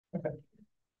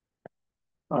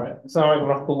All right. Assalamu alaikum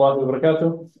wa rahmatullahi wa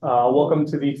barakatuh. Welcome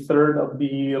to the third of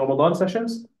the Ramadan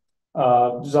sessions.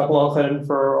 Jazakallah khairan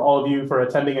for all of you for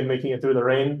attending and making it through the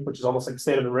rain, which is almost like a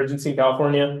state of emergency in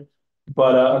California.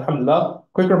 But alhamdulillah,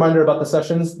 quick reminder about the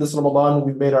sessions. This Ramadan,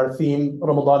 we've made our theme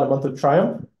Ramadan a month of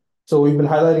triumph. So we've been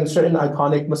highlighting certain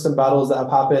iconic Muslim battles that have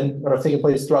happened or have taken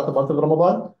place throughout the month of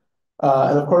Ramadan.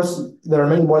 And of course, there are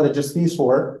many more than just these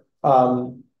four.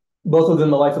 Both within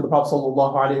the life of the Prophet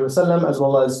ﷺ, as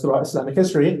well as throughout Islamic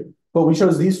history. But we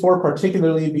chose these four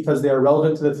particularly because they are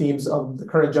relevant to the themes of the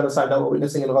current genocide that we're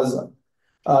witnessing in Gaza.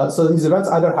 So these events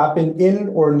either happened in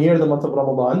or near the month of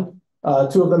Ramadan.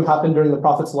 Two of them happened during the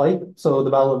Prophet's life, so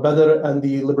the Battle of Badr and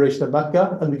the liberation of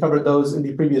Mecca, and we covered those in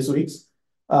the previous weeks.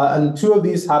 And two of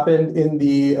these happened in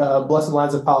the blessed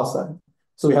lands of Palestine.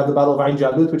 So we have the Battle of Ayn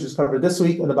Jalut, which is covered this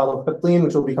week, and the Battle of Qutuz,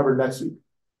 which will be covered next week.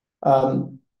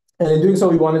 And in doing so,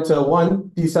 we wanted to,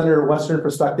 one, decenter Western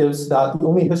perspectives that the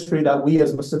only history that we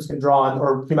as Muslims can draw on,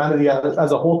 or humanity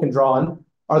as a whole can draw on,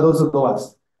 are those of the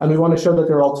West. And we want to show that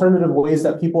there are alternative ways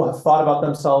that people have thought about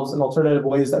themselves and alternative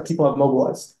ways that people have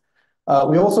mobilized.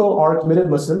 We also are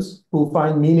committed Muslims who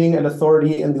find meaning and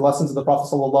authority in the lessons of the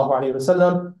Prophet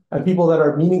ﷺ, and people that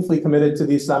are meaningfully committed to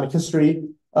the Islamic history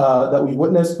that we've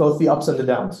witnessed, both the ups and the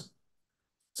downs.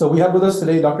 So we have with us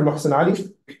today Dr. Mohsin Ali.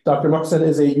 Dr. Mohsin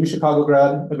is a UChicago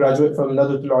grad, a graduate from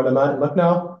Nadratul Ulama in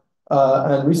Lucknow,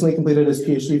 and recently completed his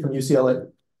PhD from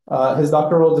UCLA. His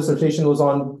doctoral dissertation was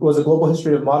a global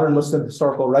history of modern Muslim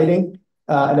historical writing,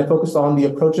 and it focused on the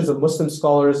approaches of Muslim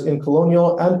scholars in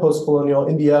colonial and post-colonial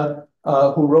India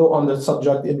who wrote on the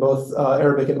subject in both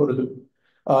Arabic and Urdu.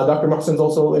 Dr. Mohsin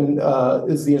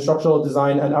is the instructional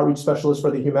design and outreach specialist for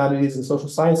the humanities and social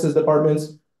sciences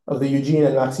departments of the Eugene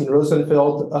and Maxine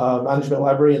Rosenfeld Management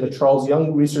Library and the Charles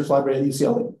Young Research Library at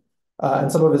UCLA.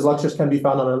 And some of his lectures can be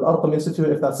found on Al-Arqam Institute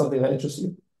if that's something that interests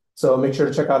you. So make sure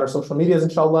to check out our social medias,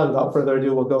 inshallah. And without further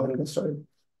ado, we'll go ahead and get started.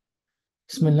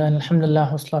 Bismillah, alhamdulillah,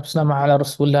 wa salatu wassalamu ala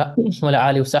rasulullah wa ala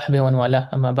alihi wa sahbihi wa man wala,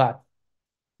 amma ba'd.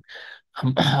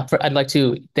 I'd like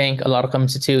to thank Al-Arqam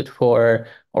Institute for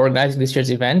organizing this year's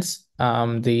events,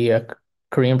 the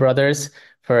Korean brothers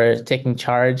for taking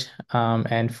charge,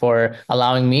 and for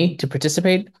allowing me to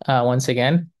participate once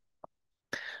again.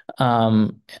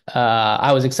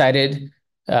 I was excited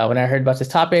when I heard about this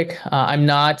topic.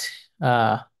 My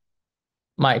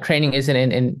training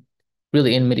isn't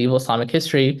really in medieval Islamic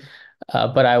history,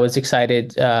 but I was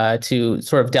excited to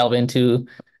sort of delve into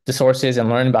the sources and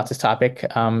learn about this topic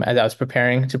as I was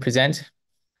preparing to present.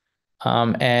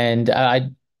 And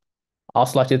I'd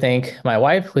also like to thank my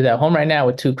wife, who's at home right now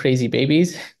with two crazy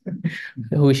babies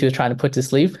who she was trying to put to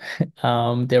sleep.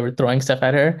 They were throwing stuff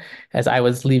at her as I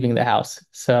was leaving the house.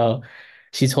 So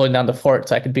she's holding down the fort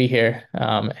so I could be here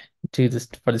for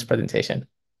this presentation.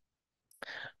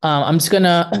 I'm just going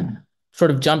to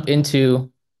sort of jump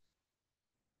into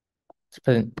this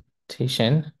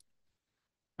presentation.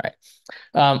 All right.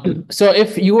 So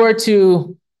if you were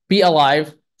to be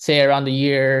alive, say around the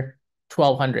year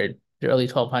 1200, the early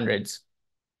 1200s,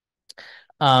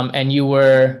 and you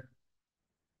were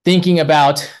thinking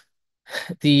about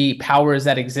the powers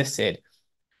that existed,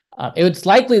 it's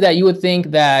likely that you would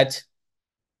think that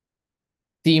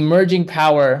the emerging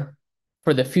power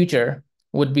for the future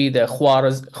would be the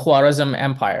Khwarezm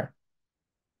Empire,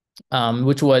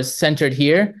 which was centered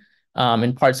here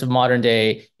in parts of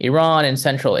modern-day Iran and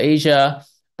Central Asia.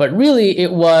 But really,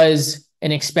 it was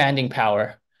an expanding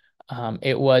power.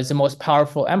 It was the most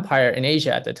powerful empire in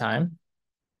Asia at the time,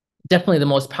 definitely the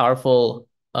most powerful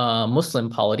Muslim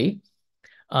polity.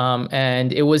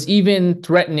 And it was even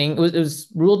threatening, it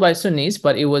was ruled by Sunnis,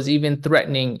 but it was even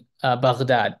threatening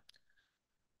Baghdad.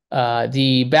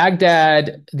 The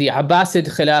Abbasid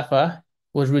Khilafah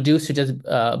was reduced to just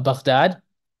Baghdad,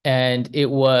 and it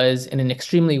was in an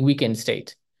extremely weakened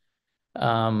state.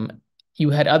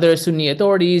 You had other Sunni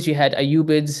authorities, you had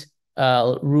Ayyubids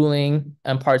ruling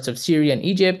parts of Syria and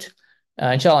Egypt.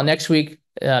 Inshallah, next week,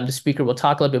 the speaker will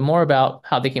talk a little bit more about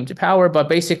how they came to power, but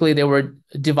basically they were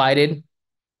divided.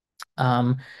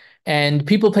 And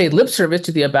people paid lip service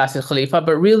to the Abbasid Khalifa,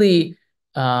 but really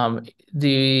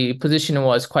the position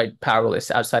was quite powerless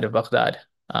outside of Baghdad.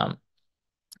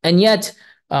 And yet,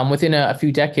 within a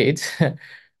few decades, the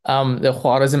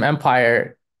Khwarezm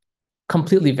Empire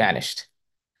completely vanished.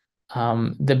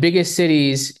 The biggest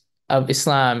cities of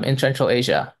Islam in Central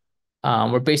Asia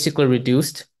were basically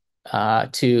reduced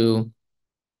to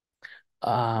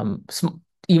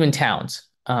even towns.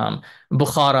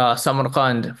 Bukhara,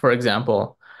 Samarkand, for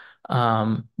example.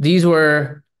 These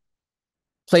were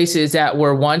places that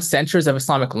were once centers of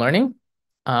Islamic learning.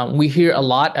 We hear a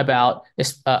lot about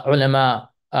ulama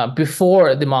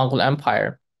before the Mongol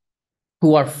Empire,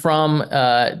 who are from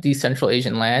these Central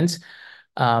Asian lands.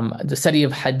 The study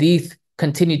of hadith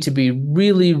continued to be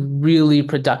really, really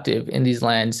productive in these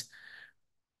lands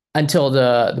until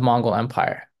the Mongol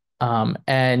Empire.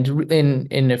 And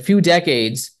in a few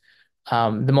decades,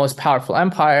 the most powerful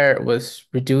empire was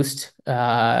reduced.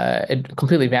 It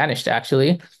completely vanished,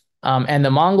 actually. And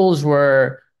the Mongols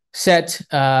were set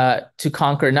to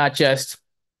conquer not just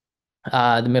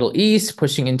the Middle East,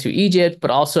 pushing into Egypt,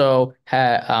 but also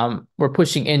were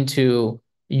pushing into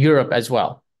Europe as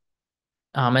well.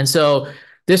 And so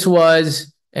this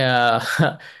was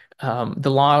the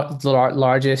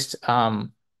largest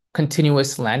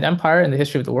continuous land empire in the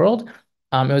history of the world.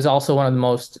 It was also one of the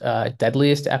most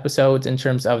deadliest episodes in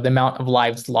terms of the amount of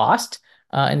lives lost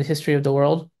in the history of the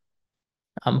world.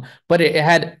 But it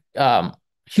had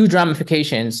huge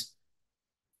ramifications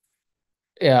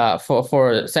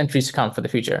for centuries to come for the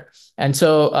future. And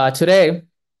so today,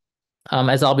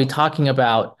 as I'll be talking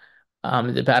about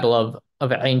the Battle of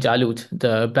Ayn Jalut,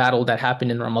 the battle that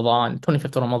happened in Ramadan,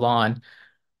 25th of Ramadan,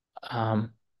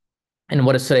 in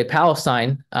what is today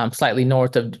Palestine, slightly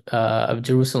north of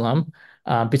Jerusalem,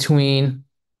 between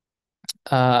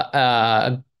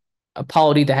a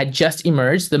polity that had just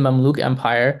emerged, the Mamluk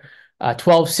Empire.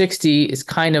 1260 is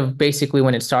kind of basically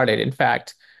when it started. In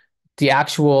fact, the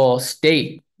actual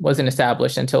state wasn't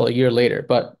established until a year later,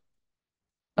 but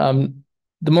the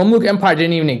Mamluk Empire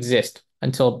didn't even exist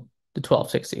until the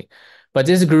 1260. But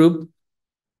this group,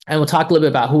 and we'll talk a little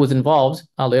bit about who was involved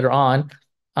later on,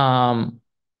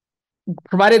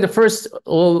 provided the first,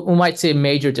 we might say,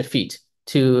 major defeat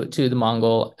to the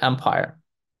Mongol Empire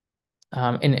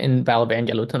in Battle of Ayn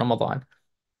Jalut in Ramadan.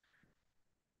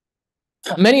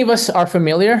 Many of us are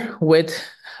familiar with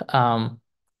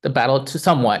the battle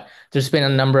somewhat. There's been a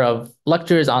number of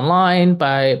lectures online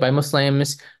by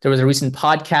Muslims. There was a recent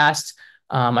podcast,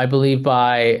 I believe,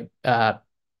 by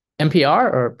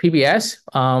NPR or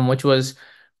PBS, which was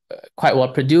quite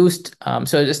well produced.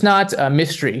 So it's not a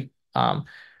mystery.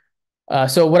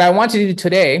 So what I want to do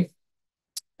today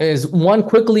is, one,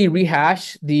 quickly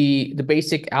rehash the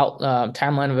basic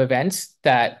timeline of events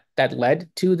that led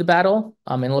to the battle,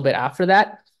 and a little bit after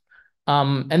that.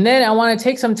 And then I want to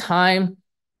take some time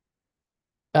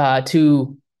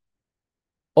to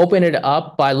open it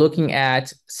up by looking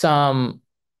at some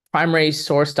primary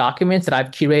source documents that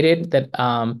I've curated that,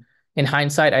 in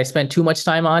hindsight, I spent too much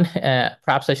time on.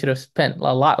 Perhaps I should have spent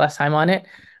a lot less time on it.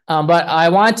 But I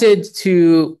wanted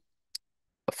to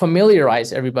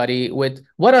familiarize everybody with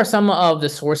what are some of the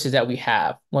sources that we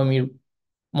have when we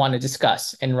want to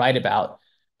discuss and write about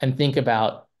and think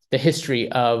about the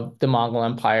history of the Mongol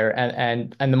Empire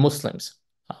and the Muslims.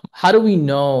 How do we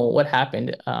know what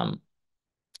happened?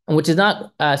 Which is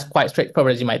not as quite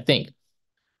straightforward as you might think.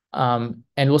 And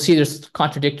we'll see there's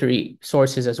contradictory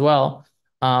sources as well.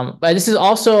 But this is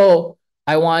also,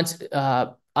 I want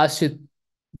us to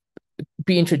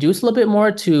be introduced a little bit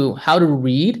more to how to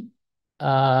read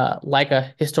like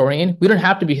a historian. We don't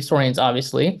have to be historians,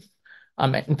 obviously.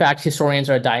 In fact, historians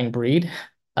are a dying breed.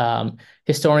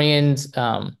 Historians,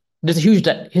 there's a huge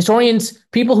historians,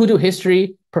 people who do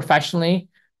history professionally,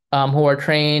 who are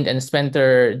trained and spend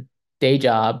their day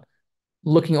job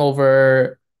looking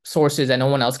over sources that no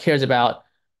one else cares about.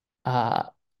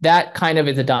 That kind of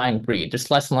is a dying breed. There's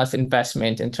less and less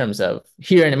investment in terms of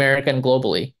here in America and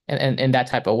globally and that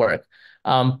type of work.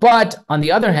 But on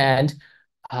the other hand,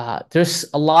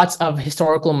 there's lots of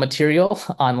historical material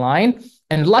online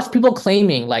and lots of people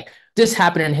claiming like this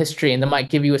happened in history, and they might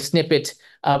give you a snippet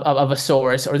of a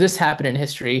source, or this happened in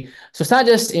history. So it's not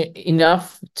just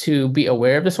enough to be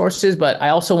aware of the sources, but I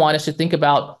also want us to think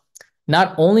about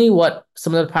not only what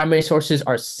some of the primary sources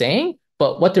are saying,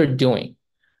 but what they're doing.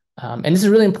 And this is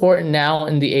really important now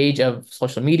in the age of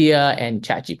social media and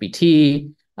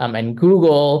ChatGPT and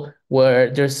Google, where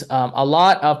there's a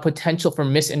lot of potential for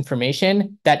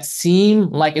misinformation that seem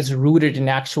like it's rooted in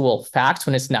actual facts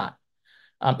when it's not.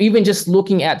 Even just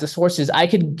looking at the sources, I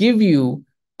could give you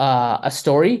a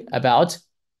story about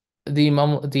the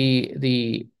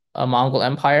Mongol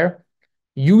Empire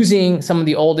using some of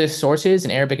the oldest sources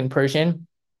in Arabic and Persian.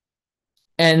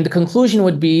 And the conclusion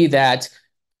would be that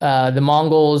the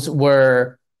Mongols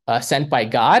were sent by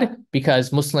God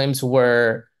because Muslims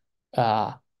were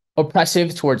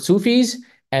oppressive towards Sufis.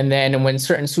 And then when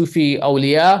certain Sufi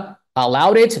awliya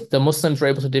allowed it, the Muslims were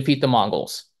able to defeat the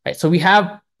Mongols. Right? So we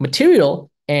have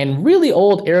material and really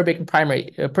old Arabic and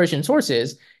primary Persian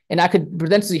sources. And I could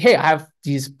present to say, hey, I have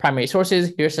these primary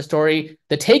sources. Here's the story.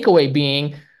 The takeaway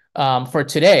being for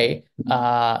today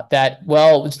that,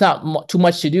 well, it's not too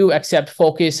much to do except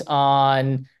focus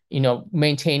on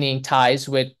maintaining ties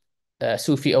with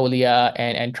Sufi awliya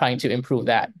and trying to improve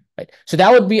that. Right? So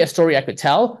that would be a story I could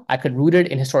tell. I could root it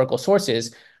in historical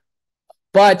sources,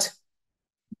 but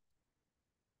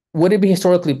would it be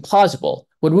historically plausible?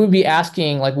 Would we be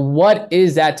asking, like, what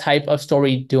is that type of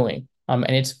story doing? And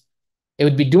it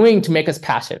would be doing to make us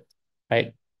passive,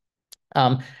 right?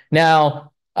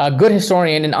 Now, a good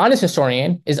historian, an honest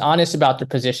historian, is honest about their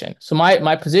position. So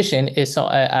my position is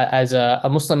as a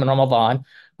Muslim in Ramadan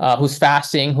who's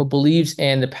fasting, who believes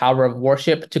in the power of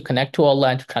worship to connect to Allah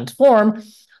and to transform,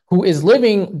 who is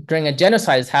living during a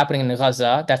genocide that's happening in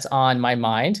Gaza. That's on my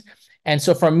mind. And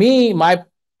so for me, my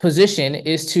position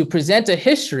is to present a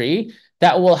history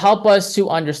that will help us to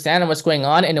understand what's going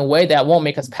on in a way that won't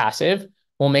make us passive,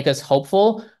 won't make us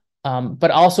hopeful,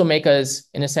 but also make us,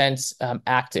 in a sense,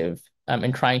 active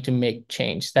in trying to make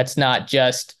change. That's not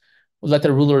just let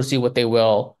the rulers do what they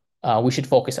will. We should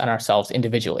focus on ourselves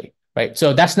individually, right?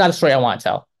 So that's not the story I want to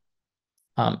tell.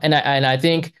 And I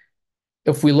think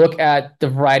if we look at the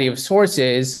variety of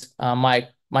sources, my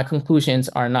conclusions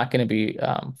are not going to be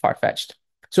far-fetched.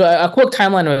 So a quick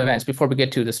timeline of events before we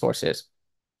get to the sources.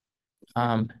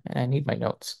 And I need my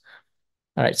notes.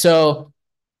 All right, so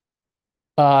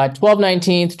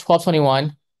 1219 to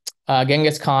 1221,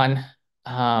 Genghis Khan.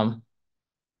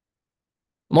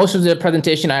 Most of the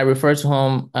presentation I refer to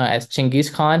him as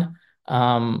Chinggis Khan,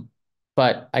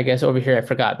 but I guess over here I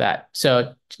forgot that.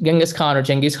 So Genghis Khan or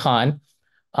Genghis Khan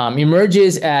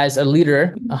emerges as a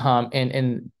leader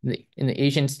in the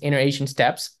inner Asian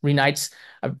steppes, reunites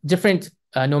different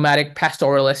nomadic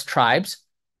pastoralist tribes,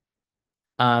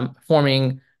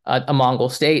 forming a Mongol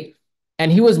state.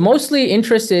 And he was mostly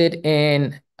interested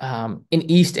in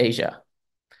East Asia,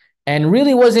 and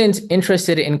really wasn't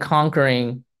interested in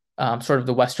conquering sort of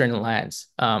the Western lands.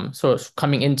 So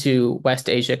coming into West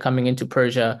Asia, coming into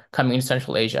Persia, coming into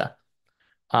Central Asia.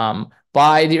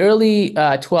 By the early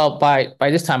by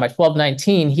this time, by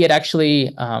 1219, he had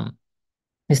actually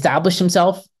established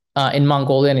himself in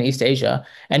Mongolia and in East Asia,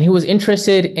 and he was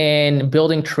interested in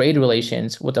building trade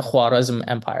relations with the Khwarezm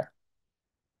Empire.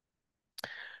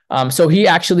 So he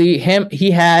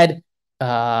had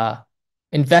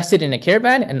invested in a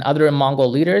caravan and other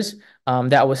Mongol leaders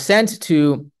that was sent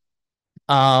to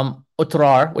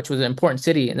Utrar, which was an important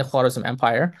city in the Khwarezm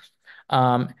Empire.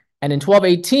 And in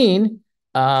 1218,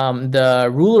 the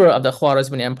ruler of the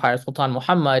Khwarezmian Empire, Sultan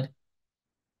Muhammad,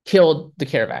 killed the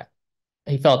caravan.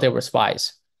 He felt they were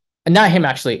spies. And not him,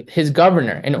 actually. His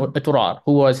governor in Utrar,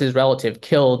 who was his relative,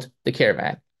 killed the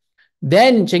caravan.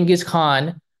 Then Genghis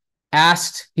Khan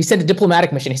he sent a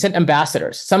diplomatic mission. He sent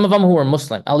ambassadors, some of them who were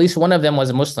Muslim. At least one of them was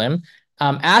a Muslim,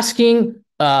 asking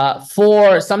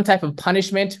for some type of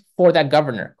punishment for that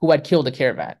governor who had killed the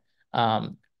caravan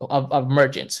of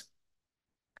merchants.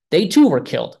 They too were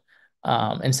killed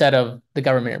instead of the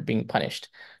government being punished.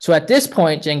 So at this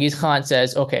point, Genghis Khan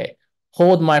says, okay,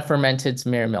 hold my fermented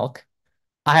smear milk.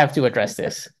 I have to address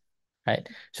this, right?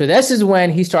 So this is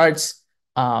when he starts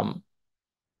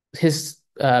his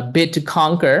bid to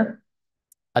conquer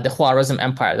the Khwarezm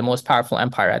Empire, the most powerful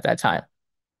empire at that time.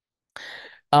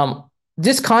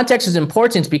 This context is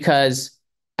important because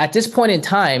at this point in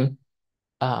time,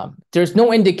 there's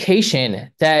no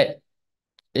indication that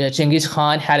Genghis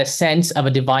Khan had a sense of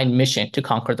a divine mission to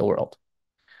conquer the world.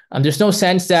 There's no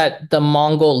sense that the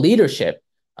Mongol leadership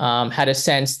had a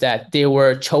sense that they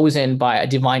were chosen by a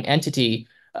divine entity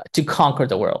to conquer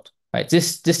the world. Right?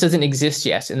 This doesn't exist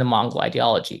yet in the Mongol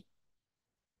ideology.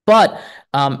 But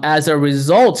as a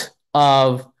result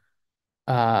of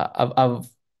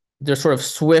their sort of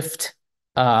swift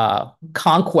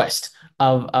conquest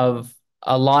of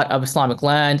a lot of Islamic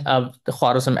land, of the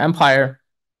Khwarezm Empire,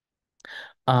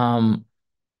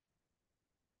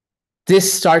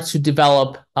 this starts to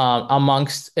develop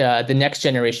amongst the next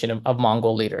generation of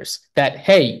Mongol leaders that,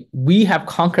 hey, we have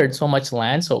conquered so much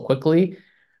land so quickly.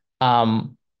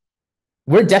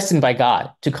 We're destined by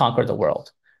God to conquer the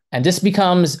world. And this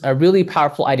becomes a really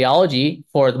powerful ideology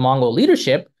for the Mongol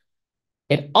leadership.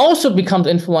 It also becomes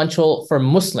influential for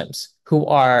Muslims who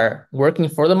are working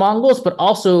for the Mongols, but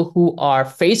also who are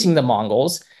facing the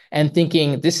Mongols and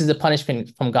thinking this is a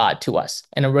punishment from God to us.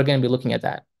 And we're going to be looking at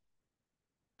that.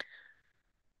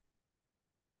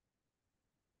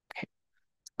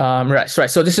 Right.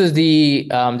 So this is the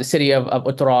city of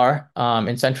Utrar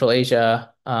in Central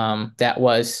Asia that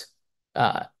was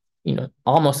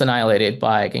almost annihilated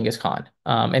by Genghis Khan,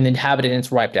 and the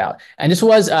inhabitants wiped out. And this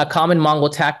was a common Mongol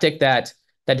tactic that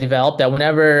developed, that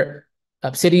whenever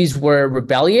cities were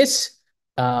rebellious,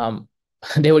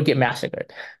 they would get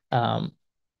massacred.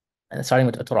 Starting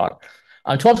with Utrar.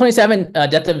 1227,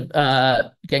 death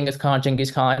of Genghis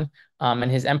Khan.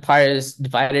 and his empire is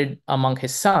divided among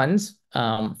his sons,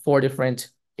 4 different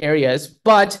areas.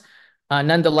 But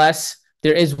nonetheless,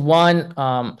 there is one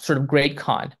sort of great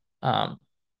Khan.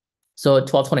 So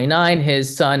 1229,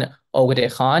 his son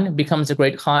Ogedei Khan becomes a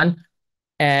great Khan.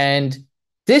 And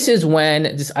this is when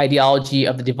this ideology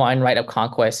of the divine right of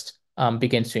conquest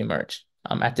begins to emerge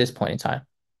at this point in time.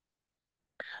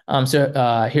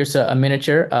 So here's a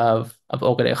miniature of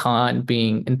Ogedei Khan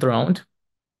being enthroned.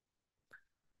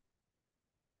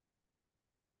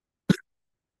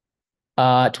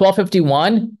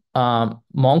 1251,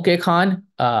 Monkey Khan,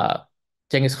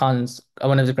 Genghis Khan's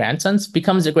one of his grandsons,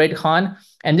 becomes a great Khan.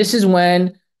 And this is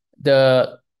when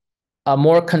a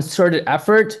more concerted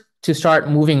effort to start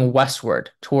moving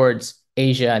westward towards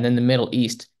Asia and then the Middle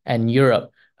East and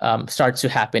Europe starts to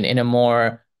happen in a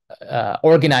more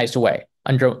organized way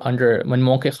under when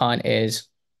Monkey Khan is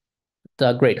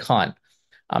the great Khan.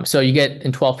 So you get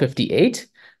in 1258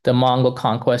 the Mongol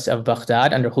conquest of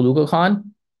Baghdad under Hulagu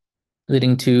Khan,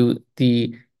 leading to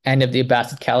the end of the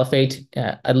Abbasid Caliphate,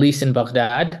 at least in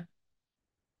Baghdad.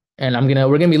 And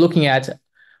we're gonna be looking at.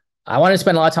 I want to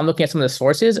spend a lot of time looking at some of the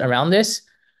sources around this.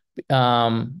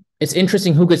 It's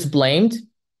interesting who gets blamed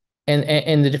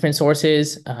in the different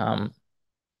sources, and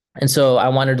so I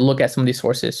wanted to look at some of these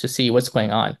sources to see what's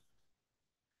going on.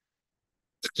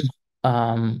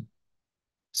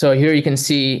 So here you can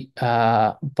see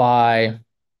by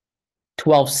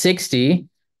 1260.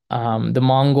 The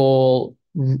Mongol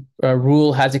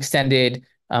rule has extended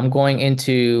going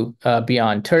into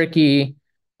beyond Turkey,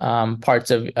 parts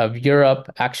of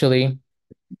Europe, actually.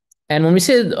 And when we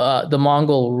say the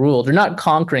Mongol rule, they're not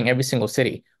conquering every single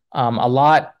city.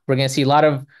 We're going to see a lot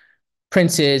of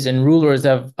princes and rulers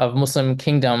of Muslim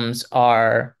kingdoms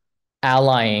are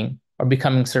allying or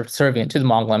becoming subservient to the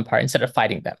Mongol Empire instead of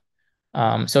fighting them.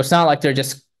 So it's not like they're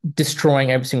just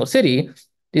destroying every single city.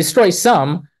 They destroy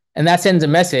some, and that sends a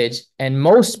message. And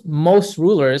most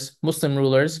rulers, Muslim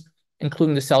rulers,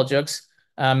 including the Seljuks,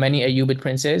 many Ayyubid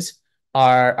princes,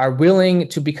 are willing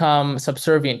to become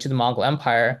subservient to the Mongol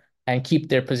Empire and keep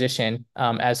their position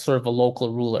as sort of a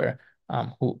local ruler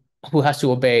who has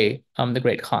to obey the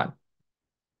great Khan.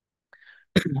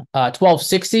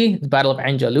 1260, the Battle of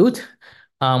Ayn Jalut,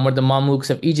 where the Mamluks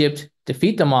of Egypt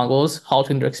defeat the Mongols,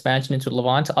 halting their expansion into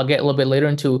Levant. I'll get a little bit later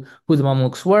into who the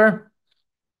Mamluks were.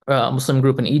 Muslim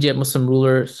group in Egypt, Muslim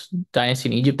rulers dynasty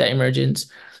in Egypt that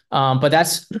emerges. But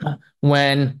that's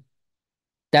when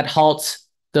that halts.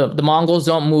 The Mongols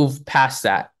don't move past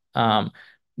that.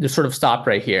 They're sort of stopped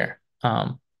right here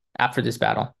after this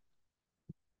battle.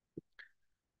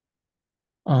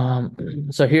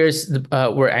 So here's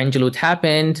where Ayn Jalut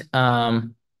happened,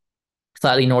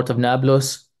 slightly north of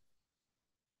Nablus.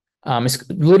 It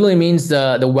literally means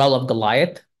the well of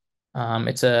Goliath.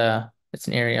 It's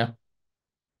an area.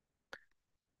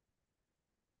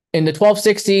 In the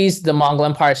 1260s, the Mongol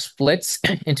Empire splits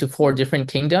into 4 different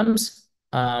kingdoms.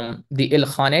 The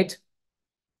Ilkhanate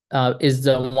is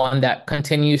the one that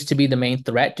continues to be the main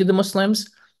threat to the Muslims.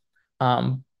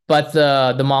 But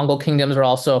the Mongol kingdoms are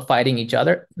also fighting each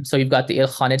other. So you've got the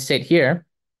Ilkhanate state here,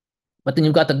 but then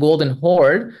you've got the Golden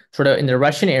Horde, sort of in the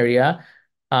Russian area.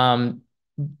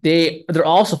 They're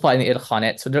also fighting the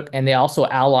Ilkhanate, and they also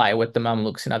ally with the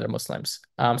Mamluks and other Muslims.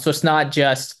 So it's not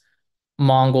just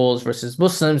Mongols versus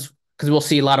Muslims, because we'll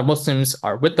see a lot of Muslims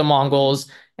are with the Mongols,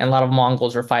 and a lot of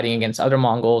Mongols are fighting against other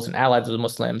Mongols and allies with the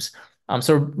Muslims.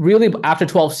 So really, after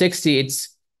 1260,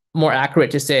 it's more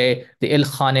accurate to say the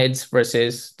Ilkhanids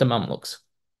versus the Mamluks.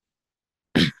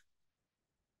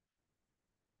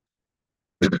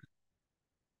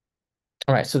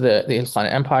 All right, so the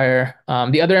Ilkhanid Empire.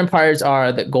 The other empires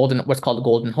are what's called the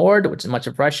Golden Horde, which is much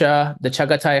of Russia, the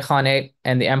Chagatai Khanate,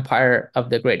 and the Empire of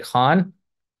the Great Khan,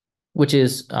 which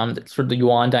is sort of the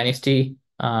Yuan dynasty.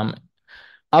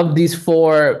 Of these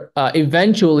 4,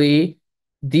 eventually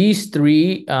these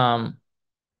 3,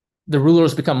 the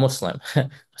rulers become Muslim.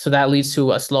 So that leads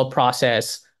to a slow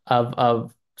process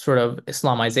of sort of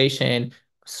Islamization,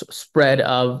 spread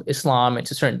of Islam to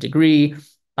a certain degree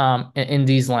in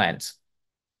these lands,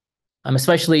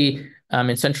 especially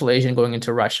in Central Asia and going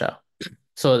into Russia.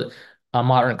 So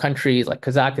modern countries like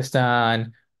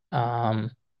Kazakhstan,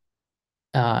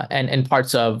 and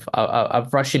parts of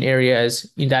Russian areas,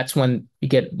 that's when you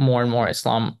get more and more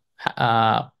Islam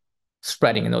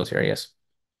spreading in those areas.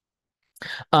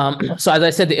 So as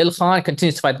I said, the Ilkhan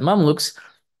continues to fight the Mamluks.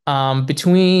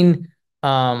 Between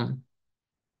after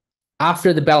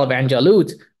the Battle of Ayn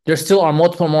Jalut, there still are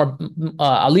multiple more,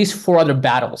 at least 4 other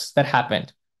battles that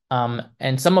happened.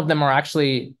 And some of them are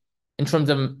actually, in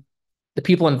terms of the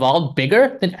people involved,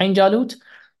 bigger than Ayn Jalut.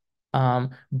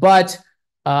 But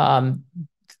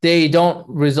they don't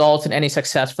result in any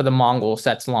success for the Mongols.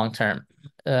 That's long term.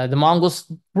 The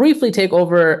Mongols briefly take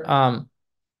over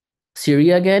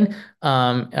Syria again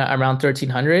around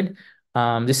 1300.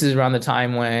 This is around the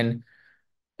time when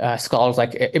scholars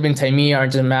like Ibn Taymiyyah are in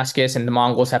Damascus and the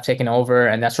Mongols have taken over,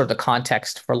 and that's sort of the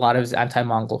context for a lot of his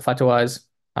anti-Mongol fatwas.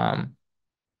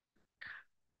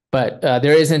 But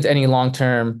there isn't any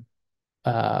long-term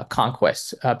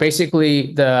conquest.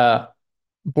 Basically, the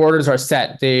borders are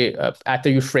set at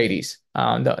the Euphrates,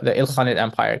 the Ilkhanate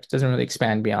Empire. It doesn't really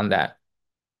expand beyond that.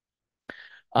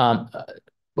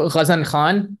 Ghazan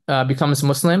Khan becomes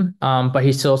Muslim, but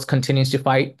he still continues to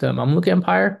fight the Mamluk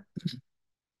Empire.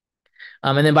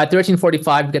 And then by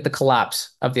 1345, you get the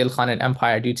collapse of the Ilkhanate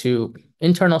Empire due to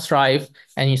internal strife,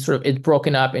 and it's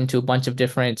broken up into a bunch of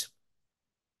different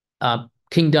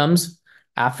kingdoms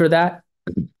after that.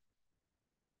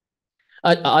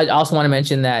 I also want to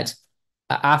mention that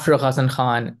after Ghazan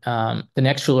Khan, the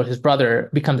next ruler, his brother,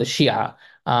 becomes a Shia.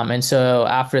 And so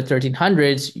after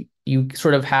 1300s, you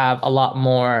sort of have a lot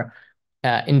more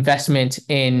investment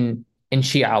in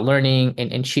Shia learning,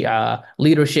 in Shia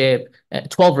leadership,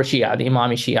 12er Shia, the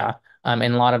Imami Shia,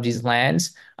 in a lot of these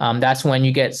lands. That's when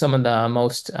you get some of the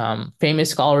most famous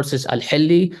scholars, such as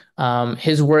Al-Hilli.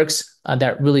 His works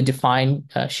that really define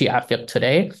Shia fiqh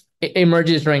today, it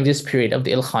emerges during this period of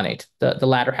the Ilkhanate, the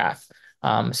latter half.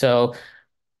 So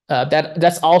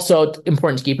that's also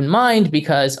important to keep in mind,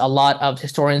 because a lot of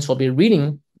historians will be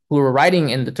reading who were writing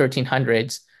in the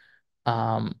 1300s.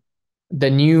 The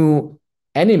new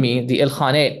enemy, the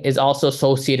Ilkhanate, is also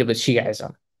associated with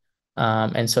Shiaism.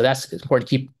 And so that's important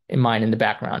to keep in mind in the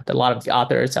background. A lot of the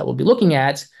authors that we'll be looking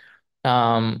at who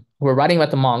are writing about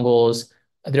the Mongols,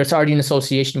 there's already an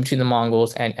association between the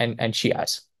Mongols and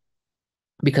Shias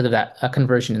because of that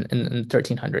conversion in the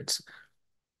 1300s.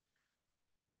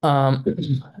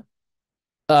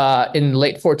 In the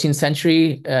late 14th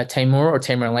century, Timur or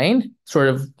Tamerlane sort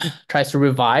of tries to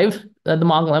revive the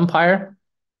Mongol Empire,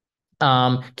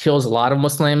 kills a lot of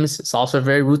Muslims. It's also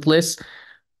very ruthless.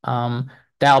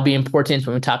 That'll be important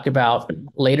when we talk about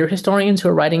later historians who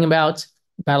are writing about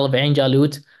the Battle of Ayn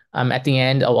Jalut. At the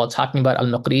end, while talking about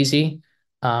al-Maqrizi,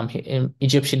 an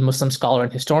Egyptian Muslim scholar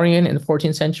and historian in the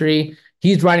 14th century.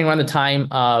 He's writing around the time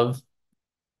of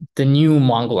the new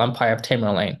Mongol Empire of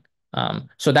Tamerlane.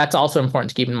 So that's also important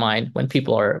to keep in mind when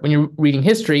you're reading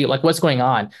history, like what's going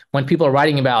on when people are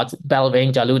writing about Battle of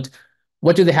Ayn Jalut.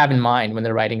 What do they have in mind when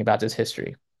they're writing about this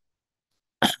history?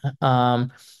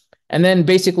 And then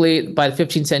basically by the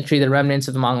 15th century, the remnants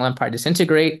of the Mongol Empire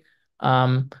disintegrate.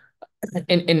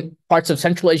 In parts of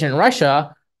Central Asia and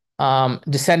Russia,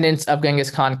 descendants of Genghis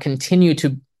Khan continue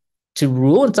to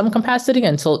rule in some capacity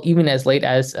until even as late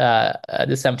as the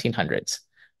 1700s.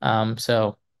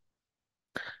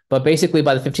 But basically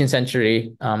by the 15th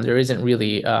century, there isn't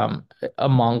really a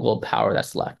Mongol power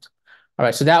that's left. All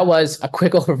right, so that was a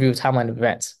quick overview of timeline of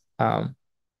events. All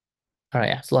right,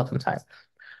 yeah, still have some time.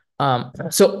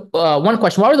 So one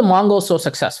question: why were the Mongols so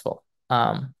successful?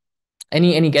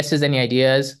 Any guesses? Any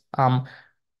ideas?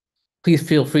 Please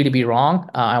feel free to be wrong.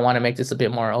 I want to make this a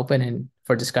bit more open and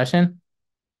for discussion.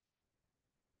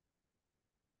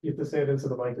 You have to say it into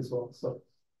the mic as well. So,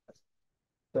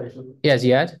 yeah,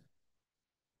 Ziad.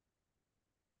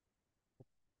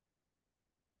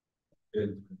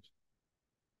 Good.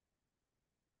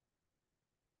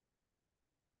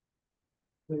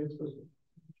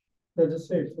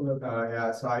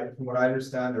 Yeah, so from what I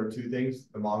understand, there were two things.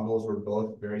 The Mongols were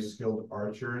both very skilled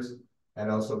archers and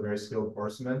also very skilled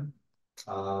horsemen.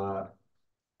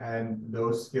 And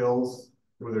those skills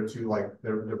were their two, like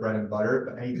their bread and butter.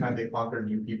 But anytime they conquered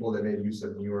new people, they made use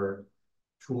of newer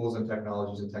tools and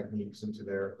technologies and techniques into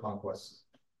their conquest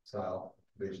style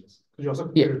invasions. Could you also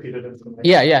repeat it into the mic?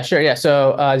 Yeah, sure. Yeah.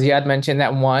 So Ziad mentioned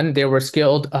that one, they were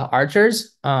skilled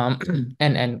archers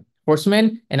and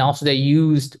horsemen, and also they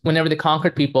used, whenever they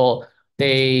conquered people,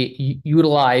 they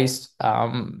utilized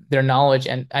their knowledge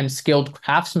and skilled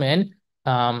craftsmen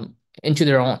into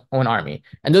their own army,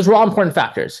 and those were all important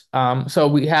factors. So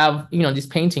we have these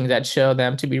paintings that show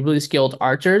them to be really skilled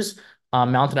archers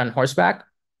mounted on horseback.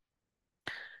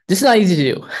 This is not easy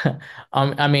to do.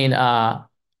 I mean,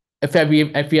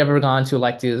 if you ever gone to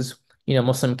like these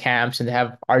Muslim camps and they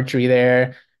have archery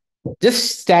there,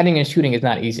 just standing and shooting is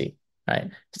not easy.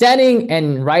 Right? Standing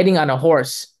and riding on a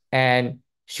horse and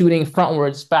shooting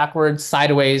frontwards, backwards,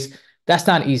 sideways, that's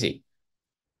not easy.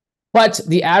 But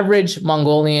the average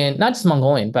Mongolian, not just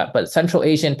Mongolian, but Central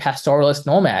Asian pastoralist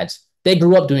nomads, they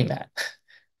grew up doing that.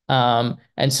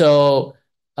 And so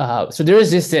there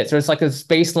is there's like this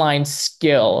baseline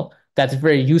skill that's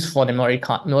very useful in a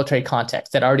military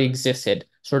context that already existed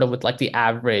sort of with like the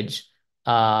average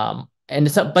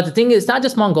But the thing is, it's not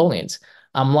just Mongolians.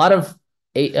 A lot of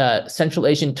Central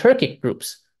Asian Turkic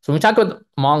groups. So when we talk about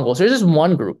Mongols, there's just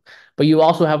one group, but you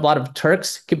also have a lot of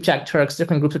Turks, Kipchak Turks,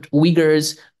 different groups of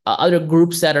Uyghurs, other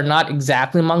groups that are not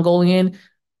exactly Mongolian,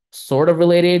 sort of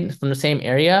related from the same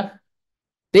area.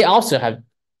 They also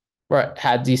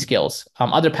had these skills.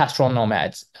 Other pastoral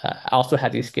nomads also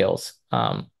had these skills.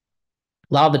 A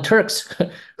lot of the Turks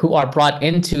who are brought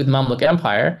into the Mamluk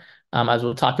Empire, as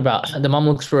we'll talk about, the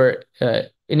Mamluks were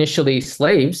initially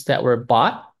slaves that were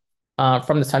bought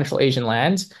from the Central Asian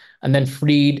lands and then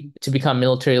freed to become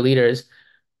military leaders.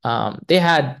 They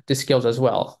had the skills as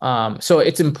well. So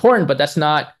it's important, but that's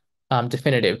not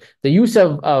definitive. The use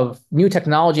of new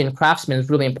technology and craftsmen is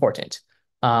really important.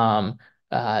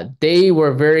 They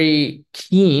were very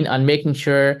keen on making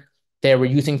sure they were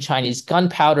using Chinese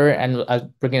gunpowder and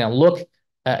we're going to look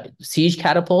siege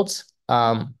catapults.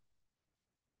 So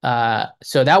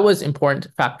that was important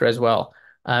factor as well.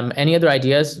 Any other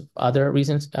ideas, other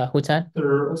reasons, Hutan? There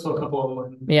are also a couple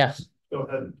of them. Yeah. Go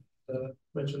ahead,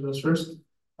 mention those first.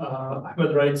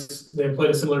 Ahmed writes, they employed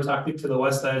a similar tactic to the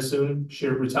West, I assume,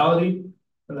 sheer brutality.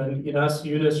 And then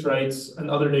Yunus writes,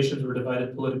 and other nations were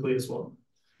divided politically as well.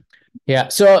 Yeah.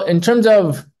 So in terms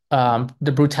of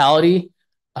the brutality,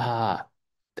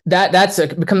 that's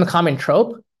become the common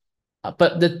trope.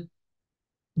 But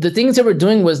the things they were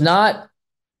doing was not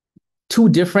too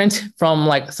different from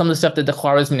like some of the stuff that the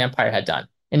Khwarezmian Empire had done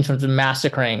in terms of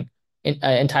massacring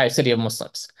an entire city of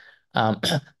Muslims.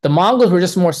 The Mongols were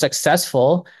just more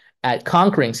successful at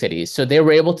conquering cities, so they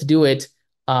were able to do it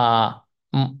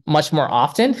much more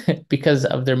often because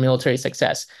of their military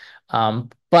success.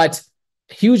 But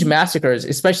huge massacres,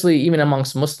 especially even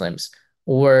amongst Muslims,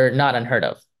 were not unheard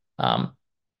of.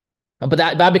 But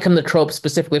that became the trope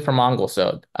specifically for Mongols.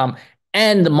 So,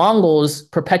 and the Mongols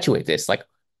perpetuate this, like,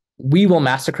 we will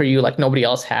massacre you like nobody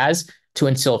else has to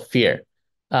instill fear.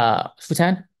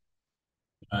 Futan?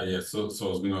 Yeah, so I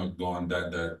was gonna go on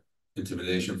that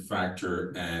intimidation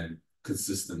factor and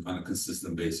on a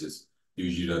consistent basis.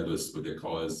 Usually that was what they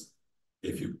call as,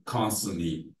 if you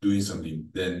constantly doing something,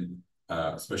 then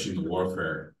especially in the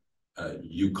warfare,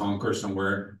 you conquer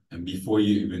somewhere, and before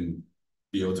you even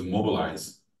be able to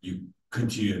mobilize, you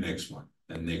continue the next one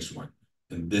and next one.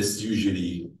 And this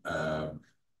usually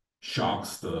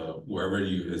shocks whoever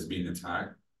is being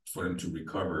attacked for them to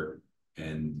recover,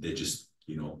 and they just,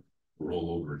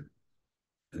 roll over.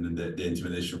 And then the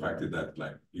intimidation factor that,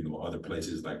 like, other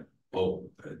places, like, oh,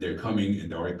 they're coming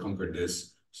and they already conquered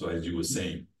this. So as you were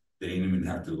saying, they didn't even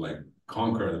have to like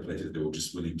conquer other places. They were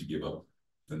just willing to give up.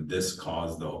 And this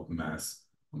caused the mass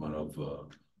amount of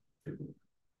people.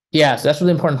 Yeah, so that's a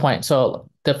really important point. So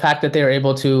the fact that they were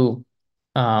able to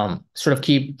sort of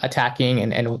keep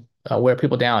attacking and wear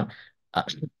people down,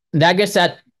 that gets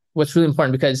at what's really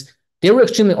important, because they were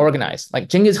extremely organized. Like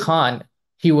Genghis Khan,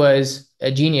 he was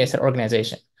a genius at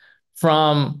organization.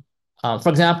 For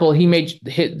example,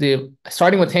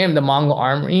 starting with him, the Mongol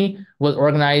army was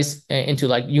organized into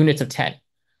like units of 10.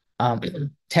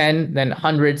 10, then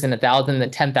hundreds, then 1,000, then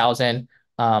 10,000.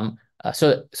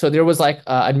 So there was like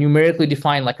a numerically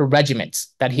defined like a regiment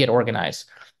that he had organized.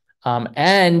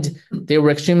 And they were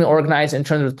extremely organized in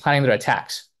terms of planning their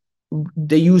attacks.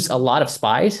 They used a lot of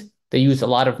spies. They used a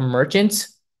lot of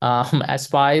merchants as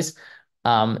spies.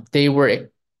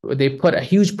 They put a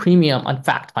huge premium on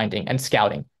fact finding and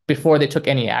scouting before they took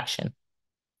any action.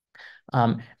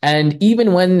 And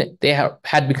even when they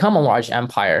had become a large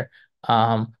empire,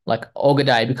 like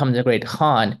Ogadai becomes a great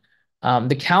Khan,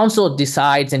 the council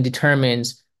decides and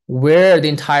determines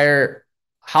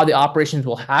how the operations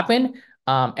will happen.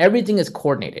 Everything is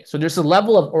coordinated. So there's a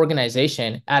level of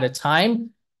organization at a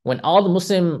time when all the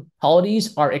Muslim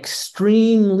polities are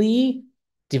extremely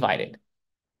divided.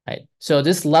 Right? So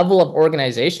this level of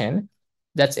organization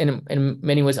that's in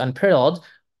many ways unparalleled,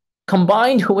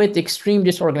 combined with extreme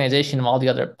disorganization of all the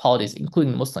other polities,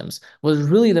 including Muslims, was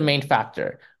really the main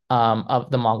factor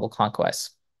of the Mongol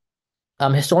conquest.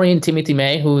 Historian Timothy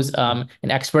May, who's an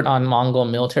expert on Mongol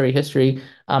military history,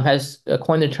 has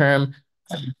coined the term,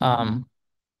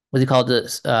 what he called the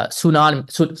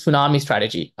tsunami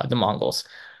strategy of the Mongols.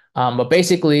 But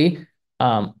basically,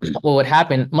 what would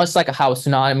happen, much like how a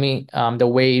tsunami, the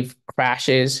wave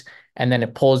crashes and then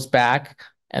it pulls back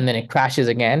and then it crashes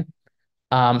again.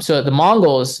 So the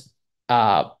Mongols,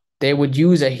 they would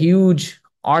use a huge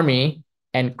army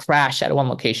and crash at one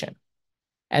location.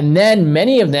 And then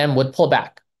many of them would pull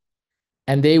back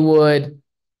and they would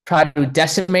try to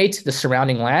decimate the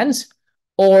surrounding lands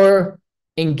or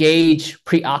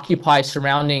preoccupy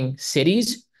surrounding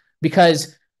cities,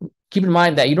 because keep in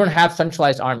mind that you don't have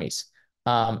centralized armies.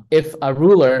 If a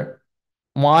ruler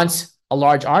wants a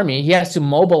large army, he has to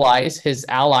mobilize his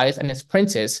allies and his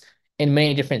princes in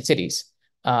many different cities.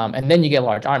 And then you get a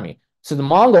large army. So the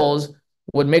Mongols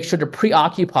would make sure to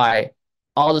preoccupy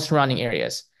all the surrounding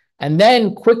areas. And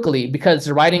then quickly, because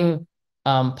they're riding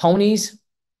ponies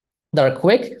that are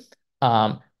quick,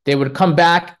 they would come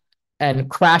back and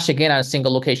crash again on a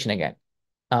single location again.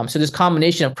 So this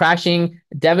combination of crashing,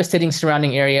 devastating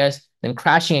surrounding areas, then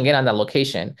crashing again on that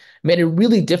location made it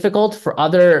really difficult for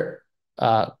other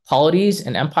polities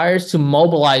and empires to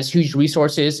mobilize huge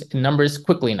resources and numbers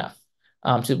quickly enough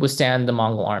to withstand the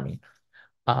Mongol army.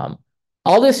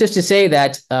 All this is to say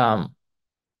that a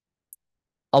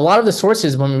lot of the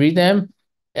sources, when we read them,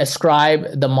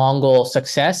 ascribe the Mongol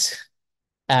success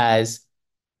as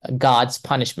God's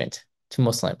punishment to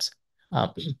Muslims.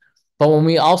 But when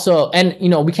we also, and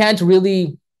we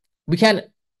can't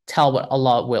tell what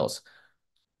Allah wills,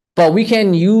 but we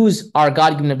can use our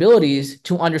God-given abilities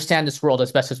to understand this world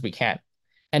as best as we can.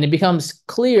 And it becomes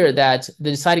clear that the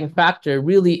deciding factor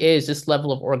really is this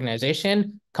level of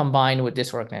organization combined with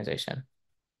disorganization.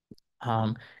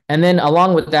 And then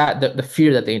along with that, the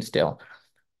fear that they instill.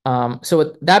 So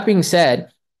with that being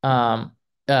said,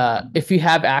 if you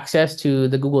have access to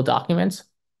the Google documents,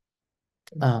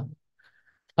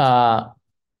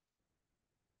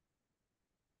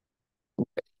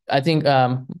 I think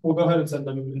we'll go ahead and send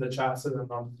them in the chats and then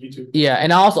on YouTube. Yeah,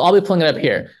 and I'll be pulling it up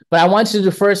here. But I wanted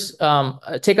to first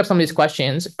take up some of these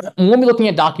questions. We won't be looking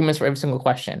at documents for every single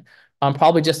question.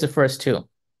 Probably just the first two.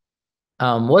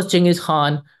 Was Genghis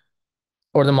Khan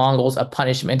or the Mongols a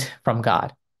punishment from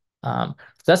God? So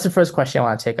that's the first question I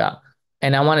want to take up.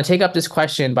 And I want to take up this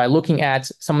question by looking at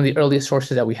some of the earliest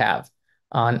sources that we have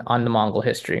on the Mongol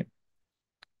history.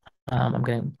 I'm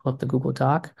going to pull up the Google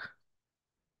Doc.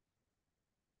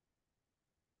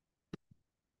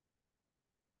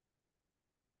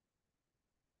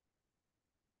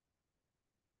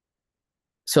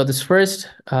 So this first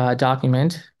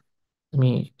document, let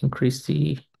me increase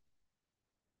the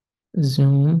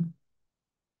zoom.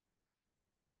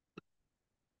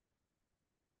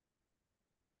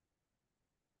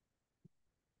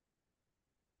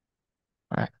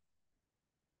 All right.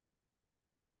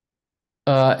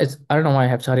 I don't know why I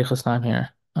have Tariq Islam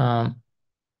here. Oh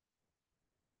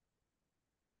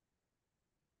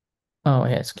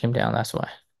yeah, it came down. That's why.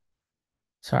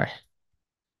 Sorry.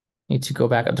 Need to go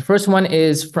back up. The first one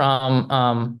is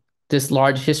from this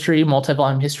large history,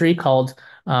 multi-volume history called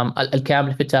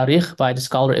Al-Kamil fi Tarikh by the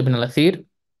scholar Ibn al-Athir.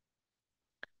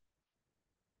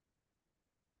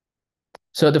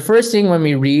 So the first thing when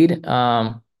we read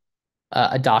a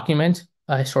document,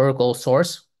 a historical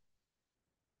source,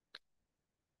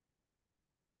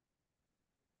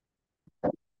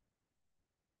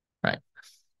 right?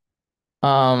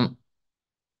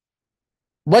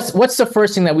 What's the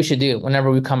first thing that we should do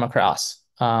whenever we come across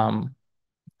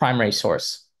primary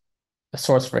source, a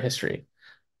source for history?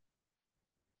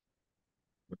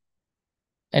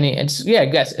 Yeah, I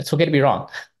guess it's okay to be wrong.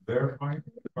 Verifying,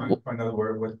 find out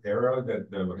what era that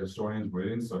the historians were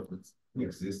in, so if it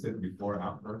existed before or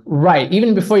after. Right.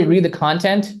 Even before you read the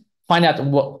content, find out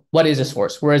what is the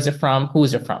source, where is it from, who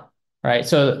is it from, right?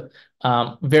 So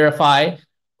verify.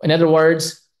 In other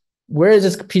words, where is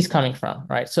this piece coming from,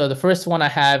 right? So the first one I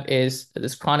have is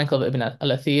this Chronicle of Ibn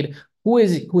al-Athir.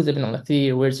 Who's Ibn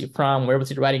al-Athir? Where is he from? Where was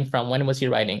he writing from? When was he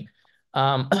writing?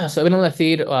 So Ibn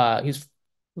al-Athir, he's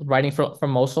writing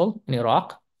from Mosul in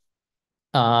Iraq.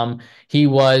 He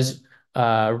was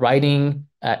writing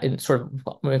in sort of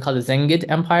what we call the Zengid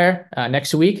Empire.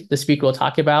 Next week, the speaker will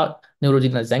talk about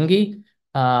Nuruddin al-Zengi.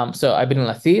 So Ibn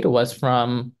al-Athir was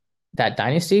from that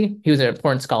dynasty. He was an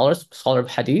important scholar of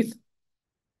hadith.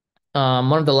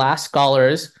 One of the last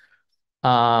scholars,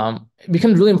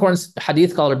 becomes really important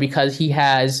hadith scholar because he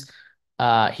has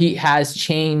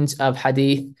chains of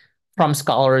hadith from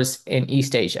scholars in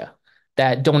East Asia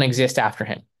that don't exist after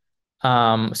him.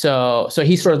 So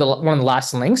he's sort of one of the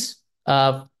last links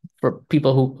for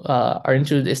people who are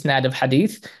into the isnad of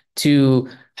hadith to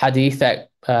hadith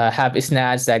that have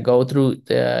isnads that go through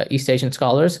the East Asian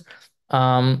scholars.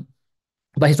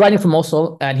 But he's writing from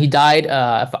Mosul, and he died,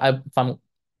 if I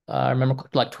remember,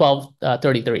 like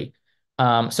 1233.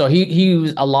 So he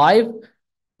was alive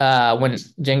when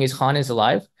Genghis Khan is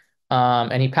alive,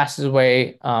 and he passes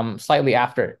away slightly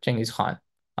after Genghis Khan.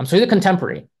 So he's a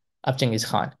contemporary of Genghis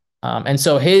Khan. And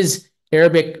so his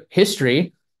Arabic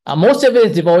history, most of it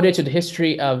is devoted to the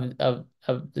history of the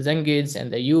Zengids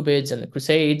and the Ayyubids and the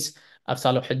Crusades of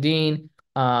Salahuddin.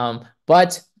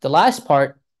 But the last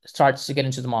part starts to get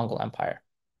into the Mongol Empire.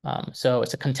 So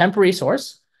it's a contemporary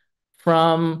source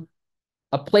from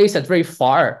a place that's very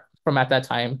far from, at that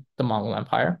time, the Mongol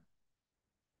Empire.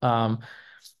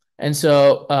 And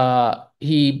so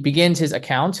he begins his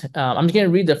account. I'm just going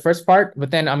to read the first part,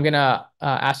 but then I'm going to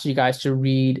ask you guys to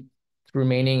read the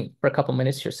remaining for a couple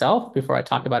minutes yourself before I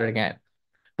talk about it again.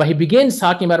 But he begins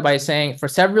talking about it by saying, for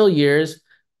several years,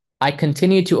 I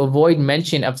continued to avoid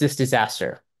mention of this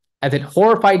disaster, as it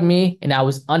horrified me and I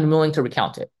was unwilling to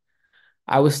recount it.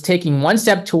 I was taking one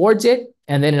step towards it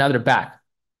and then another back.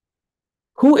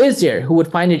 Who is there who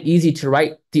would find it easy to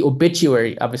write the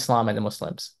obituary of Islam and the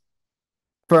Muslims?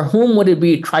 For whom would it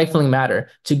be a trifling matter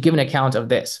to give an account of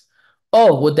this?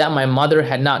 Oh, would that my mother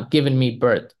had not given me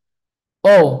birth.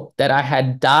 Oh, that I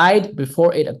had died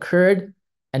before it occurred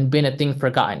and been a thing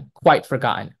forgotten, quite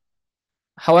forgotten.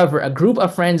 However, a group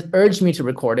of friends urged me to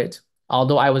record it,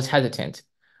 although I was hesitant.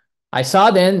 I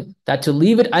saw then that to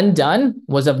leave it undone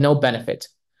was of no benefit.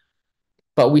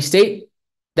 But we state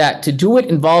that to do it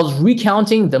involves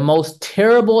recounting the most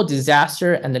terrible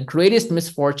disaster and the greatest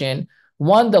misfortune,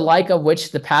 one the like of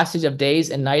which the passage of days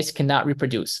and nights cannot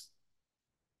reproduce.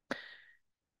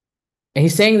 And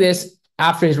he's saying this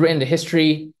after he's written the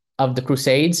history of the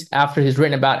Crusades, after he's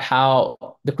written about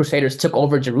how the Crusaders took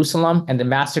over Jerusalem and they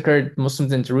massacred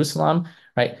Muslims in Jerusalem,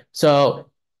 right? So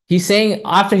he's saying,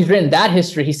 after he's written that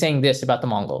history, he's saying this about the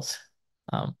Mongols.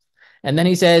 And then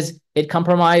he says, it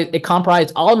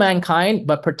comprised all mankind,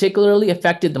 but particularly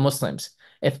affected the Muslims.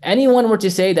 If anyone were to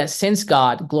say that since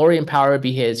God, glory and power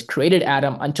be his, created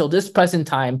Adam until this present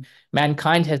time,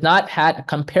 mankind has not had a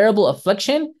comparable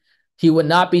affliction, he would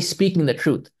not be speaking the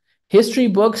truth. History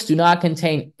books do not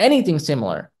contain anything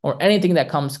similar or anything that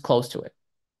comes close to it.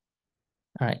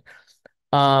 All right.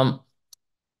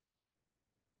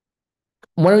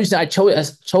 One reason I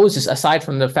chose this, aside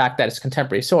from the fact that it's a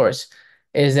contemporary source,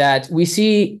 is that we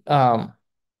see how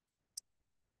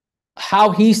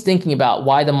he's thinking about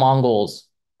why the Mongols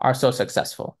are so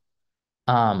successful.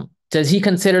 Does he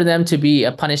consider them to be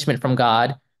a punishment from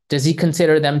God? Does he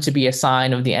consider them to be a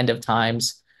sign of the end of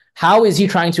times? How is he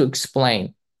trying to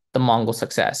explain the Mongol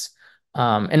success?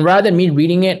 And rather than me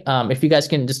reading it, if you guys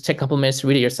can just take a couple minutes to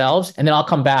read it yourselves, and then I'll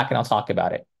come back and I'll talk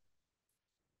about it.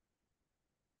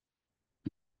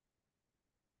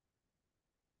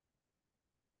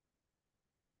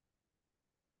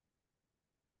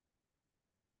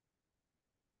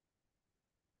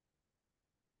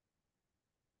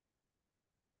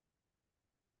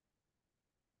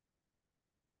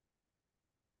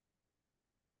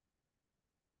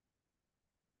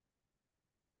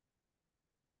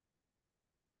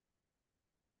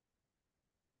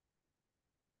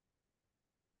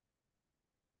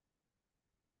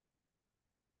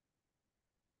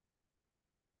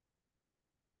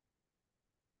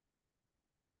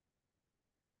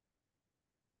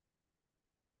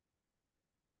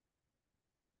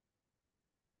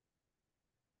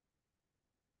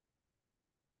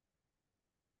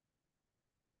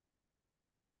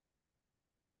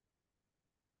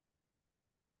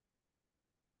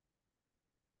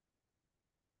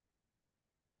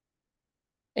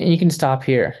 And you can stop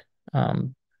here.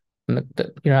 You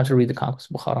don't have to read the Conquest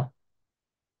of Bukhara.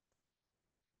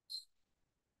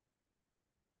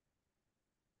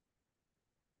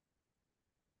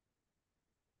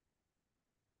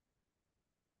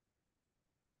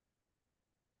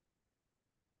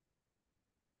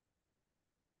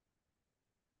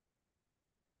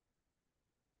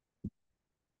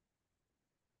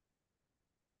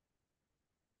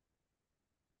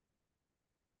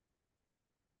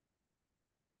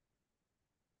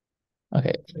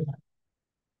 Okay.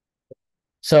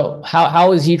 So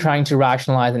how is he trying to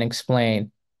rationalize and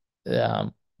explain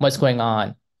what's going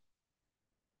on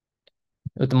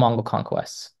with the Mongol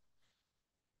conquests?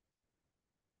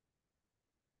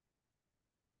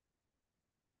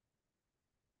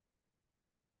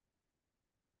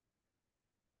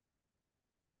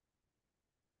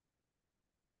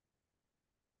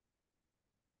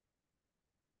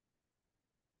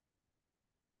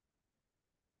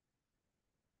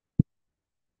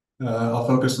 I'll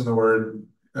focus on the word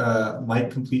might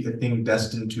complete a thing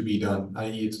destined to be done,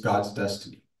 i.e. it's God's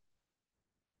destiny.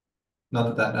 Not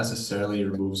that that necessarily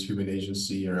removes human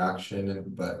agency or action,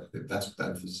 but that's what the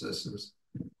emphasis is.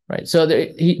 Right. So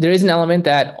there is an element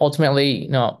that ultimately,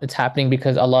 it's happening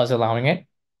because Allah is allowing it.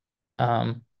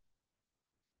 Any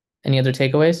other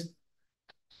takeaways?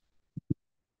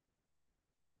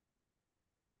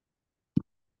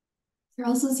 There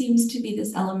also seems to be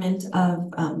this element of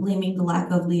blaming the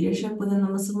lack of leadership within the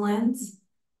Muslim lands.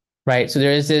 Right. So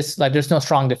there is this, there's no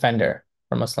strong defender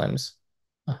for Muslims.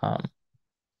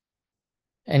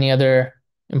 Any other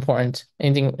important,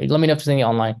 anything? Let me know if there's anything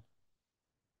online.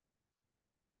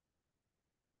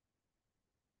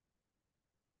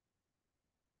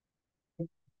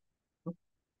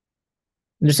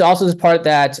 There's also this part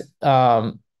that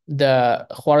the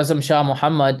Khwarazm Shah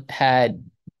Muhammad had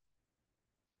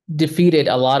defeated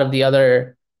a lot of the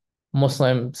other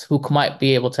Muslims who might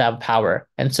be able to have power.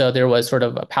 And so there was sort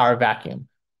of a power vacuum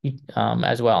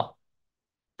as well.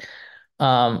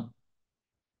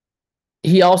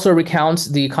 He also recounts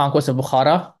the conquest of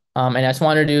Bukhara, and I just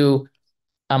wanted to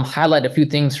highlight a few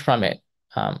things from it.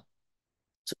 I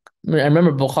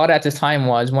remember Bukhara at this time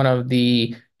was one of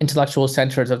the intellectual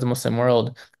centers of the Muslim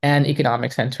world and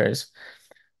economic centers.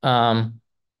 And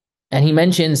he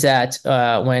mentions that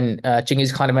when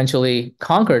Genghis Khan eventually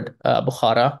conquered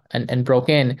Bukhara and broke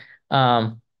in,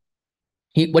 what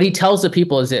he tells the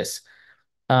people is this.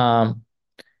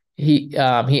 He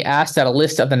asked that a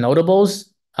list of the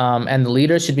notables and the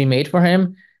leaders should be made for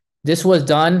him. This was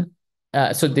done,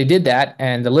 so they did that,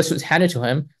 and the list was handed to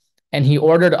him, and he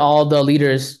ordered all the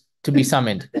leaders to be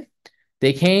summoned.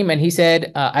 They came and he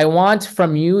said, I want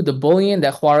from you the bullion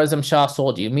that Khwarazm Shah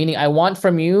sold you, meaning I want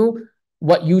from you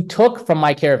what you took from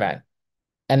my caravan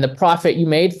and the profit you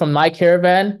made from my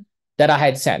caravan that I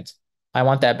had sent. I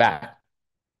want that back.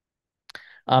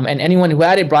 And anyone who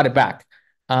had it brought it back.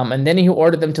 And then he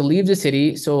ordered them to leave the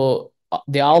city. So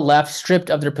they all left stripped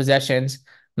of their possessions.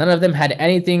 None of them had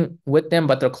anything with them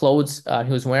but their clothes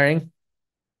he was wearing.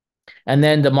 And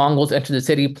then the Mongols entered the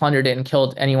city, plundered it, and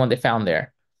killed anyone they found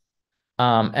there.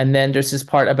 And then there's this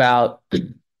part about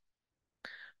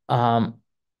so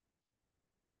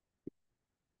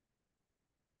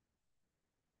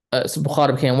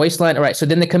Bukhara became a wasteland. All right. So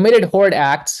then they committed horrid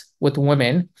acts with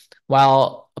women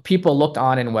while people looked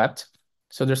on and wept.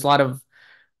 So there's a lot of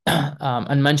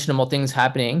unmentionable things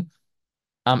happening.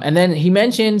 And then he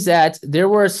mentions that there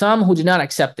were some who did not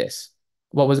accept this,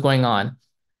 what was going on,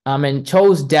 and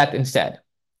chose death instead.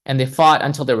 And they fought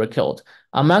until they were killed.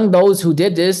 Among those who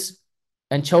did this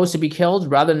and chose to be killed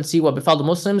rather than see what befell the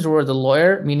Muslims were the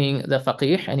lawyer, meaning the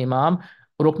faqih and imam,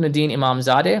 Ruknuddin Imam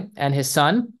Zadeh, and his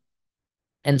son.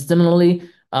 And similarly,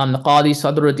 the Qadi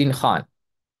Sadruddin Khan,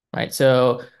 right?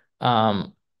 So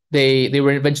they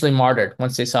were eventually martyred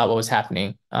once they saw what was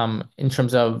happening in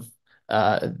terms of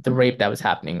the rape that was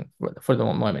happening for the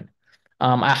women.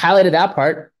 I highlighted that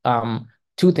part.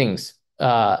 Two things,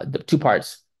 the two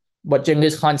parts. What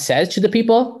Genghis Khan says to the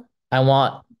people, I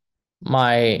want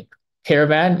my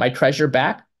caravan, my treasure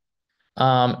back.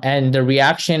 And the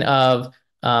reaction of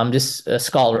this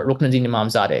scholar, Ruknuddin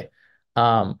Imamzadeh.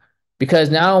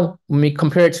 Because now when we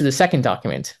compare it to the second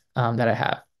document that I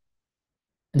have,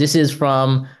 this is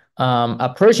from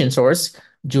a Persian source,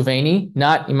 Juvaini,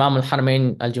 not Imam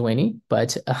al-Haramain al-Juwaini,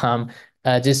 but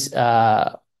this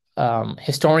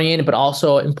historian, but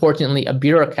also importantly, a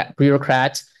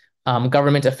bureaucrat,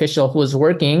 government official who was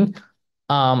working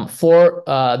for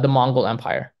the Mongol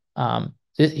Empire.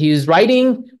 He's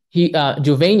writing,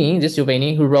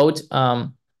 Juvaini, who wrote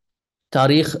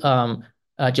Tarikh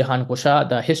Jahan Kusha,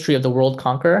 the history of the world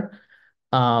conqueror.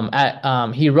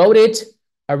 He wrote it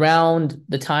around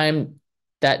the time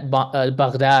that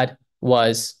Baghdad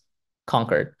was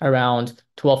conquered, around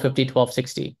 1250,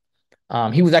 1260.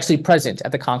 He was actually present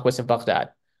at the conquest of Baghdad.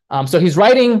 So he's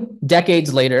writing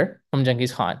decades later from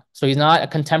Genghis Khan. So he's not a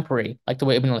contemporary like the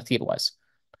way Ibn al-Athir was.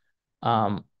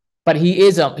 But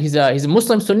he's a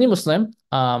Muslim, Sunni Muslim.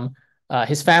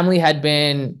 His family had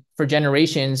been for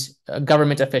generations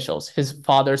government officials. His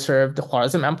father served the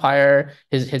Khwarazm Empire.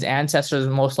 His ancestors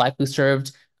most likely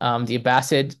served the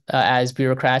Abbasid as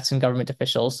bureaucrats and government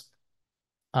officials.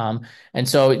 And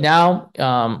so now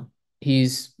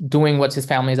he's doing what his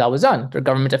family has always done. They're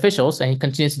government officials, and he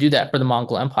continues to do that for the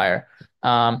Mongol Empire.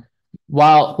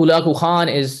 While Hulagu Khan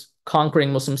is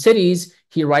conquering Muslim cities,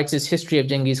 he writes his history of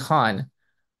Genghis Khan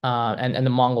and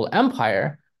the Mongol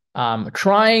Empire,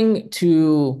 trying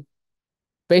to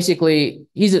basically,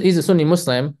 he's a Sunni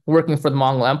Muslim working for the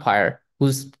Mongol Empire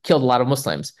who's killed a lot of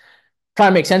Muslims.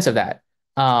 Trying to make sense of that.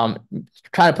 Trying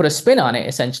to put a spin on it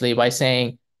essentially by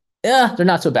saying, yeah, they're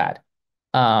not so bad.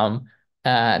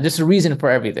 There's a reason for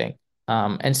everything.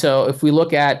 And so if we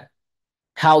look at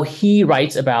how he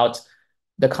writes about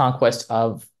the conquest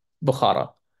of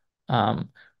Bukhara,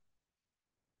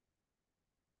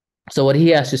 so what he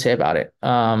has to say about it.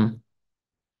 I'll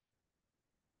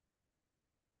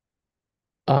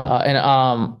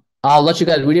let you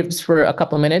guys read it for a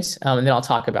couple of minutes, and then I'll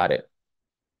talk about it.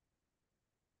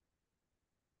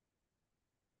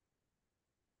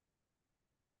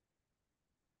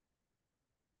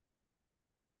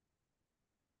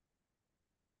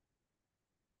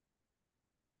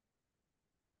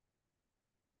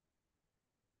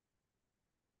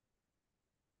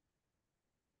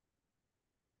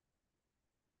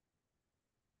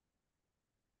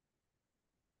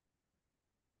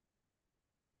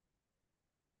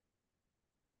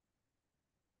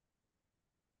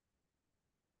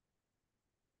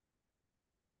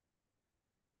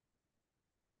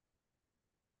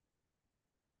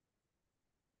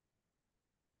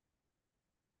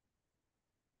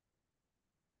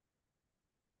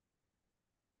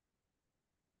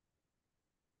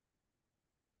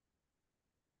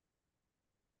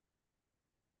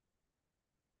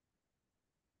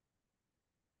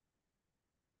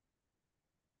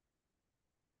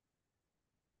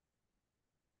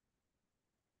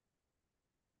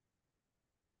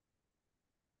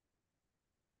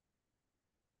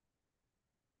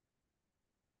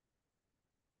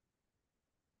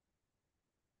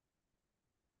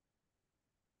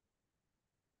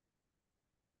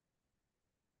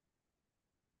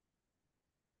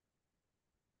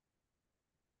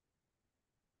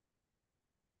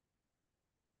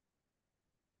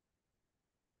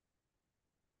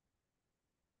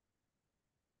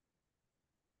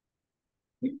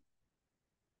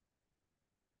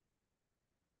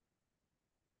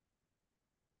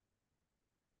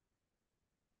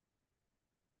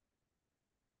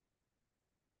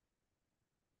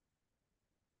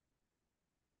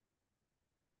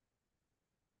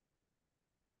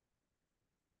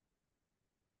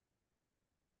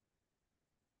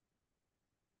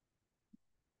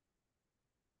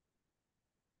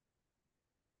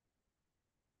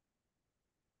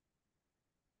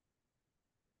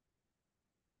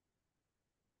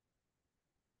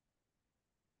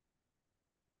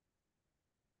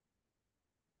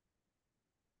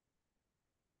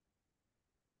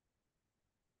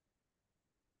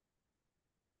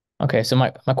 Okay, so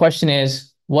my question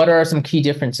is, what are some key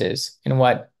differences in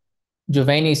what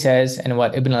Giovanni says and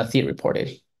what Ibn al-Athir reported?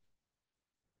 It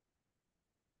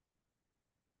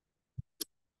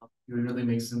really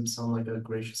makes him sound like a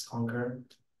gracious conqueror.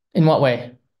 In what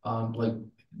way? Like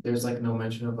there's like no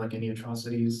mention of like any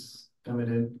atrocities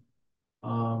committed.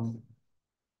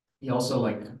 He also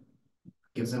like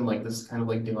gives him like this kind of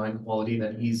like divine quality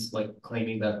that he's like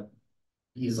claiming that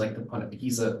he's like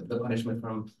the punishment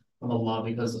from Allah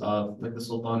because of like the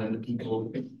Sultan and the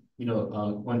people,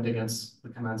 went against the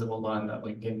commands of Allah, and that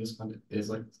like Genghis Khan is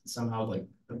like somehow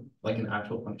like an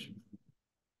actual punishment.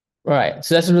 Right.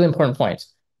 So that's a really important point.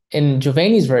 In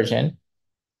Giovanni's version,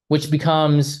 which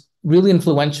becomes really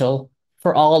influential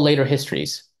for all later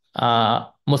histories,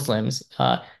 Muslims,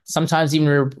 sometimes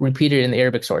even repeated in the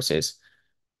Arabic sources.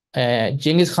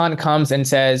 Genghis Khan comes and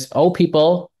says, "Oh,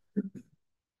 people,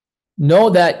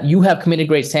 know that you have committed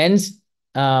great sins.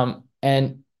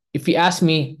 And if you ask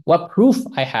me what proof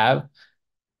I have,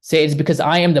 say it's because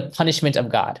I am the punishment of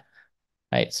God."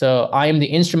 Right. So I am the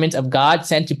instrument of God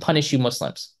sent to punish you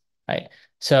Muslims. Right.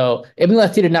 So Ibn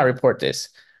al-Athir did not report this.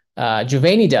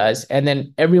 Giovanni does, and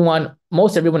then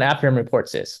most everyone after him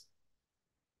reports this.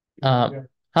 Huh?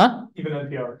 Even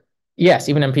NPR. Yes,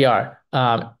 even NPR.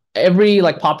 Every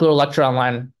like popular lecture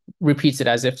online repeats it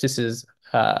as if this is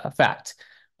a fact.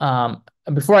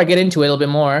 Before I get into it a little bit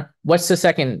more, what's the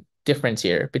second difference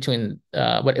here between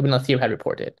what Ibn al-Athir had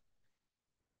reported?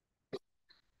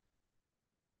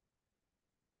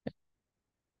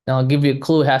 Now I'll give you a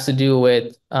clue. It has to do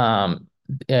with Imam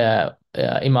Zadeh,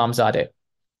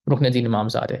 Ruknuddin Imam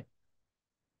Zadeh.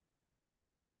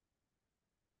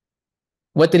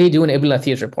 What did he do in Ibn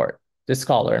al-Athir's report? This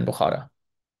scholar in Bukhara.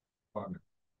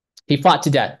 He fought to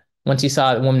death once he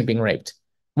saw the woman being raped.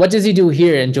 What does he do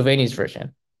here in Giovanni's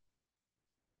version?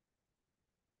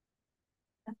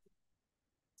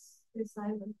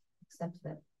 Accept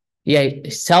that. Yeah,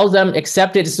 he tells them,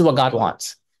 accept it. This is what God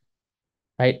wants.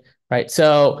 Right.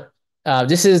 So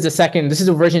this is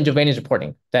a version of Giovanni's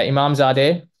reporting that Imam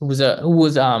Zadeh, who was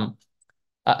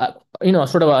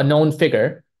sort of a known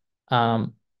figure.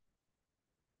 In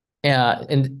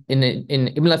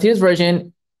Ibn al-Athir's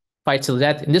version, fights to the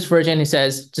death. In this version, he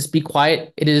says, just be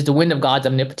quiet. It is the wind of God's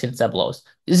omnipotence that blows.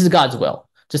 This is God's will.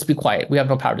 Just be quiet. We have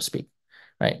no power to speak.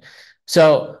 Right.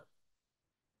 So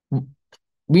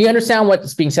we understand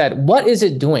what's being said. What is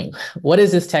it doing? What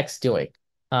is this text doing?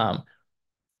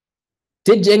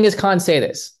 Did Genghis Khan say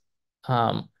this?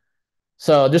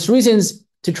 So there's reasons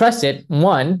to trust it.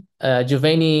 One,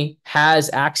 Giovanni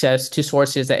has access to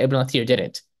sources that Ibn al-Athir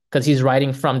didn't, because he's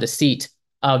writing from the seat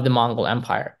of the Mongol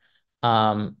Empire.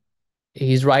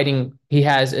 He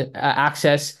has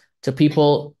access to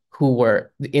people who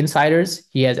were the insiders.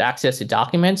 He has access to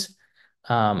documents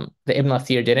that Ibn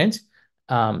al-Athir didn't.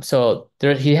 So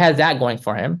he has that going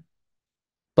for him.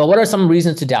 But what are some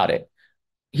reasons to doubt it?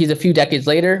 He's a few decades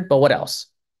later, but what else?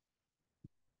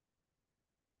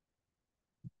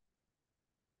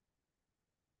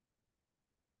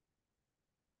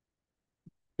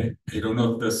 I don't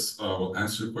know if this will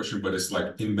answer the question, but it's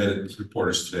like embedded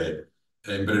reporters today.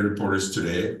 Embedded reporters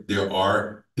today, they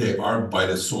are by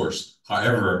the source.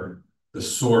 However, the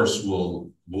source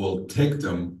will take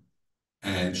them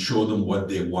and show them what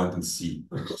they want and see.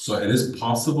 So it is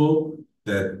possible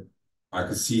that I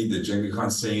could see the Genghis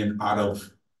Khan saying out of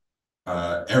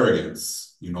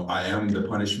arrogance, I am the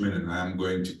punishment and I am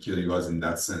going to kill you guys in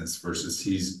that sense, versus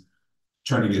he's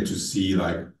trying to get to see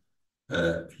like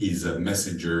he's a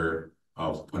messenger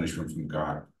of punishment from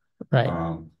God.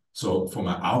 Right. So from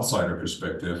an outsider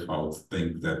perspective, I would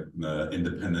think that the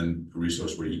independent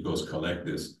resource where he goes collect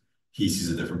this, he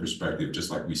sees a different perspective, just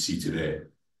like we see today.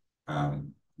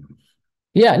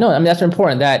 Yeah, no, I mean, that's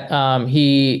important that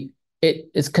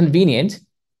it's convenient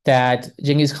that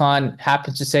Genghis Khan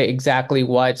happens to say exactly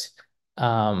what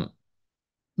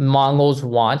Mongols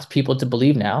want people to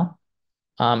believe now.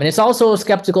 And it's also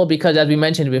skeptical because, as we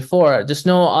mentioned before, just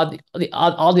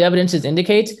all the evidences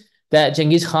indicate that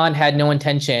Genghis Khan had no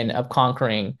intention of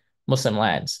conquering Muslim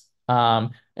lands.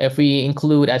 If we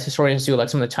include, as historians do, like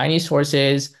some of the Chinese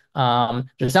sources,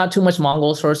 there's not too much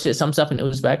Mongol sources, some stuff in in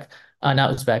Uyghur,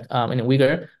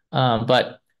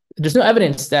 but there's no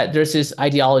evidence that there's this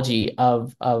ideology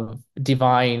of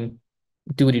divine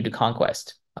duty to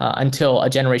conquest until a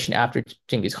generation after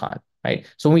Genghis Khan, right?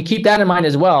 So when we keep that in mind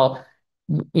as well,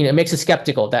 it makes us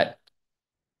skeptical that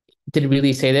did he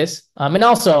really say this? And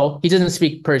also, he doesn't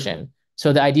speak Persian.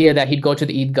 So the idea that he'd go to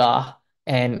the Eidgah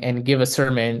and give a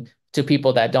sermon to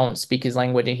people that don't speak his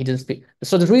language and he doesn't speak.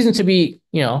 So there's reason to be,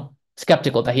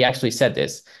 skeptical that he actually said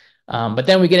this. But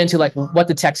then we get into like what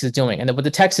the text is doing. And what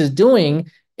the text is doing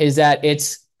is that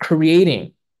it's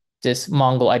creating this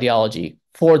Mongol ideology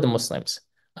for the Muslims.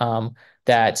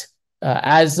 That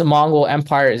as the Mongol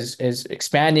Empire is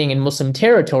expanding in Muslim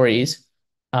territories,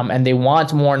 and they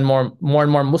want more and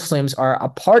more Muslims are a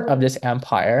part of this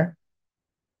empire,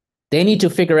 they need to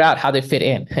figure out how they fit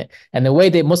in. And the way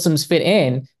that Muslims fit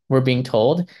in, we're being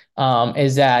told,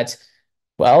 is that,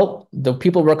 well, the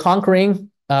people we're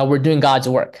conquering, we're doing God's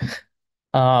work.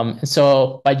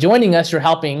 So by joining us, you're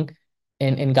helping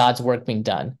in God's work being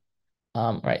done.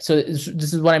 Right. So this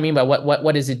is what I mean by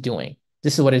what is it doing?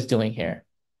 This is what it's doing here.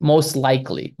 Most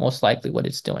likely what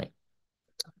it's doing.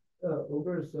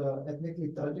 Ogre is ethnically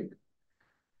Tajik.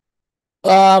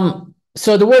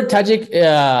 So the word Tajik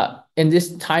in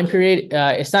this time period,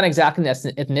 it's not exactly an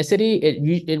ethnicity.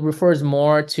 It refers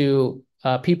more to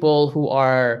people who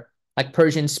are like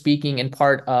Persian speaking and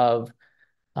part of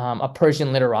a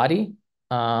Persian literati.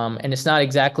 And it's not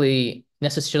exactly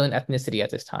necessarily an ethnicity at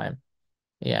this time.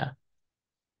 Yeah.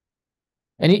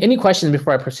 Any questions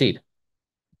before I proceed?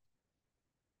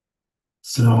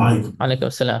 Assalamu alaikum.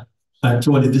 Alaikum salam.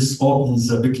 Actually, this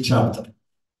opens a big chapter.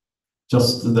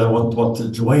 Just what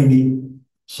Juwayni,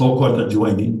 so-called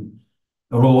Juwayni,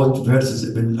 wrote versus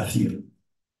Ibn al-Athir.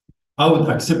 I would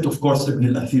accept, of course,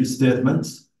 Ibn al-Athir's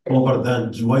statements over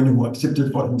than Juwayni, who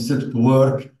accepted for himself to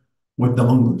work with the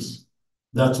Mongols.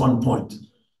 That's one point.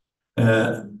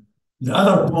 The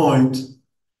other point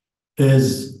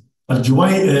is Ibn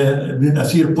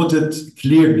al-Athir put it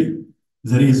clearly,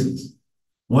 the reasons.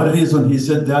 One reason he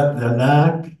said that the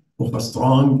lack of a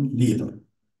strong leader.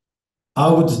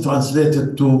 I would translate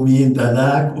it to mean the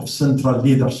lack of central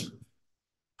leadership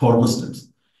for Muslims.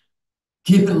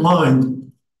 Keep in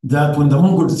mind that when the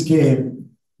Mongols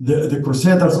came, the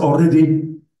Crusaders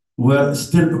already were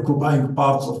still occupying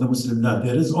parts of the Muslim land.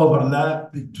 There is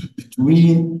overlap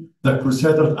between the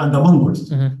Crusaders and the Mongols.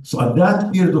 Mm-hmm. So at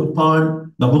that period of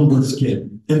time, the Mongols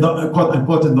came, in the quote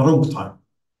unquote in the wrong time,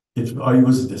 if I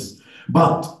use this.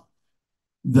 But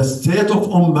the state of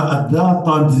Ummah at that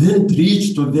time didn't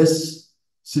reach to this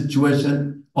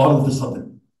situation all of a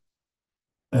sudden.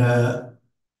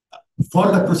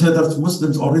 For the Crusaders,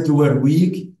 Muslims already were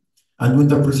weak, and when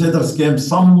the Crusaders came,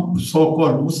 some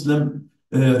so-called Muslim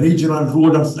regional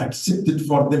rulers accepted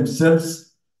for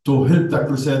themselves to help the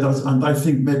Crusaders, and I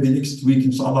think maybe next week,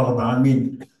 insha'Allah, I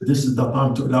mean, this is the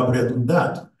time to elaborate on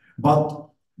that. But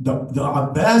the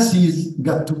Abbasis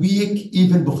got weak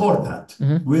even before that.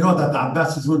 Mm-hmm. We know that the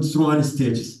Abbasis went through many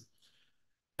stages.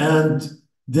 And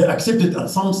they accepted at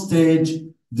some stage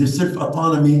the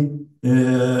self-autonomy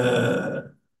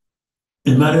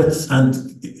emirates and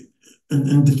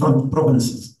in different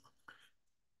provinces.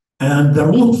 And the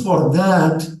root for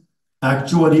that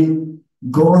actually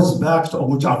goes back to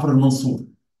Abu Ja'far al-Mansur,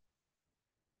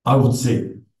 I would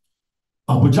say.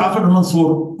 Abu Ja'far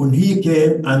al-Mansur, when he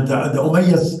came and the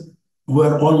Umayyads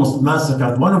were almost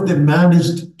massacred, one of them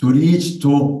managed to reach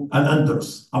to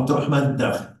Al-Andalus, Abdurrahman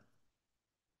al-Dakhil.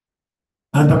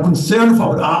 And the concern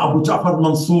for Abu Ja'far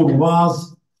al-Mansur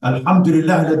was,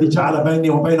 Alhamdulillah, الذي جعل بيني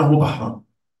وبينه بحرا.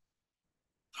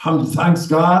 Thanks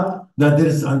God that there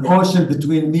is an ocean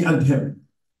between me and him.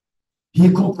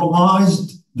 He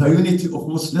compromised the unity of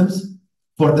Muslims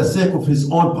for the sake of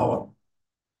his own power.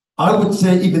 I would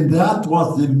say even that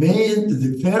was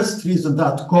the first reason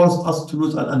that caused us to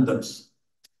lose Al-Andalus.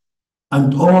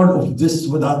 And all of this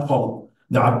without follow.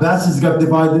 The Abbasis got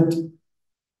divided,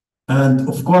 and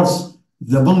of course,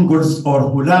 the Mongols or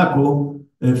Hulagu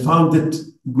found it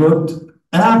good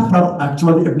after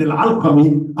actually Ibn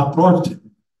al-Arqam approached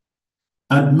him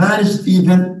and managed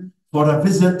even for a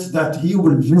visit that he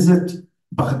will visit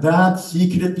Baghdad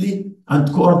secretly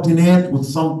and coordinate with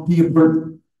some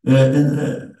people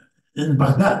in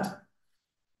Baghdad.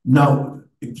 Now,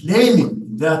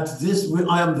 claiming that this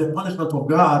I am the punishment of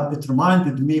God, it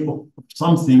reminded me of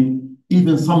something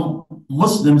even some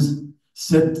Muslims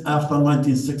said after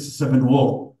 1967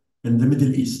 war in the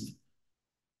Middle East.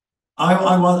 I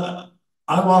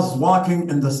was walking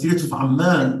in the streets of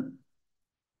Amman,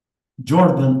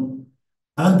 Jordan,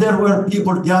 and there were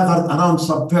people gathered around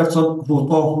some person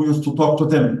who used to talk to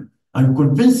them and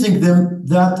convincing them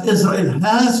that Israel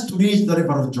has to reach the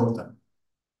river of Jordan.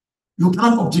 You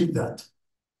can't object that.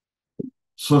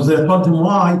 So they told him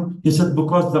why. He said,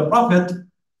 because the Prophet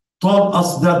told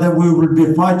us that we will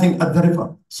be fighting at the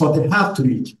river, so they have to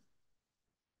reach.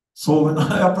 So when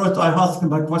I approached, I asked him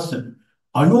my question,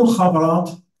 are you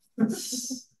Khabarat?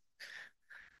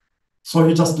 So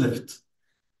he just left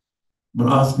when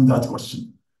asking that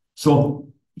question. So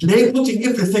they putting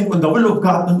everything on the will of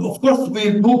God, and of course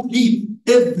we do believe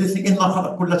everything in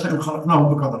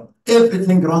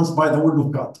everything runs by the will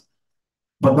of God.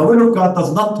 But the will of God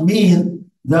does not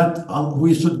mean that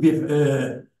we should be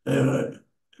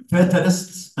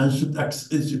fatalists and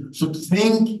should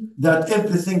think that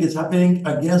everything is happening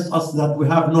against us, that we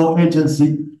have no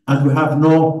agency and we have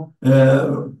no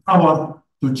power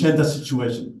to change the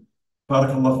situation.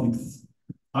 Barakallah feek.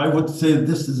 I would say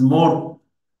this is more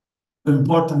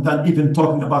important than even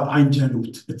talking about Ayn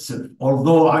Jalut itself,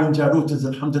 although Ayn Jalut is,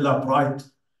 alhamdulillah, bright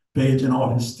page in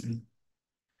our history.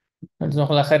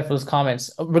 Jazakallah khair for those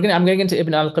comments. I'm going to get into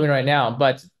Ibn al-Kamil right now,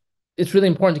 but it's really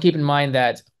important to keep in mind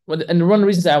that, and one of the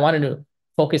reasons I wanted to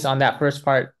focus on that first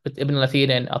part with Ibn al-Athir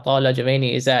and Ata'ullah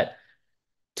Javaini is that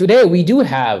today we do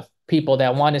have people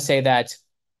that want to say that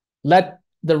let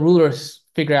the rulers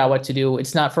figure out what to do.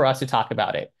 It's not for us to talk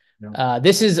about it. No.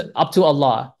 This is up to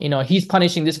Allah. You know, He's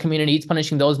punishing this community. He's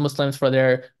punishing those Muslims for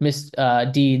their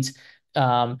misdeeds.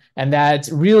 And that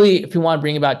really, if you want to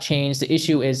bring about change, the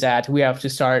issue is that we have to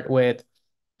start with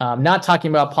not talking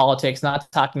about politics,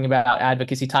 not talking about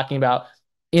advocacy, talking about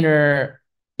inner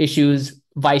issues,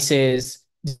 vices,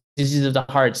 diseases of the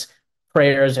hearts,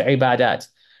 prayers, ibadat.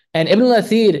 And Ibn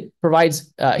al-Athir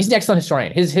provides, he's an excellent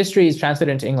historian. His history is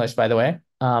translated into English, by the way.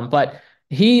 But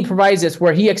he provides this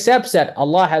where he accepts that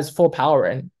Allah has full power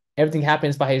and everything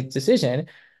happens by His decision.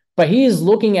 But he is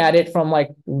looking at it from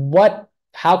like,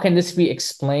 how can this be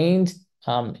explained,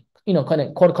 kind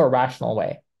of quote unquote rational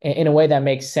way, in a way that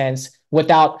makes sense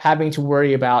without having to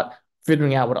worry about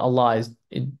figuring out what Allah is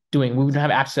doing. We wouldn't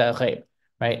have access to al-Ghaib,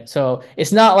 right? So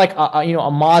it's not like a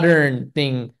modern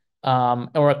thing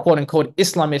or a quote unquote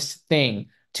Islamist thing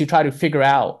to try to figure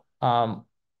out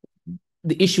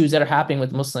the issues that are happening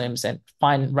with Muslims and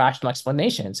find rational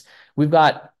explanations. We've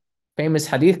got famous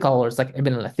hadith scholars like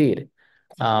Ibn al-Athir.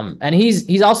 And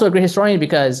he's also a great historian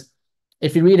because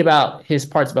if you read about his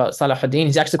parts about Salahuddin,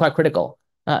 he's actually quite critical.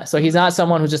 So he's not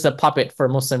someone who's just a puppet for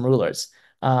Muslim rulers.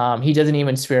 He doesn't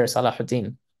even spare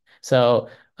Salahuddin. So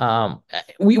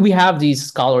we have these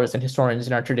scholars and historians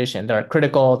in our tradition that are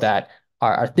critical, that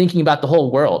are thinking about the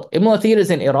whole world. Ibn al-Athir is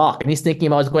in Iraq, and he's thinking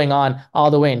about what's going on all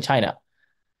the way in China.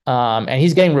 And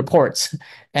he's getting reports,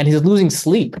 and he's losing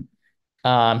sleep.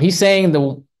 He's saying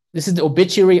this is the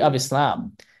obituary of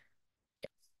Islam.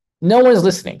 No one's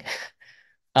listening.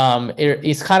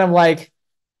 It's kind of like,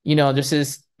 there's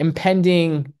this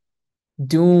impending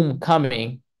doom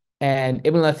coming, and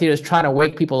Ibn al-Athir is trying to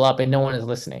wake people up, and no one is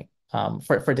listening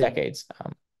for decades.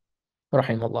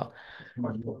 Rahimahullah.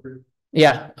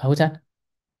 Yeah, who's that?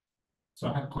 So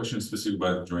I have a question specific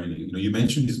about training. You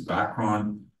mentioned his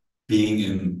background being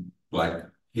in, like,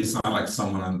 he's not like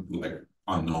someone like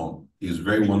unknown. He's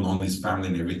very well known, his family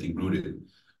and everything rooted.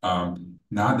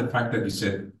 Now the fact that you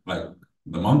said, like,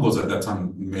 the Mongols at that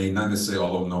time may not necessarily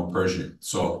all know Persian.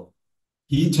 So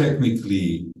he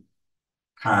technically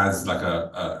has like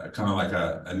a kind of like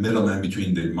a middleman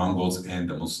between the Mongols and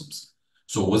the Muslims.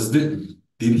 So did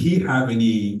he have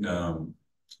any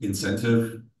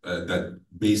incentive that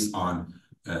based on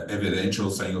evidential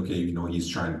saying, okay, he's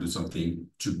trying to do something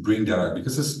to bring that out?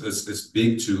 Because it's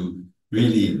big to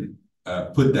really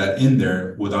put that in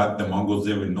there without the Mongols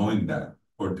even knowing that.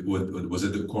 Or was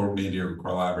it the coordinator or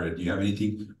collaborator? Do you have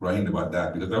anything writing about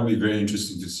that? Because that would be very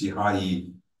interesting to see how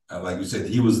he, like you said,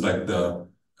 he was like the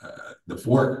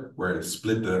fork where it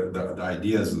split the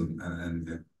ideas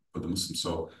and for the Muslims.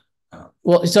 So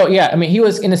yeah, I mean, he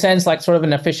was in a sense like sort of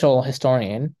an official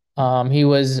historian. He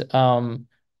was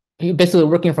he basically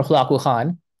working for Khulaku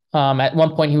Khan. At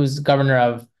one point, he was governor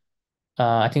of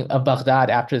I think of Baghdad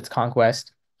after its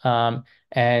conquest,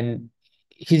 and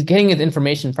he's getting his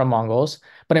information from Mongols.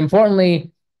 But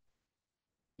importantly,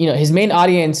 his main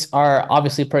audience are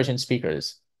obviously Persian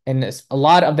speakers, and a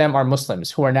lot of them are Muslims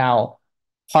who are now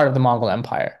part of the Mongol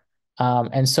Empire.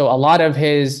 And so a lot of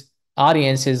his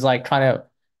audience is like trying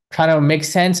to make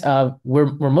sense of we're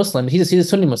Muslims. He's a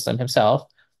Sunni Muslim himself.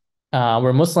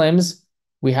 We're Muslims.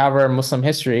 We have our Muslim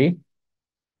history.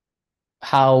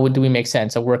 How do we make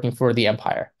sense of working for the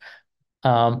empire?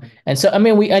 And so I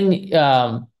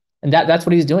mean and that's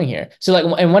what he's doing here. So like,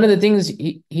 and one of the things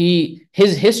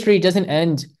his history doesn't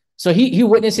end. So he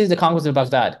witnesses the conquest of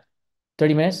Baghdad.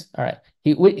 30 minutes, all right.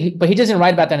 But he doesn't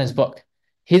write about that in his book.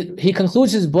 He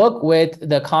concludes his book with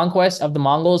the conquest of the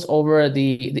Mongols over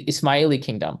the Ismaili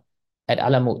kingdom at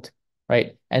Alamut,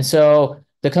 right? And so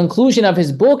the conclusion of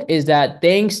his book is that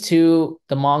thanks to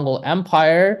the Mongol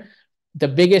Empire, the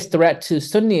biggest threat to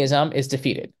Sunniism is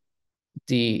defeated,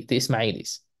 the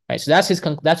Ismailis, right? So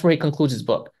that's where he concludes his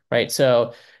book, right?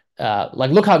 So like,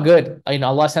 look how good,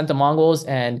 Allah sent the Mongols,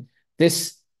 and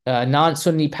this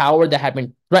non-Sunni power that had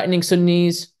been threatening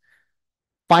Sunnis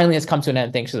finally has come to an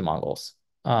end thanks to the Mongols.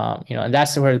 And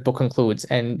that's where the book concludes.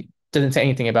 And doesn't say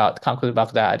anything about the conquest of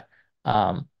Baghdad,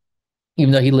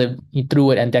 even though he lived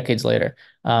through it and decades later.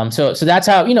 So that's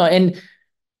how, and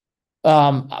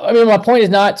I mean, my point is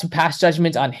not to pass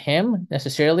judgment on him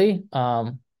necessarily.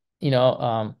 You know,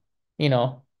 um, you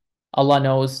know, Allah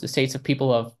knows the states of people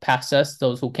who have passed us,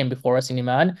 those who came before us in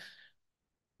Iman.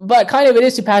 But kind of it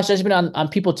is to pass judgment on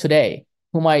people today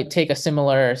who might take a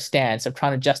similar stance of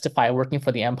trying to justify working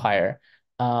for the empire,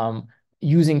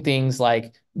 using things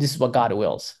like this is what God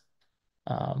wills,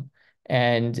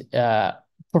 and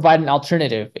provide an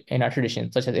alternative in our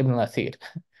tradition, such as Ibn al-Athir.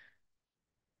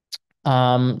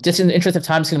 Just in the interest of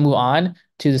time, I'm just going to move on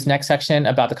to this next section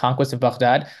about the conquest of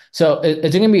Baghdad. So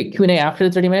is there going to be Q&A after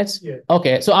the 30 minutes? Yeah.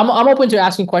 Okay, so I'm open to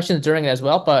asking questions during it as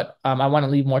well, but I want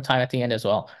to leave more time at the end as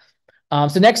well.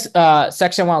 So next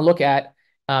section I want to look at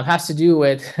has to do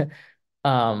with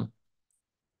the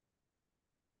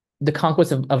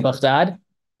conquest of Baghdad,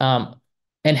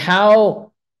 and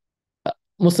how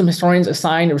Muslim historians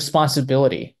assign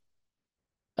responsibility,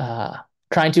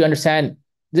 trying to understand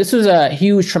this was a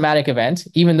huge traumatic event,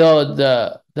 even though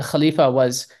the Khalifa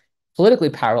was politically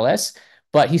powerless,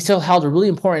 but he still held a really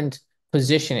important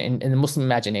position in the Muslim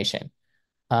imagination.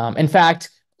 In fact,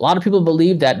 a lot of people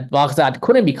believe that Baghdad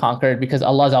couldn't be conquered because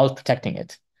Allah is always protecting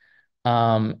it.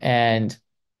 And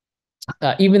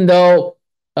even though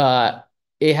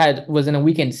it was in a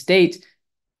weakened state,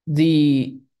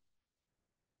 there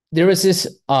was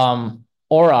this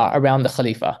aura around the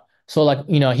Khalifa. So like,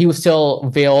 he was still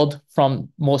veiled from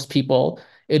most people.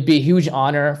 It'd be a huge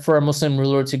honor for a Muslim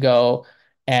ruler to go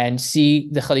and see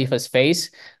the Khalifa's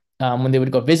face. When they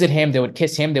would go visit him, they would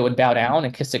kiss him, they would bow down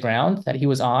and kiss the ground that he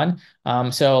was on.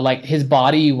 So like his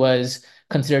body was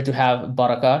considered to have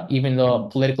barakah, even though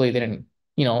politically they didn't,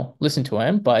 listen to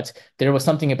him, but there was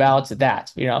something about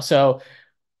that, So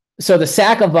the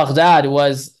sack of Baghdad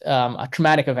was a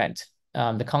traumatic event.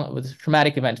 Was a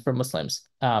traumatic event for Muslims.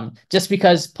 Just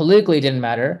because politically it didn't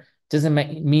matter doesn't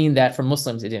mean that for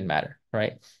Muslims it didn't matter,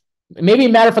 right? Maybe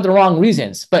it mattered for the wrong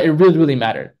reasons, but it really, really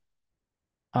mattered.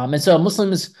 And so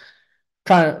Muslims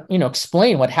trying to,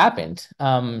 explain what happened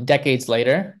decades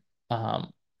later,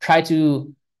 try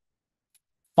to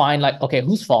find like, okay,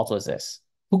 whose fault was this?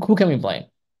 Who can we blame?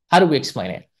 How do we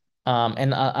explain it?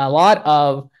 And a lot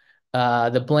of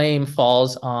the blame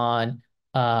falls on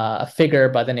a figure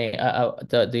by the name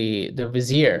the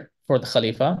vizier for the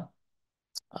Khalifa,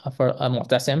 for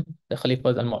Al-Mu'tasim. The Khalifa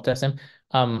was Al-Mu'tasim,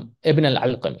 Ibn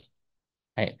al-Alqami,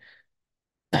 right?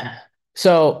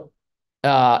 So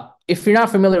if you're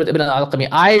not familiar with Ibn al-Alqami,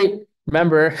 I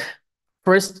remember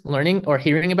first learning or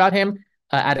hearing about him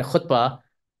at a khutbah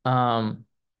around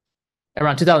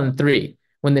 2003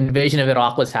 when the invasion of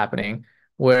Iraq was happening,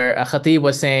 where a khatib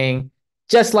was saying,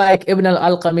 just like Ibn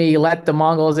al-Alqami let the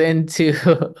Mongols into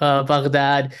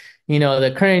Baghdad,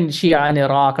 the current Shia in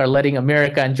Iraq are letting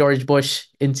America and George Bush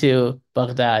into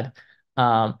Baghdad.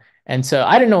 And so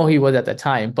I didn't know who he was at the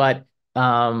time, but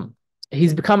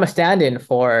he's become a stand-in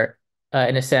for,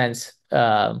 in a sense,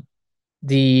 the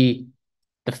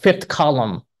fifth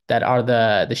column that are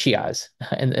the Shias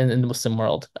in the Muslim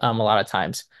world a lot of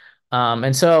times.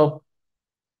 And so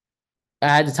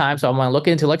at the time, so I want to look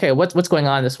into like, hey, what's going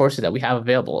on in the sources that we have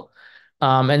available.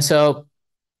 And so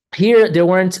here there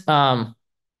weren't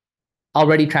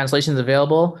already translations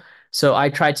available. So I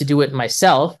tried to do it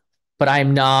myself, but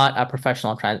I'm not a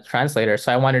professional translator.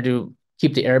 So I wanted to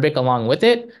keep the Arabic along with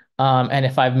it. And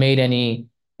if I've made any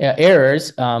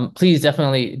errors, please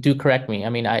definitely do correct me. I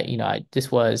mean,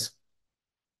 this was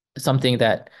something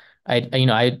that I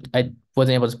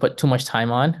wasn't able to put too much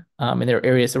time on. And there are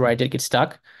areas where I did get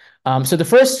stuck. So the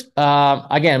first,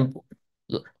 again,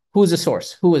 who's the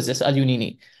source? Who is this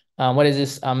Al-Junini? What is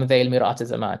this Dhayl Mirat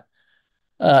al-Zaman?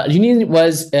 Al-Junini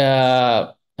was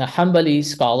a Hanbali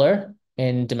scholar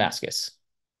in Damascus.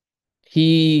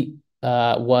 He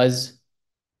was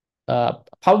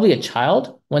probably a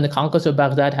child when the conquest of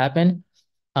Baghdad happened.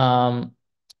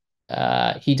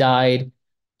 He died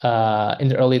in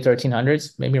the early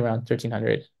 1300s, maybe around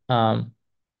 1300.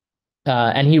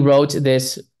 And he wrote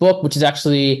this book, which is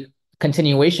actually a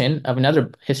continuation of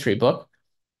another history book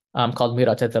called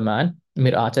Mirat al-Zaman,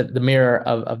 the mirror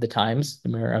of the times, the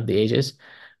mirror of the ages.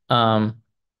 And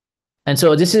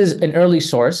so this is an early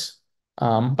source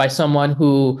by someone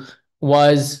who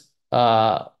was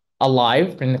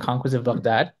alive during the conquest of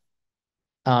Baghdad,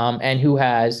 and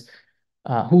who's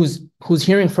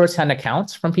hearing firsthand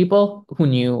accounts from people who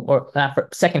knew, or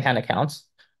secondhand accounts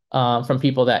from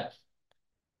people that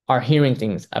are hearing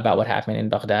things about what happened in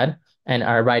Baghdad and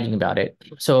are writing about it.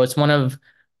 So it's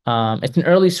it's an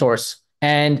early source.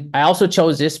 And I also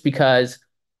chose this because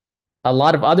a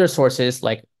lot of other sources,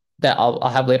 like that I'll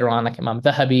have later on, like Imam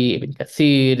Dhahabi, Ibn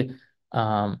Kathir,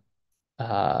 Al-Maqrizi,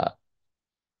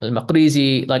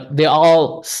 like they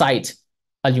all cite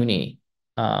al-Yunini.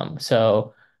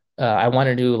 So I want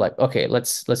to do like, okay,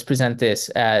 let's present this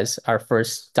as our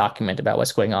first document about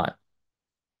what's going on.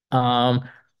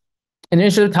 In the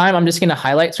interest of time, I'm just going to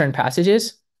highlight certain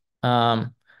passages.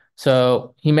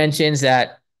 So he mentions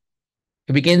that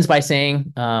it begins by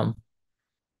saying, so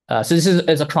this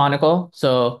is a chronicle.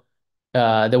 So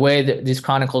the way that these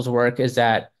chronicles work is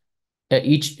that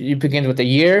it begins with a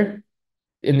year.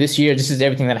 In this year, this is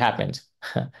everything that happened.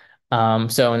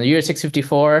 So in the year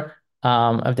 654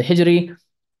 of the Hijri,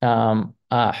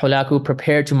 Hulaku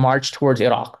prepared to march towards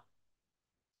Iraq.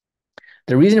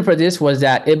 The reason for this was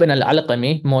that Ibn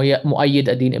al-Alqami, Muayyid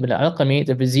ad-Din Ibn al-Alqami,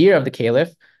 the vizier of the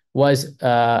caliph, was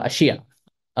a Shia,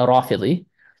 a Rafidi.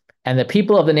 And the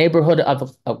people of the neighborhood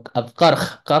of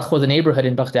Qarq was a neighborhood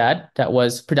in Baghdad that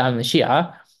was predominantly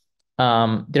Shia.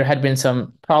 There had been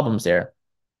some problems there.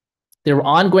 There were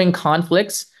ongoing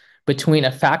conflicts between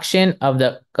a faction of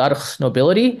the Qarq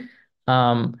nobility.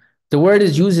 The word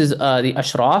is used as the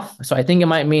Ashraf, so I think it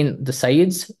might mean the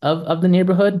Sayyids of the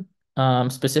neighborhood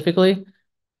specifically.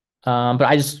 But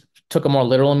I just took a more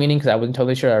literal meaning because I wasn't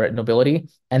totally sure I read nobility.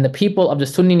 And the people of the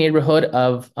Sunni neighborhood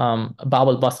of Bab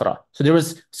al-Basra. So there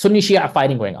was Sunni Shia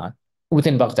fighting going on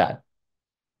within Baghdad,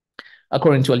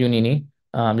 according to al-Yunini,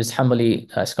 this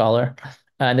Hanbali scholar.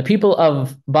 And the people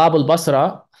of Bab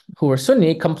al-Basra, who were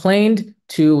Sunni, complained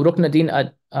to Rukn ad-Din,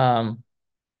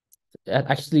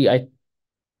 actually, I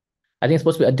think it's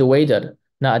supposed to be ad-Duwaydar,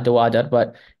 not ad-Dawadar,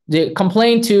 but they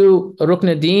complained to Rukn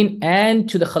ad-Din and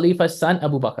to the Khalifa's son,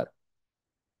 Abu Bakr.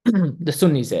 The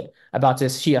Sunnis did, about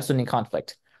this Shia-Sunni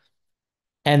conflict.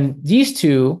 And these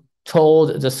two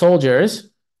told the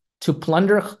soldiers to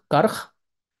plunder Qarq.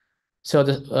 So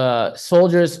the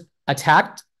soldiers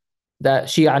attacked the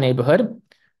Shia neighborhood.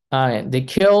 They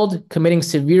killed, committing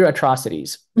severe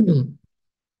atrocities.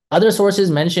 Other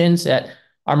sources mentions that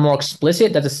are more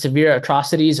explicit that the severe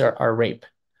atrocities are rape.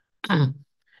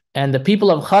 And the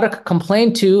people of Qarq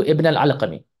complained to Ibn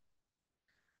al-Alqami,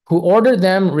 who ordered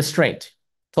them restraint,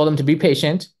 told them to be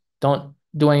patient, don't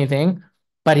do anything,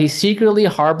 but he secretly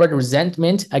harbored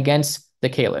resentment against the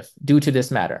caliph due to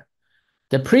this matter.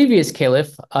 The previous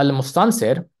caliph,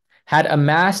 al-Mustansir, had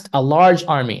amassed a large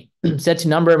army, said to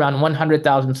number around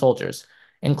 100,000 soldiers,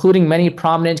 including many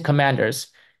prominent commanders,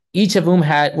 each of whom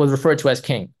was referred to as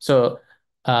king. So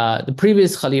the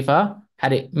previous Khalifa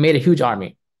made a huge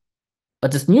army.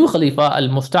 But this new Khalifa,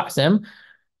 al-Musta'sim,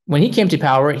 when he came to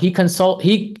power, he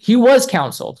was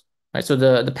counseled. Right? So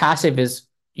the passive is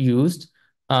used.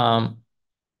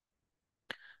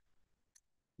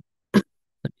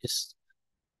 Just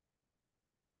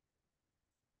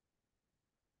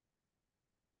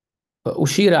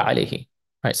Ushira alayhi.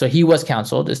 Right, so he was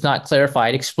counseled. It's not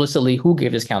clarified explicitly who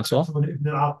gave this counsel.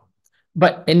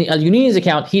 But in al-Yunini's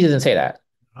account, he doesn't say that.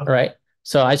 Right?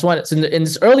 So I just want so in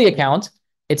this early account,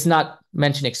 it's not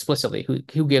mentioned explicitly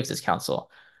who gives this counsel.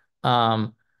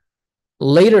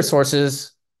 Later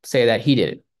sources say that he did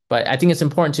it. But I think it's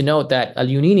important to note that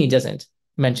al-Yunini doesn't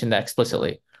mention that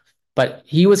explicitly. But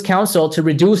he was counseled to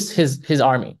reduce his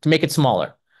army, to make it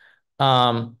smaller.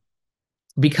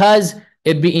 Because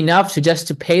it'd be enough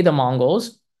to pay the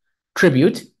Mongols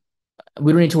tribute.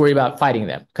 We don't need to worry about fighting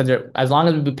them because as long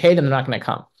as we pay them, they're not going to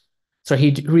come. So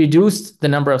he reduced the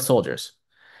number of soldiers.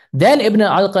 Then Ibn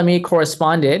al-Alqami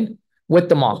corresponded with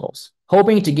the Mongols,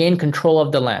 hoping to gain control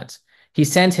of the lands. He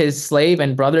sent his slave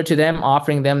and brother to them,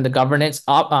 offering them the governance,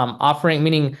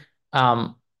 saying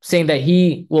that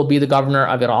he will be the governor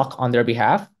of Iraq on their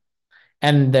behalf.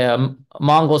 And the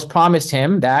Mongols promised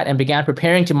him that and began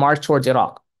preparing to march towards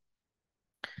Iraq.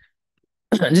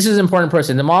 This is an important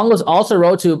person. The Mongols also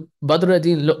wrote to Badr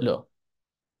ad-Din Lu'lu,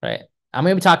 right? I'm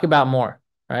going to be talking about more,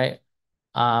 right?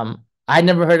 I'd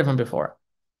never heard of him before.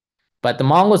 But the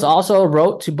Mongols also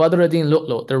wrote to Badr ad-Din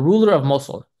Lu'lu, the ruler of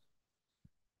Mosul.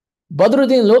 Badr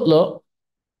ad-Din Lu'lu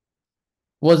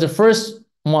was the first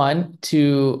one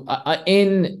to,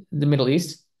 in the Middle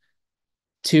East,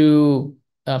 from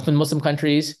Muslim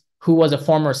countries, who was a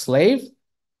former slave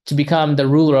to become the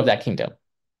ruler of that kingdom.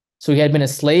 So he had been a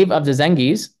slave of the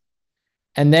Zengis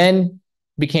and then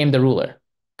became the ruler,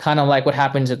 kind of like what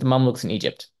happens at the Mamluks in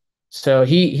Egypt. So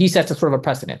he sets a sort of a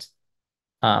precedent.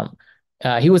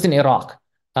 He was in Iraq,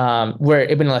 where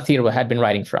Ibn al-Athir had been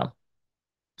writing from.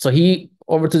 So he,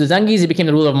 over to the Zengis, he became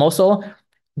the ruler of Mosul.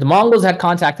 The Mongols had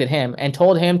contacted him and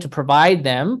told him to provide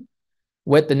them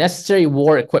with the necessary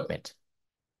war equipment.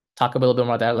 Talk a little bit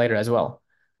more about that later as well,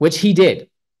 which he did.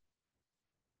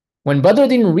 When Badr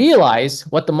didn't realize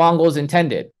what the Mongols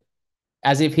intended,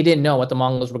 as if he didn't know what the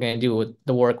Mongols were going to do with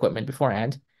the war equipment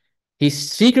beforehand. He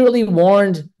secretly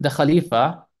warned the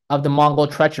Khalifa of the Mongol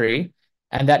treachery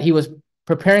and that he was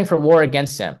preparing for war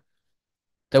against him.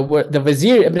 The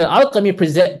Vizier Ibn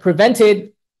al-Arqam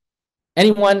prevented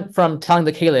anyone from telling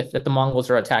the Caliph that the Mongols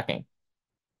are attacking.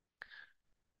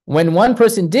 When one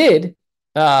person did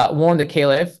warn the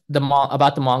Caliph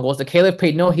about the Mongols, the Caliph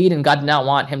paid no heed and God did not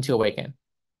want him to awaken.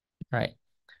 Right.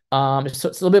 So it's a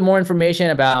little bit more information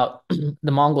about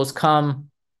the Mongols come.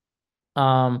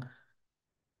 A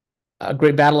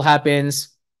great battle happens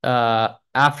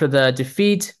after the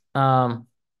defeat. I'm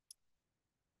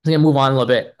going to move on a little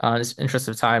bit in the interest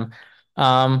of time.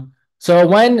 So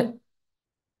when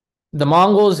the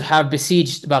Mongols have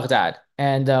besieged Baghdad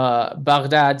and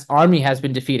Baghdad's army has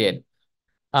been defeated,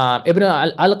 Ibn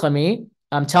al-Alqami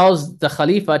tells the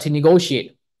Khalifa to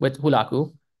negotiate with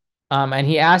Hulaku, and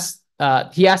he asked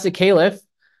the Caliph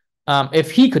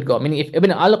if he could go, meaning if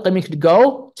Ibn al-Alqami could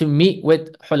go to meet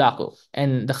with Hulaku,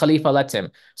 and the Khalifa lets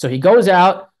him. So he goes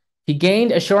out, he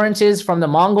gained assurances from the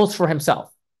Mongols for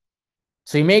himself.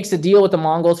 So he makes a deal with the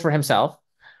Mongols for himself,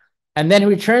 and then he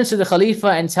returns to the Khalifa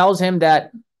and tells him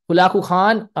that Hulaku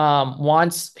Khan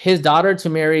wants his daughter to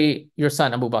marry your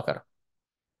son, Abu Bakr.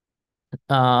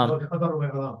 No, the other way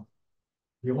around.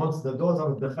 He wants the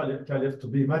daughter of the Caliph to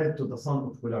be married to the son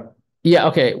of Hulaku. Yeah,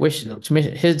 okay,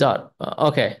 his daughter.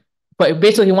 Okay. But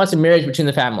basically he wants a marriage between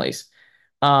the families.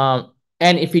 And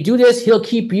if you do this, he'll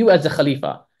keep you as the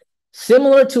Khalifa.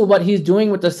 Similar to what he's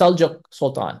doing with the Seljuk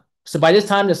Sultan. So by this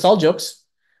time, the Seljuks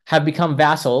have become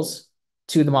vassals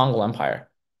to the Mongol Empire.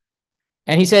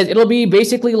 And he says it'll be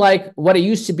basically like what it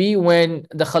used to be when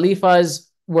the Khalifas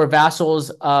were vassals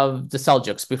of the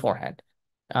Seljuks beforehand.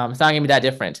 It's not going to be that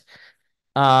different.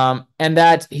 And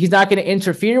that he's not going to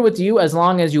interfere with you as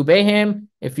long as you obey him.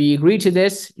 If you agree to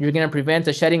this, you're going to prevent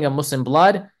the shedding of Muslim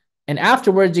blood. And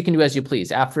afterwards, you can do as you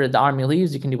please. After the army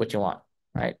leaves, you can do what you want,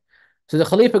 right? So the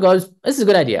Khalifa goes, this is a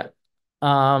good idea.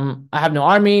 I have no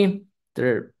army.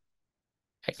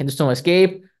 I can just don't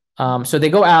escape. So they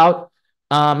go out,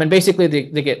 and basically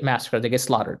they get massacred. They get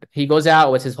slaughtered. He goes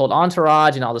out with his whole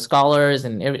entourage and all the scholars,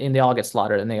 and they all get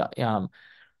slaughtered. And they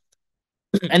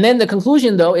and then the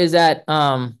conclusion, though, is that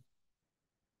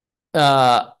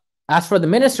as for the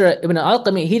minister, Ibn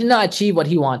al-Alqami, he did not achieve what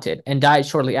he wanted and died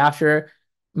shortly after.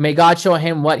 May God show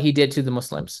him what he did to the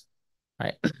Muslims,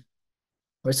 right?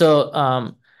 So,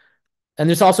 and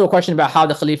there's also a question about how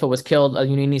the Khalifa was killed.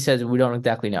 Al-Yunini says we don't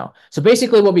exactly know. So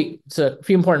basically, so a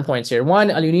few important points here. One,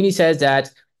 Al-Yunini says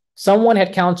that someone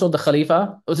had counseled the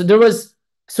Khalifa. So there was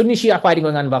Sunni Shia fighting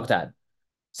going on in Baghdad.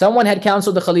 Someone had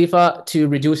counseled the Khalifa to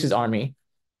reduce his army.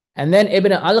 And then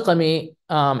Ibn al-Alqami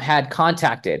had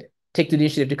take the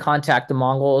initiative to contact the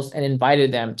Mongols and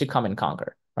invited them to come and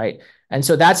conquer, right? And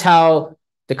so that's how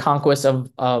the conquest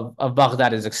of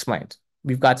Baghdad is explained.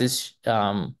 We've got this,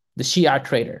 the Shia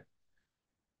traitor.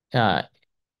 Ibn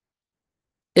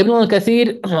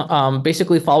al-Kathir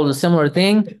basically follows a similar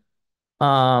thing,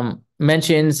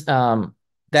 mentions that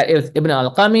it was Ibn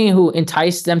al-Alqami who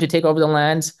enticed them to take over the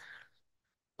lands.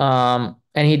 And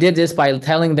he did this by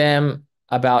telling them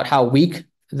about how weak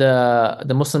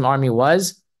the Muslim army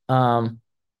was. And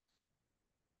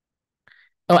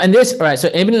this, all right, so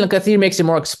Ibn al-Kathir makes it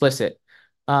more explicit.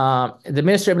 The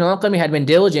minister Ibn al-Alqami had been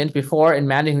diligent before in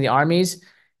managing the armies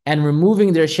and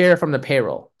removing their share from the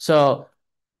payroll. So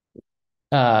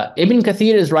Ibn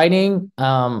Kathir is writing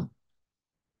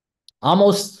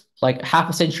almost like half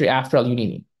a century after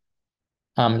Al-Yunini,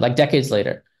 like decades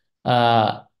later.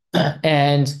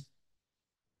 And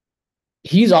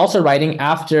he's also writing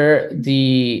after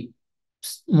the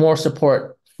more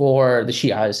support for the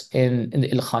Shias in the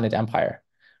Ilkhanate Empire.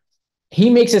 He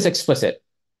makes this explicit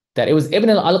that it was Ibn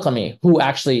al-Alqami who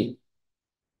actually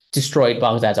destroyed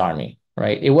Baghdad's army,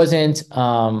 right? It wasn't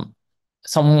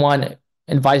someone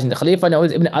advising the Khalifa. No, it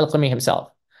was Ibn al-Alqami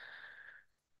himself.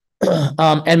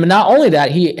 And not only that,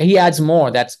 he adds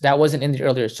more that wasn't in the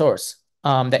earlier source.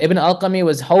 That Ibn al-Alqami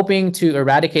was hoping to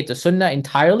eradicate the Sunnah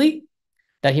entirely,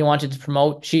 that he wanted to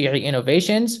promote Shi'i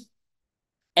innovations,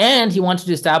 and he wanted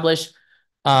to establish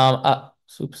a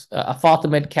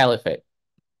Fatimid caliphate,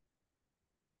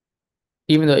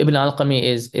 even though Ibn al-Alqami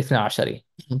is Ithna Ashari.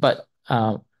 But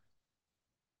all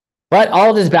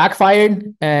of this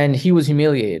backfired, and he was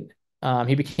humiliated.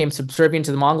 He became subservient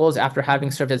to the Mongols after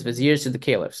having served as viziers to the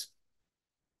caliphs.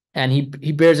 And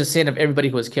he bears the sin of everybody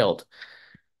who was killed.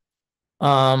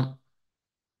 I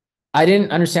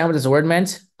didn't understand what this word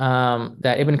meant.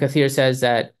 That Ibn Kathir says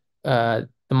that the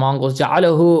Mongols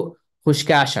جعله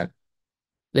خشكاشا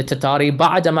للتتاري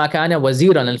بعدما كان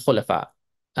وزيرا للخلفاء.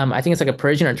 I think it's like a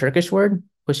Persian or Turkish word,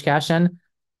 خشكاشا.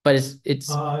 but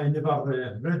it's I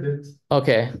never read it,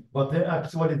 okay. but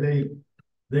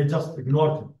they just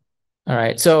ignored him. All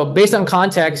right. So based on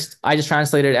context, I just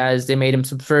translated as they made him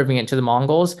subservient to the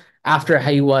Mongols after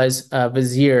he was a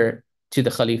vizier to the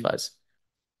Khalifas.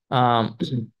 All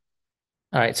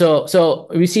right. So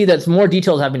we see that more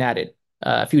details have been added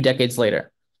a few decades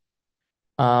later.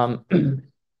 In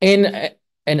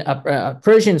a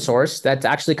Persian source that's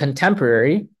actually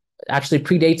contemporary, actually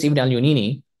predates even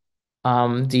al-Yunini.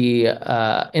 In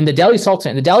the Delhi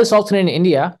Sultanate in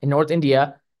India, in North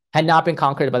India, had not been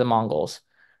conquered by the Mongols.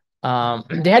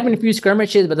 There had been a few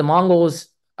skirmishes, but the Mongols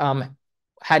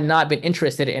had not been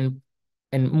interested in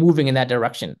moving in that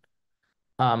direction.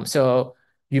 So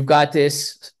you've got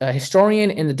this historian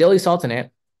in the Delhi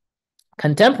Sultanate,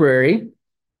 contemporary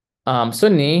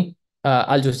Sunni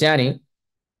al-Juzjani.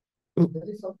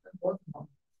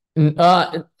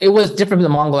 It was different from the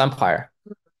Mongol Empire.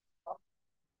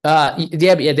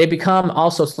 They become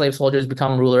also slave soldiers,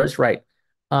 become rulers, right?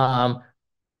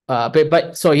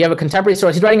 But so you have a contemporary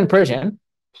source. He's writing in Persian,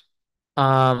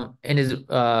 in his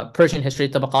Persian history,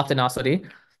 Tabaqat al-Nasiri.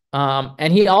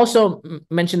 And he also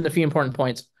mentioned a few important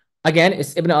points. Again,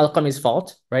 it's Ibn al-Qami's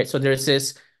fault, right? So there's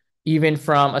this, even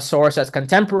from a source that's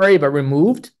contemporary but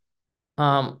removed,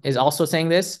 is also saying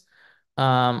this.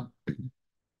 And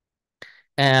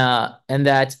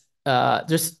that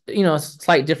there's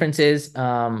slight differences,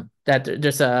 that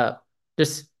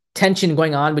there's tension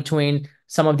going on between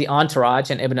some of the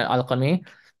entourage and Ibn al-Qami.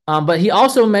 But he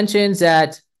also mentions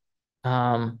that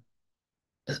a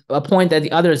point that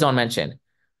the others don't mention.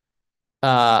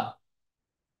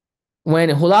 When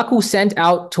Hulaku sent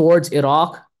out towards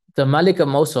Iraq the Malik of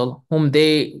Mosul, whom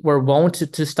they were wont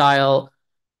to style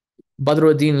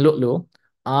Badruddin Lu'lu,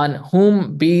 on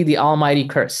whom be the almighty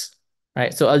curse,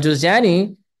 right? So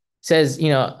al-Juzjani says,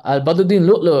 al-Badruddin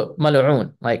Lu'lu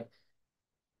mal'un, like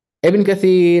Ibn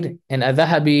Kathir and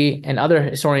al-Dhahabi and other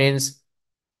historians,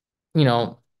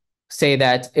 say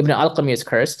that Ibn al-Qami is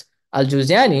cursed.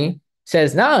 Al-Juzjani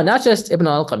says, no, not just Ibn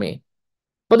al-Qami,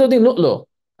 Badruddin Lu'lu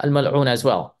al-mal'un as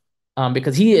well,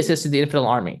 because he assisted the infidel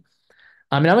army.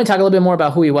 And I'm going to talk a little bit more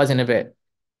about who he was in a bit.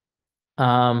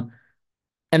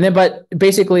 But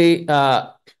basically,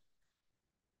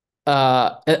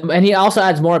 and he also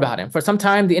adds more about him. For some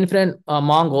time, the infidel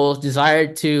Mongols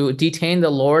desired to detain the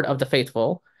Lord of the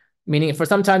Faithful, meaning for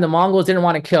some time, the Mongols didn't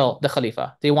want to kill the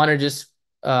Khalifa. They wanted to just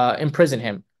imprison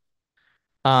him.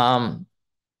 And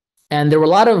there were a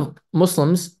lot of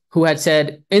Muslims who had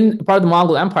said, in part of the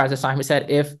Mongol Empire at this time, who said,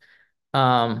 if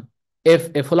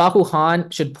Hulaku Khan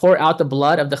should pour out the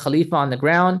blood of the Khalifa on the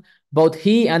ground, both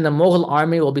he and the Mughal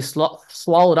army will be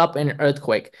swallowed up in an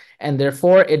earthquake, and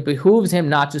therefore it behooves him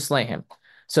not to slay him.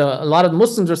 So a lot of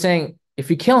Muslims were saying, if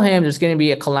you kill him, there's going to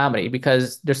be a calamity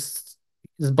because there's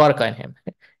barakah in him.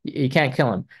 You can't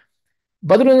kill him.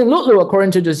 Badruddin Lu'lu,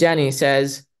 according to Juzjani,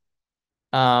 says,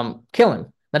 kill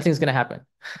him. Nothing's going to happen.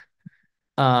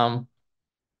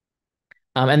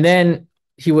 And then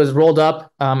he was rolled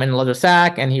up in a leather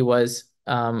sack, and he was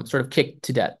sort of kicked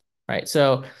to death, right?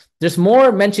 So there's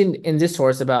more mentioned in this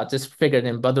source about this figure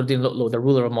than Badruddin Lu'lu, the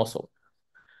ruler of Mosul.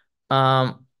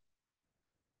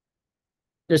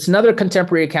 There's another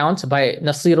contemporary account by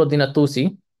Nasiruddin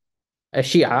al-Tusi, a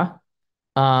Shia,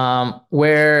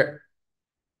 where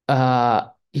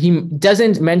he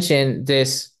doesn't mention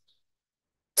this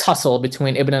tussle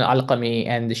between Ibn al-Alqami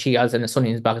and the Shias and the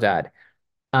Sunnis in Baghdad.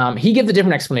 He gives a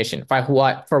different explanation for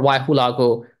why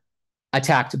Hulagu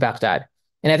attacked Baghdad.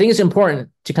 And I think it's important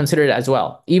to consider it as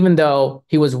well. Even though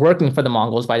he was working for the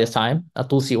Mongols by this time,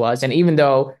 al-Tusi was, and even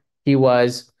though he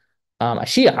was a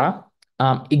Shia,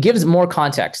 it gives more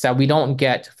context that we don't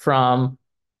get from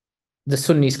the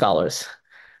Sunni scholars.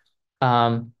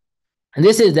 And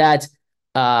this is that,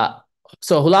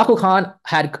 so Hulagu Khan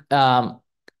had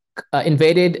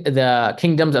invaded the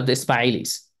kingdoms of the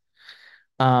Ismailis.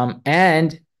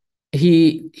 And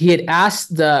he had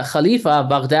asked the Khalifa of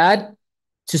Baghdad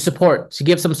to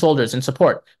give some soldiers and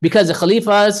support, because the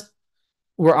Khalifas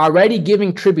were already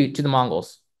giving tribute to the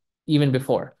Mongols even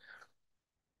before.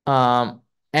 And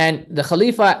the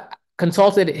Khalifa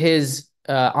consulted his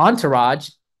entourage,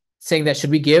 saying that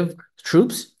should we give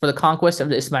troops for the conquest of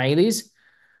the Ismailis?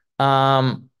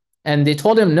 And they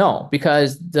told him no,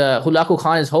 because the Hulagu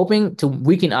Khan is hoping to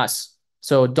weaken us.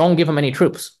 So don't give him any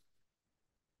troops.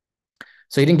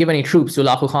 So he didn't give any troops to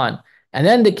Hulagu Khan. And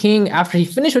then the king, after he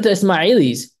finished with the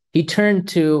Ismailis, he turned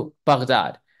to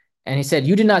Baghdad and he said,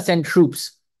 you did not send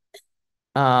troops.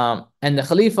 And the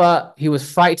Khalifa, he was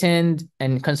frightened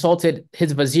and consulted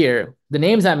his vizier. The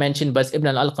names I mentioned was Ibn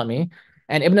al-Alqami.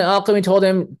 And Ibn al-Alqami told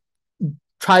him,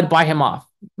 try to buy him off.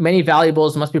 many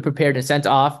valuables must be prepared and sent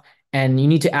off, and you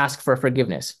need to ask for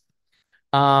forgiveness.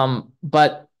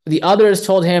 But the others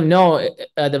told him, no,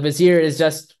 the vizier is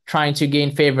just trying to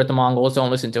gain favor with the Mongols.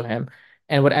 Don't listen to him.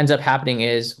 And what ends up happening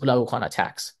is Hulagu Khan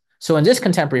attacks. So in this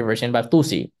contemporary version by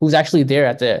Tusi, who's actually there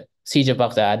at the siege of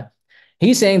Baghdad,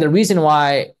 he's saying the reason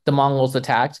why the Mongols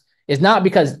attacked is not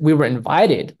because we were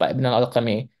invited by Ibn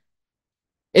al-Alqami.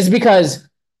 It's because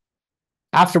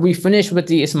after we finished with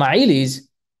the Ismailis,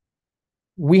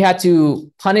 we had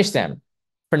to punish them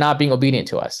for not being obedient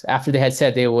to us after they had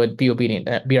said they would be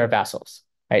obedient, be our vassals,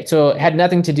 right? So it had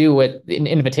nothing to do with an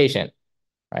invitation,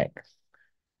 right?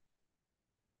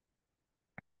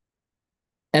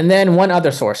 And then one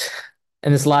other source,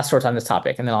 and this last source on this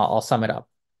topic, and then I'll sum it up.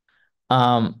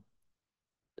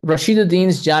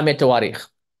 Rashiduddin's Jami' Tawarikh.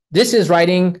 This is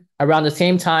writing around the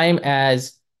same time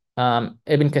as Ibn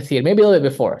Kathir, maybe a little bit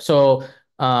before. So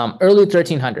early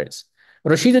 1300s.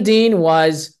 Rashiduddin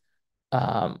was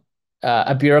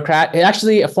a bureaucrat,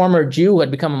 actually a former Jew who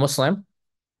had become a Muslim,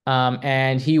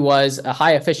 and he was a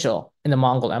high official in the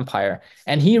Mongol Empire.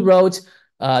 And he wrote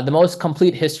the most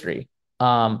complete history.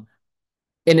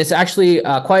 And it's actually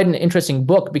quite an interesting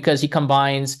book because he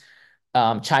combines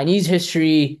Chinese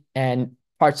history and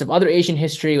parts of other Asian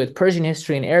history with Persian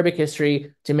history and Arabic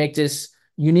history to make this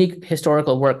unique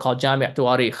historical work called Jami'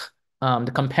 Tawarikh,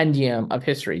 the compendium of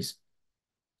histories.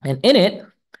 And in it,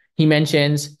 he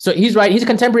mentions, so he's a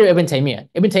contemporary of Ibn Taymiyyah.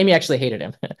 Ibn Taymiyyah actually hated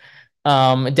him,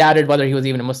 doubted whether he was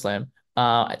even a Muslim.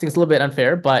 I think it's a little bit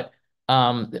unfair, but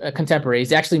contemporaries.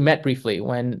 They actually met briefly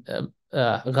when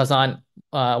Ghazan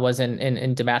was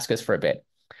in Damascus for a bit.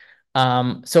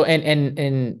 So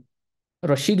in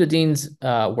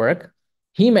Rashiduddin's work,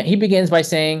 he begins by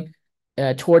saying,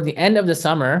 toward the end of the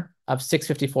summer of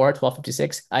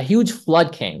 1256, a huge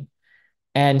flood came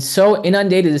and so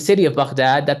inundated the city of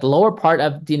Baghdad that the lower part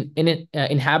of the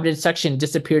inhabited section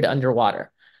disappeared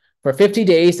underwater. For 50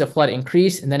 days, the flood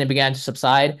increased and then it began to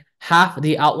subside. Half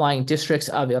the outlying districts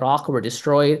of Iraq were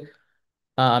destroyed.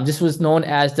 This was known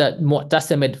as the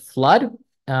Mu'tasimid flood,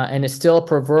 and is still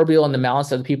proverbial in the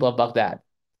mouths of the people of Baghdad.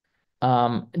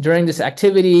 During this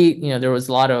activity, there was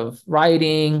a lot of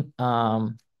rioting,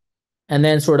 and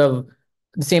then sort of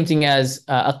the same thing as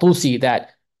Atusi, that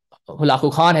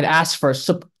Hulagu Khan had asked for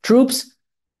troops.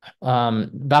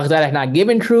 Baghdad had not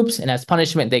given troops, and as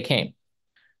punishment, they came.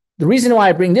 The reason why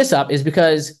I bring this up is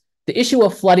because the issue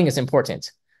of flooding is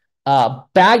important.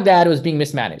 Baghdad was being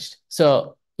mismanaged.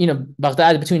 So,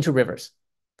 Baghdad is between two rivers.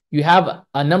 You have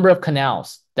a number of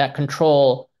canals that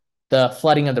control the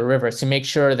flooding of the rivers to make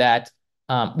sure that,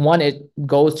 one, it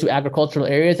goes to agricultural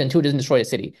areas, and two, it doesn't destroy the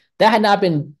city. That had not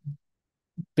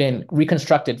been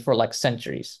reconstructed for like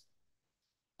centuries.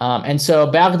 And so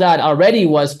Baghdad already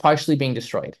was partially being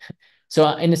destroyed. So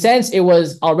in a sense, it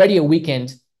was already a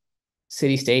weakened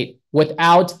city-state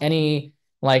without any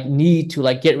need to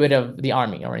get rid of the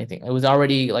army or anything. It was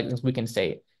already this weakened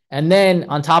state. And then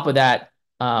on top of that,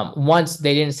 once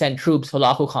they didn't send troops,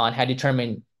 Hulagu Khan had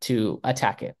determined to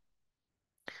attack it.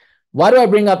 Why do I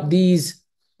bring up these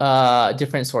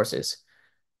different sources?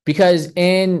 Because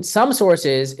in some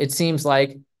sources, it seems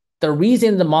like the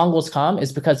reason the Mongols come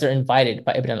is because they're invited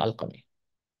by Ibn al-Alqami,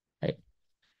 right?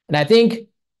 And I think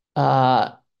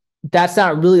that's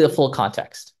not really the full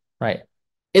context, right?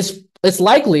 It's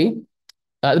likely,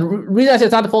 the reason I say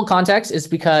it's not the full context is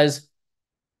because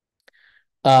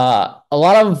a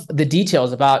lot of the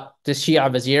details about the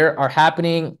Shia vizier are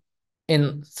happening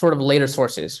in sort of later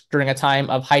sources during a time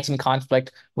of heightened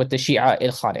conflict with the Shia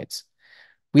il-Khanids.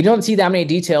 We don't see that many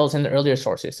details in the earlier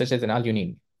sources, such as in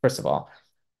al-Yunini, first of all.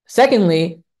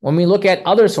 Secondly, when we look at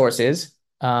other sources,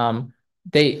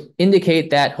 they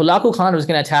indicate that Hulagu Khan was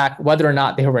going to attack whether or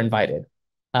not they were invited.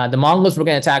 The Mongols were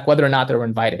going to attack whether or not they were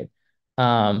invited.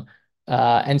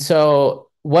 And so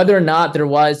whether or not there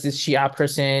was this Shia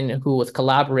person who was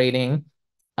collaborating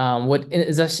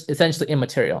is essentially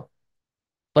immaterial.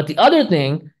 But the other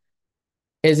thing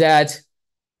is that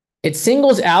it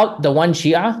singles out the one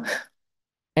Shia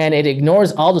and it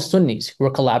ignores all the Sunnis who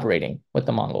were collaborating with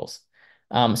the Mongols.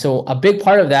 So a big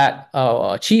part of that,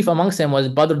 chief amongst them was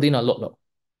Badruddin al-Lu'lu,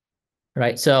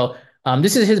 right? So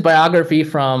this is his biography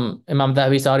from Imam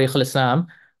Dhahabi's Tarikh al-Islam.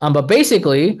 But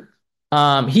basically,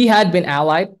 he had been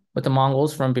allied with the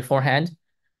Mongols from beforehand.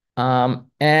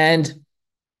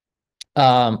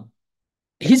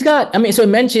 He's got, so it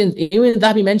mentions, even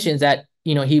Dhahabi mentions that,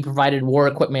 he provided war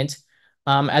equipment.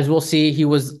 As we'll see, he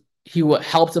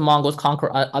helped the Mongols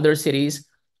conquer other cities.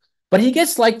 But he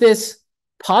gets this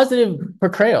positive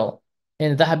portrayal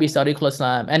in Dhahabi's Tarikh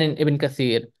al-Islam and in Ibn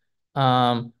Kathir.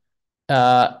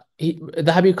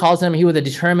 Dhahabi calls him, he was a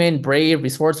determined, brave,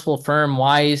 resourceful, firm,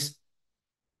 wise,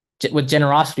 with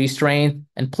generosity, strength,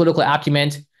 and political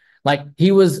acumen. Like,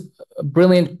 he was a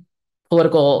brilliant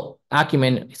political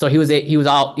acumen. So he was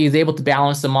able to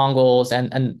balance the Mongols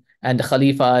and the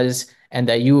Khalifas and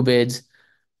the Ayyubids.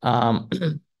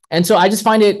 And so I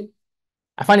find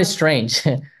it strange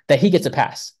that he gets a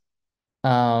pass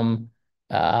in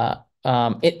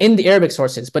the Arabic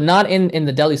sources, but not in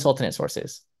the Delhi Sultanate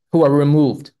sources, who are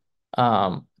removed.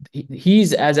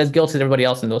 He's as guilty as everybody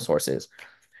else in those sources.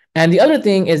 And the other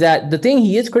thing is that the thing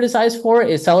he is criticized for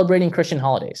is celebrating Christian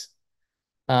holidays.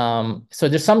 So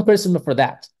there's some criticism for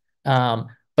that,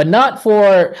 but not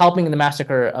for helping in the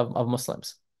massacre of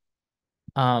Muslims.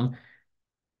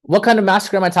 What kind of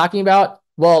massacre am I talking about?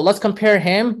 Well, let's compare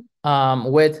him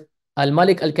with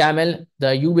Al-Malik al-Kamil, the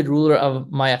Ayyubid ruler of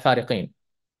Mayyafariqin.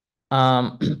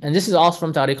 And this is also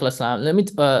from Tariq al-Islam. Let me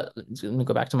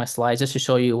go back to my slides just to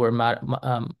show you where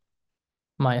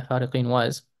Mayyafariqin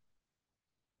was.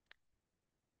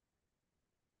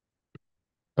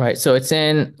 All right, so it's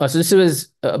in, so this was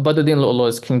Badruddin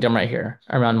Lu'lu's kingdom right here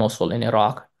around Mosul in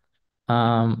Iraq.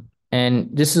 And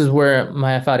this is where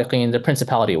Mayyafariqin, the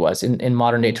principality, was in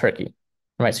modern day Turkey.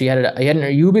 Right, so you had an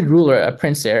Ayyubid ruler, a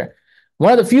prince there,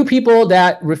 one of the few people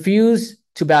that refused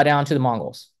to bow down to the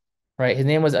Mongols. Right, his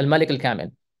name was Al-Malik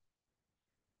al-Kamil.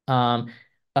 I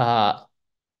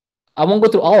won't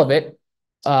go through all of it.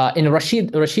 In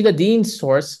Rashid ad-Din's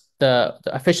source, the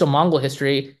official Mongol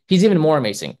history, he's even more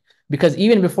amazing. Because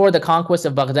even before the conquest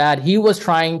of Baghdad, he was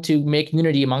trying to make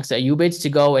unity amongst the Ayyubids to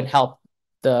go and help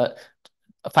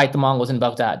fight the Mongols in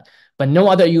Baghdad. But no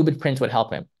other Ayyubid prince would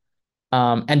help him.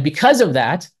 And because of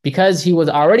that, because he was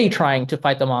already trying to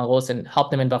fight the Mongols and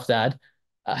help them in Baghdad,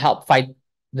 after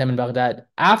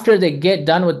they get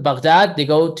done with Baghdad, they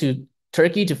go to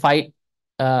Turkey to fight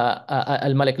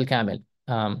Al-Malik al-Kamil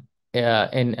in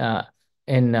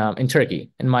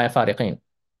Turkey, in Mayyafariqin.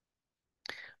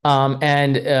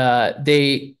 And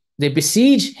they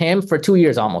besiege him for 2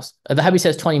 years almost. The Dhahabi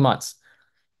says 20 months.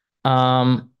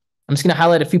 I'm just going to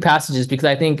highlight a few passages because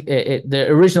I think the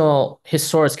original, his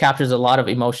source captures a lot of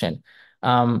emotion.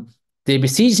 They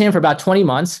besieged him for about 20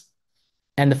 months,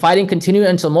 and the fighting continued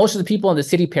until most of the people in the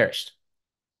city perished.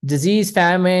 Disease,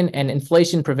 famine, and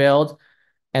inflation prevailed,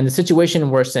 and the situation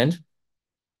worsened.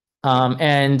 So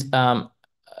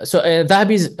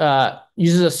Dhahabi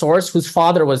uses a source whose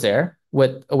father was there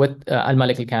with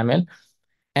Al-Malik al-Kamil.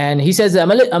 And he says that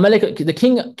the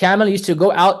king Kamil used to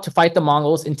go out to fight the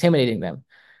Mongols, intimidating them.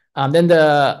 Then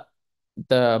the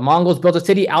Mongols built a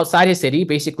city outside his city.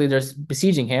 Basically, they're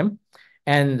besieging him.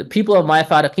 And the people of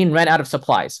Mayyafariqin ran out of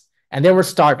supplies. And they were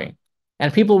starving.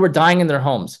 And people were dying in their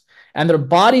homes. And their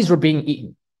bodies were being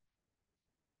eaten.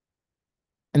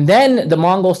 And then the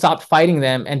Mongols stopped fighting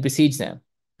them and besieged them.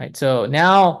 Right? So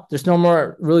now there's no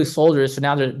more really soldiers. So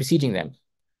now they're besieging them.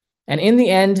 And in the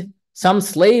end, some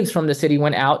slaves from the city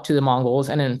went out to the Mongols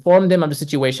and informed them of the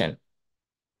situation.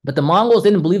 But the Mongols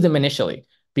didn't believe them initially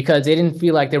because they didn't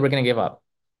feel like they were going to give up.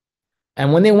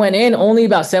 And when they went in, only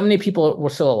about 70 people were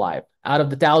still alive out of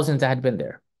the thousands that had been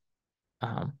there.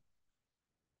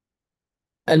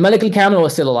 Al-Malik al-Kamil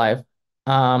was still alive.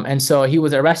 And so he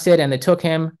was arrested and they took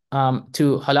him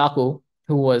to Hulaku,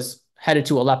 who was headed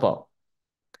to Aleppo.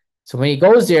 So when he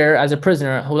goes there as a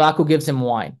prisoner, Hulaku gives him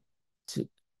wine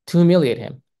to humiliate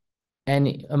him.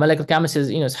 And Malik al-Kamil says,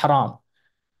 it's haram.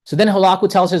 So then Hulaku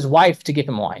tells his wife to give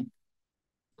him wine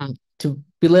to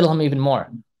belittle him even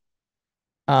more.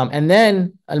 And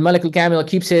then Al-Malik al-Kamil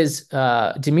keeps his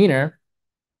demeanor,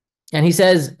 and he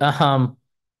says, and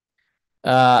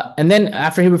then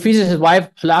after he refuses his wife,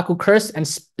 Hulaku cursed and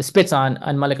spits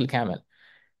on Malik al-Kamil.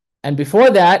 And before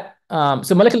that,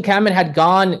 so Malik al-Kamil had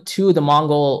gone to the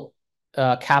Mongol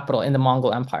capital in the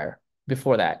Mongol Empire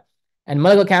before that. And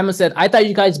Malik al-Kamil said, I thought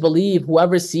you guys believe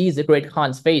whoever sees the great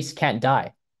Khan's face can't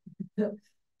die.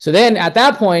 So then at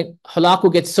that point,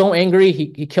 Hulaku gets so angry,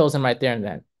 he kills him right there and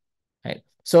then. Right?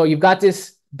 So you've got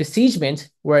this besiegement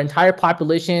where entire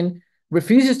population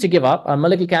refuses to give up.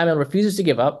 Malik al-Kamil refuses to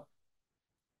give up.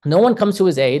 No one comes to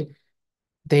his aid.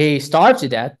 They starve to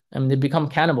death and they become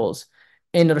cannibals.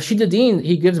 In Rashid ad-Din,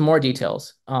 he gives more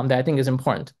details that I think is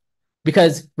important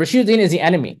because Rashid ad-Din is the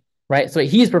enemy, right? So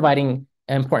he's providing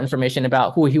important information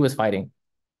about who he was fighting.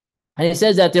 And he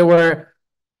says that there were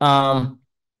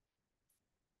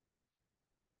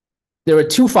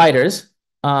two fighters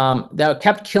that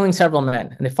kept killing several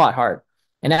men, and they fought hard.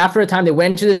 And after a time, they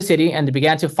went into the city and they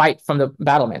began to fight from the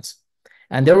battlements.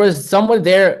 And there was someone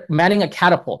there manning a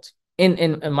catapult in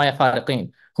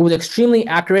Mayyafariqin who was extremely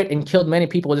accurate and killed many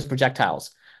people with his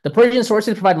projectiles. The Persian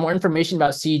sources provide more information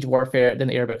about siege warfare than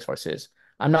the Arabic sources.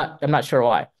 I'm not sure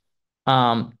why.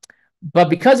 But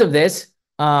because of this,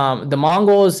 the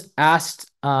Mongols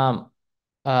asked Badruddin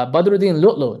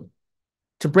Lutlu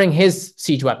to bring his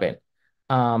siege weapon.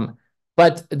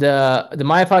 But the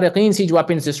Mayyafariqin siege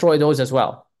weapons destroy those as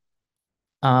well.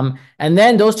 And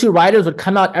then those two riders would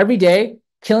come out every day,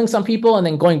 killing some people and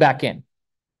then going back in.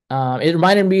 It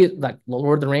reminded me like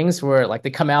Lord of the Rings, where like they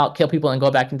come out, kill people, and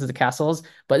go back into the castles.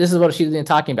 But this is what she's been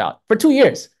talking about for 2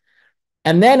 years.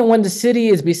 And then when the city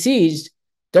is besieged,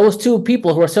 those two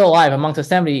people who are still alive amongst the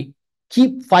 70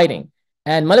 keep fighting.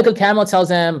 And Malik al-Kamil tells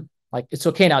them, like, it's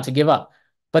okay now to give up.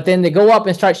 But then they go up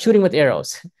and start shooting with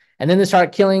arrows. And then they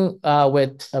start killing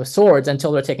with swords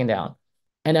until they're taken down.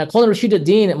 And Qul Rashid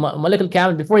ad-Din, Malik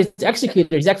al-Kamil, before he's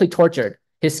executed, he's actually tortured.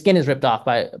 His skin is ripped off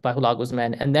by Hulagu's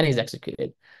men, and then he's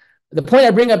executed. The point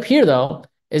I bring up here, though,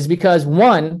 is because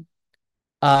one,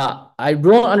 I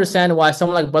don't understand why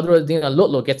someone like Badruddin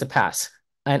al-Lutlu gets a pass,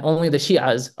 and only the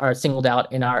Shias are singled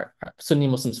out in our Sunni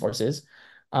Muslim sources.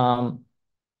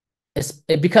 It's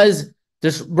because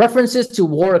there's references to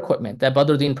war equipment that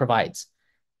Badruddin provides,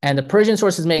 and the Persian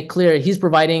sources make clear he's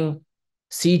providing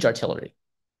siege artillery,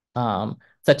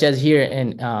 such as here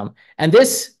and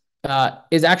this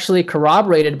is actually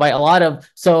corroborated by a lot of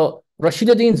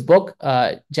Rashid ad-Din's book,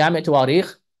 Jami'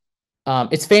 Tawarikh.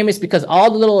 It's famous because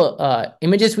all the little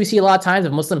images we see a lot of times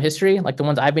of Muslim history, like the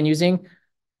ones I've been using,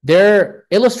 they're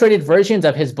illustrated versions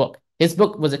of his book. His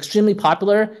book was extremely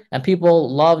popular and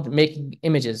people loved making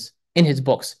images in his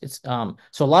books. So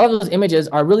a lot of those images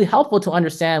are really helpful to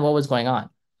understand what was going on.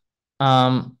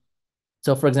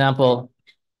 So for example,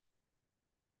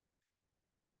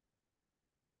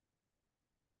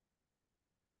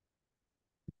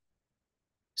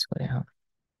 let's go down.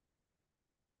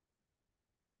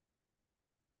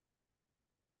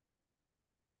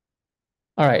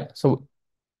 All right, so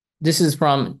this is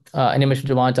from an image of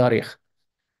Diwan Tarikh.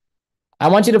 I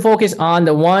want you to focus on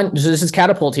the one, so this is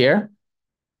catapult here,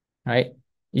 right?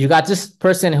 You got this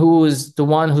person who's the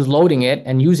one who's loading it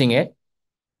and using it.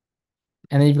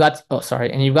 And then you've got,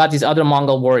 and you've got these other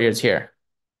Mongol warriors here.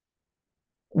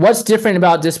 What's different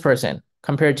about this person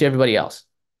compared to everybody else?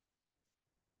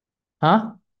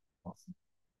 Huh?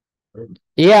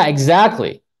 Yeah,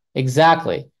 exactly.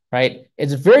 Exactly, right?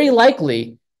 It's very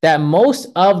likely that most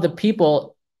of the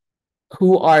people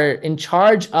who are in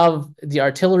charge of the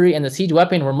artillery and the siege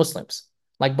weapon were Muslims,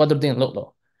 like Badruddin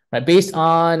Lutlu, right? Based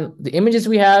on the images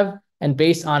we have and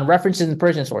based on references in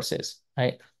Persian sources,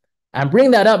 right? I'm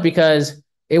bringing that up because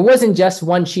it wasn't just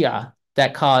one Shia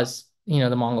that caused,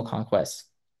 the Mongol conquest.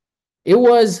 It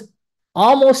was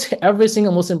almost every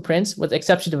single Muslim prince, with the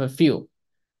exception of a few,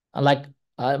 like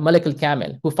Malik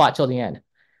al-Kamil, who fought till the end.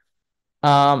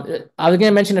 I was going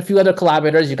to mention a few other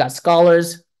collaborators. You've got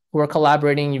scholars who are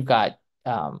collaborating. You've got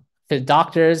the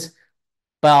doctors.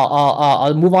 But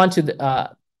I'll move on to the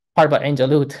part about Ayn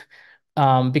Jalut,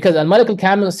 because Malik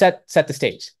al-Kamil set the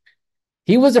stage.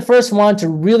 He was the first one to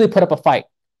really put up a fight.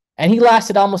 And he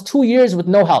lasted almost 2 years with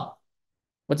no help.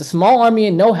 With a small army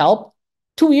and no help,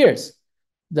 2 years.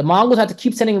 The Mongols had to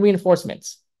keep sending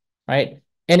reinforcements, right?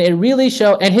 And it really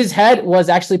showed, and his head was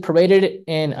actually paraded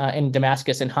in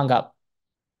Damascus and hung up.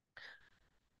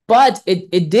 But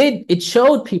it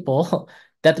showed people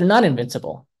that they're not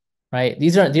invincible, right?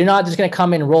 They're not just going to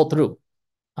come and roll through.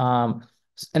 And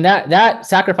that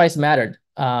sacrifice mattered.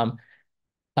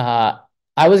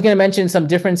 I was going to mention some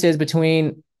differences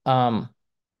between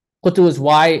Qutuz.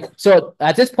 Why? So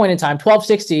at this point in time,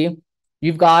 1260,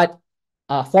 you've got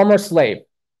a former slave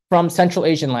from Central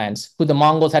Asian lands who the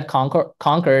Mongols had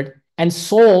conquered and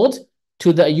sold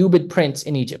to the Ayyubid prince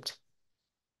in Egypt.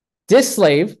 This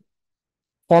slave,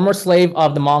 former slave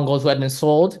of the Mongols who had been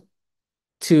sold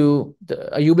to the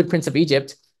Ayyubid prince of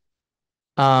Egypt,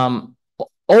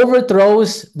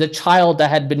 overthrows the child that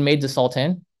had been made the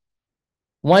sultan.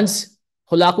 Once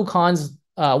Hulagu Khan's,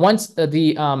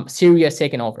 Syria is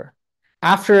taken over,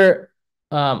 after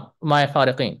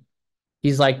Mayyafariqin,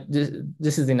 he's like,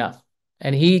 this is enough,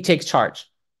 and he takes charge.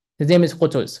 His name is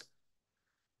Qutuz.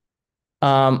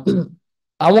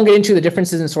 I won't get into the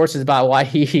differences in sources about why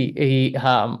he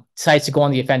decides to go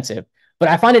on the offensive, but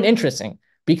I find it interesting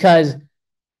because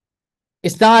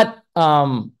it's not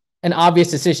an obvious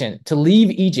decision to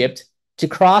leave Egypt, to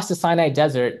cross the Sinai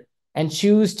Desert, and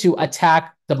choose to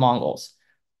attack the Mongols.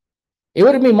 It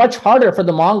would have been much harder for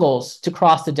the Mongols to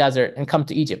cross the desert and come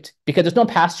to Egypt because there's no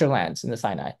pasture lands in the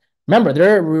Sinai. Remember,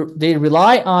 they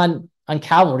rely on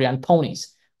cavalry, on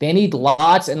ponies. They need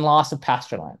lots and lots of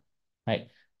pasture land, right?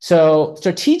 So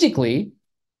strategically,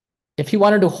 if he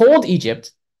wanted to hold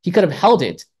Egypt, he could have held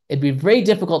it. It'd be very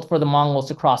difficult for the Mongols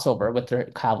to cross over with their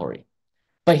cavalry.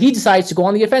 But he decides to go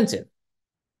on the offensive.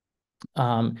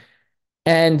 Um,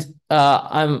 and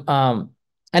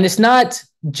and it's not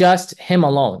just him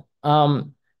alone.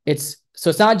 It's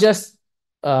not just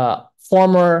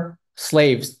former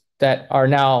slaves that are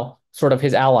now sort of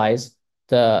his allies,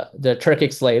 the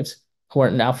Turkic slaves who are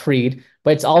now freed,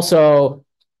 but it's also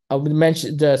we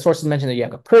mentioned the sources mentioned that you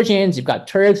have Persians, you've got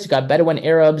Turks, you've got Bedouin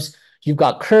Arabs, you've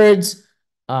got Kurds,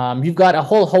 you've got a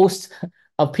whole host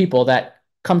of people that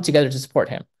come together to support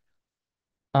him.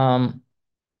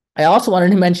 I also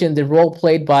wanted to mention the role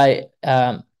played by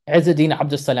Izzuddin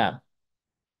Abdus Salam.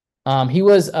 He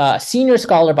was a senior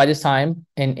scholar by this time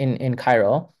in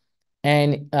Cairo.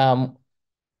 And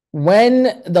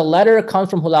when the letter comes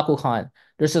from Hulagu Khan,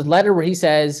 there's this letter where he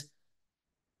says,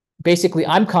 basically,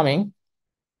 I'm coming.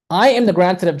 I am the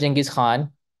grandson of Genghis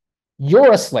Khan.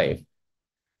 You're a slave.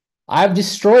 I've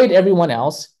destroyed everyone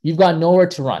else. You've got nowhere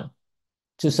to run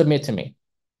to submit to me.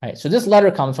 Right? So this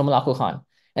letter comes from Hulagu Khan.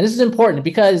 And this is important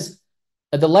because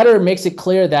the letter makes it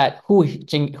clear that who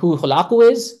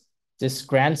Hulagu is, this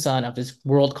grandson of this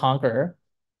world conqueror,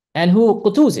 and who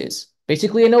Qutuz is,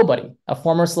 basically a nobody, a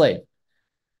former slave.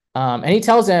 And he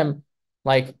tells them,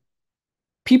 like,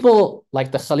 people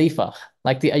like the Khalifa,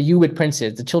 like the Ayyubid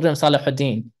princes, the children of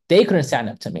Salahuddin, they couldn't stand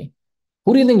up to me.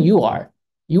 Who do you think you are?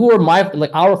 You were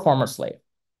our former slave.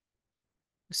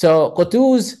 So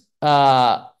Qutuz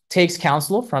takes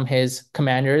counsel from his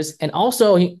commanders and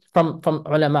also from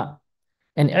ulama.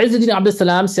 And Izzuddin Abdus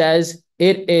Salam says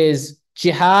it is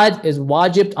jihad is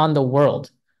wajib on the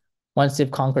world once they've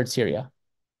conquered Syria.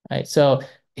 Right? So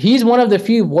he's one of the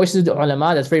few voices of the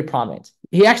ulama that's very prominent.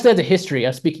 He actually has a history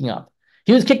of speaking up.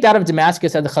 He was kicked out of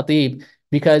Damascus as the Khatib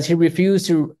because he refused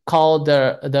to call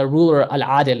the ruler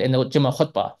al-Adil in the Jummah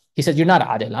khutbah. He said, you're not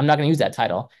Adil. I'm not going to use that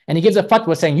title. And he gives a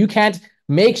fatwa saying you can't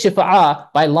make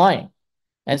shifa'ah by lying.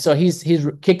 And so he's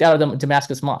kicked out of the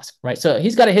Damascus mosque, right? So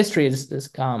he's got a history, this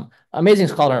amazing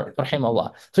scholar,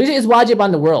 rahimahullah. So it's wajib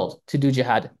on the world to do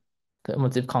jihad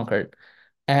once they've conquered.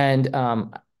 But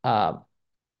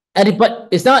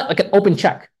it's not like an open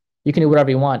check. You can do whatever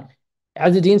you want.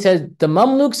 Izzuddin says, the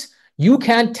Mamluks, you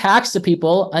can't tax the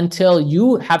people until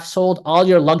you have sold all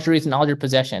your luxuries and all your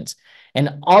possessions.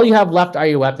 And all you have left are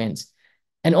your weapons.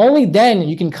 And only then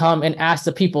you can come and ask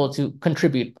the people to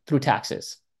contribute through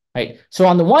taxes. Right. So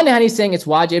on the one hand, he's saying it's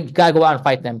wajib, you gotta go out and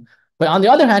fight them. But on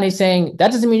the other hand, he's saying that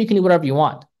doesn't mean you can do whatever you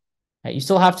want. Right? You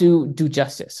still have to do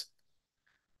justice.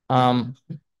 Another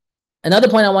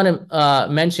point I want to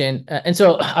mention, and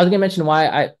so I was going to mention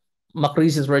why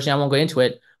Maqrizi's version, I won't go into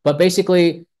it, but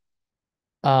basically,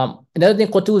 another thing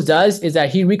Qutuz does is that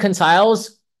he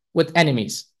reconciles with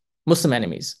enemies, Muslim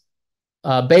enemies.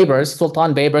 Baybars,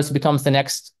 Sultan Baybars becomes the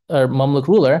next Mamluk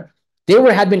ruler. They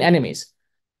had been enemies.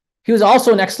 He was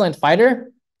also an excellent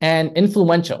fighter and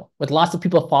influential with lots of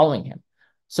people following him.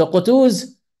 So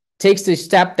Qutuz takes the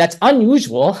step that's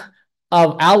unusual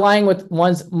of allying with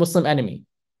one's Muslim enemy.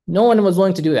 No one was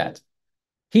willing to do that.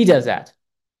 He does that.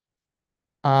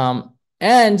 And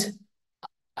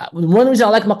one reason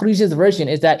I like Maqrizi's version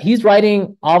is that he's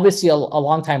writing obviously a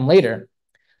long time later,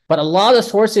 but a lot of the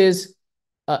sources,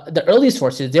 the early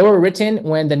sources, they were written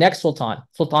when the next Sultan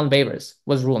Baybars,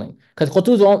 was ruling. Because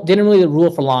Qutuz didn't really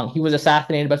rule for long. He was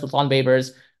assassinated by Sultan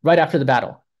Baybars right after the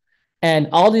battle. And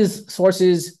all these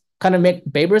sources kind of make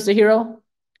Baybars the hero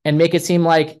and make it seem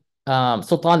like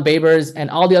Sultan Baybars and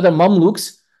all the other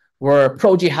Mamluks were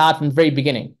pro-jihad from the very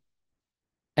beginning.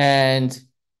 And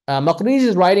Maqrizi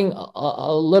is writing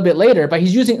a little bit later, but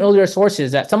he's using earlier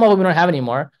sources that some of them we don't have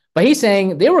anymore. But he's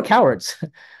saying they were cowards. A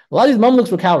lot of these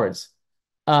Mamluks were cowards.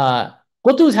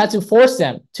 Qutuz had to force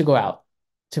them to go out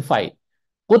to fight.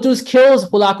 Qutuz kills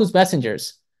Hulagu's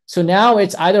messengers. So now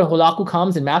it's either Hulagu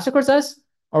comes and massacres us,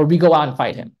 or we go out and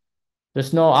fight him.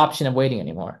 There's no option of waiting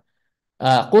anymore.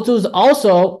 Qutuz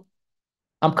also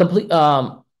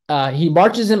he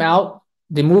marches them out.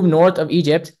 They move north of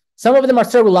Egypt. Some of them are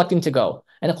still reluctant to go.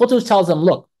 And Qutuz tells them,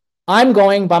 look, I'm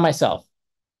going by myself.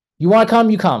 You want to come,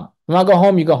 you come. You want to go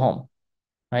home, you go home.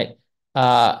 Right?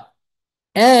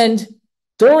 And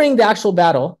during the actual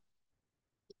battle,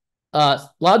 a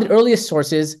lot of the earliest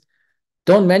sources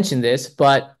don't mention this,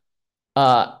 but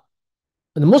the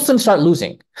Muslims start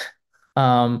losing.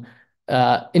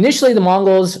 Initially, the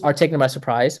Mongols are taken by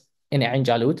surprise in Ayn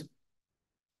Jalut.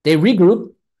 They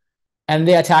regroup and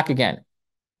they attack again.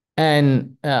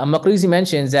 And Maqrizi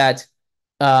mentions that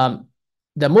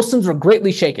the Muslims were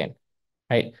greatly shaken.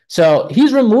 Right? So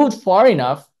he's removed far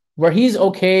enough where he's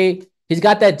okay. He's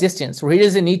got that distance where he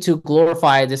doesn't need to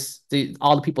glorify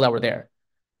all the people that were there.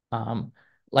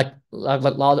 Like a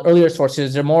lot of the earlier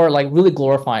sources, they're more like really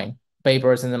glorifying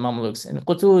Baybars and the Mamluks. And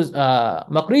Qutuz,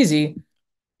 Maqrizi,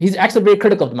 he's actually very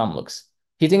critical of the Mamluks.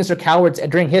 he thinks they're cowards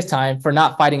during his time for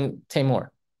not fighting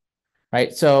Timur,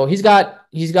 right? So he's got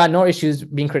no issues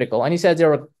being critical, and he says there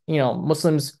were,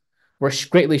 Muslims were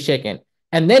greatly shaken.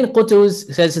 And then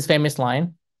Qutuz says his famous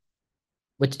line,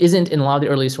 which isn't in a lot of the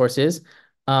early sources,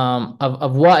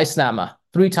 of wa Islama,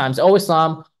 3 times, O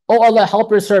Islam, O Allah, help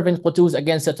your servant Qutuz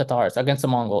against the Tatars, against the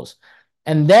Mongols.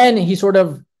 And then he sort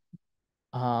of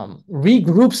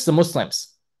regroups the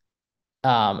Muslims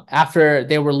after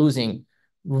they were losing,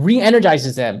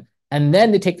 re-energizes them, and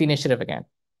then they take the initiative again.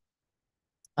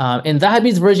 In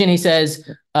Zahabi's version, he says,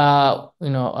 oh,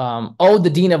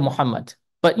 the deen of Muhammad,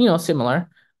 but,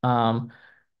 similar.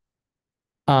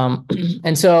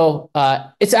 And so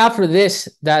it's after this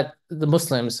that the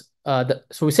Muslims,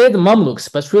 so we say the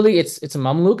Mamluks, but really it's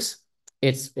Mamluks,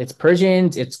 it's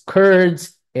Persians, it's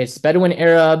Kurds, it's Bedouin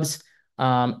Arabs,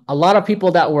 a lot of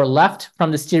people that were left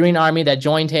from the Syrian army that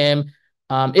joined him.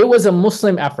 It was a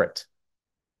Muslim effort.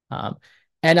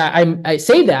 And I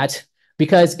say that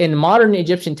because in modern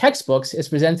Egyptian textbooks, it's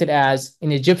presented as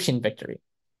an Egyptian victory,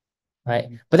 right?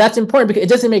 But that's important because it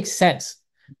doesn't make sense.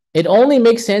 It only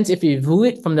makes sense if you view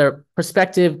it from the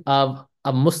perspective of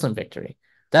a Muslim victory.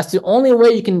 That's the only way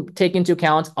you can take into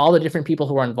account all the different people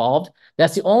who are involved.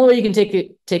 That's the only way you can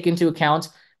take into account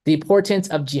the importance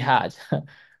of jihad.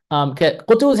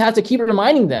 Qutuz has to keep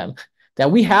reminding them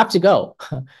that we have to go.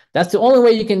 That's the only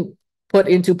way you can put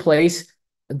into place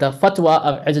the fatwa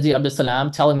of Izzuddin Abdul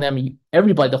Salam, telling them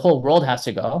everybody, the whole world has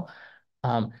to go.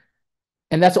 And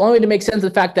that's the only way to make sense of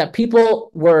the fact that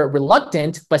people were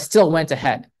reluctant, but still went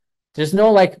ahead. There's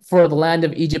no for the land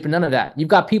of Egypt, none of that. You've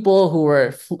got people who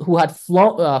had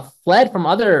fled from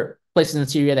other places in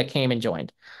Syria that came and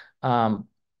joined. And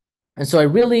so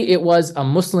it was a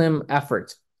Muslim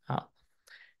effort.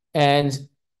 Just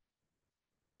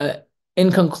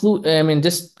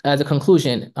as a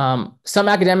conclusion, some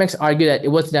academics argue that it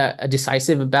wasn't a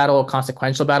decisive battle, a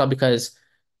consequential battle, because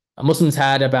Muslims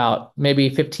had about maybe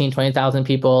 15, 20,000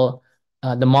 people.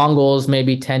 The Mongols,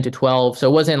 maybe 10 to 12. So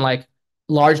it wasn't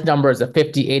large numbers of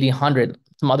 50, 80, 100,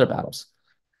 some other battles.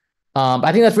 But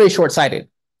I think that's very short-sighted.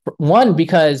 One,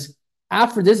 because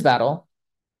after this battle,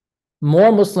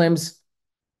 more Muslims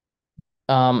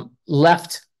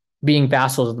left being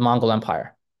vassals of the Mongol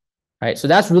Empire, right? So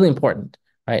that's really important,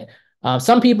 right?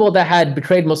 Some people that had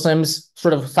betrayed Muslims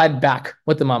sort of sided back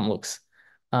with the Mamluks.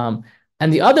 And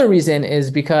the other reason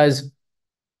is because,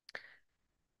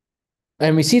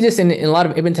 and we see this in a lot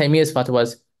of Ibn Taymiyyah's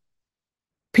fatwas,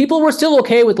 people were still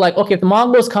okay with okay, if the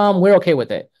Mongols come, we're okay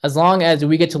with it, as long as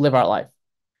we get to live our life.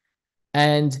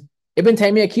 And Ibn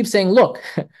Taymiyyah keeps saying, look,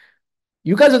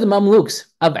 you guys are the Mamluks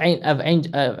of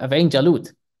Ayn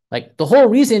Jalut. The whole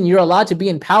reason you're allowed to be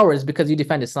in power is because you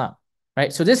defend Islam,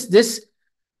 right? So this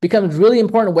becomes really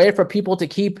important way for people to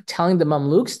keep telling the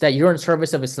Mamluks that you're in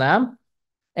service of Islam,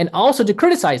 and also to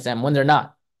criticize them when they're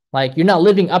not. You're not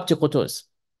living up to Qutuz,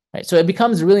 right? So it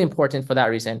becomes really important for that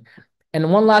reason.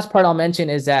 And one last part I'll mention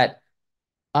is that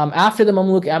after the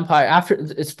Mamluk Empire,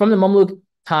 it's from the Mamluk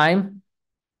time,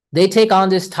 they take on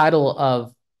this title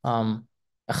of Khadim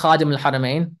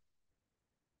al-Haramain.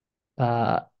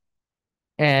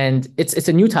 And it's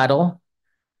a new title,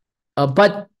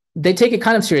 but they take it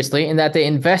kind of seriously in that they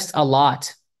invest a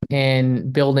lot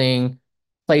in building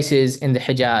places in the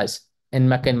Hijaz, in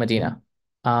Mecca and Medina.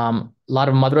 A lot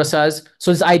of madrasas.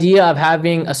 So this idea of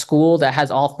having a school that has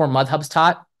all 4 madhabs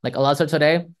taught, like Al-Azhar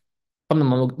today, from the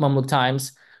Mamluk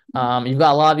times. You've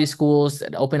got a lot of these schools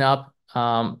that open up,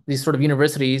 these sort of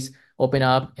universities open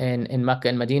up in Mecca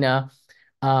and Medina.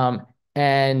 The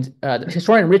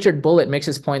historian Richard Bullitt makes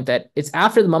this point that it's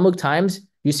after the Mamluk times,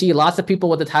 you see lots of people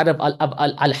with the title of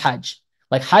al-Hajj.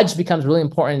 Hajj becomes really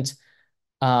important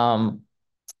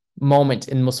moment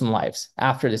in Muslim lives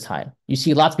after this time. You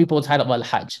see lots of people with the title of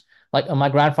al-Hajj. My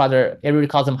grandfather, everybody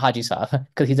calls him Haji Sahib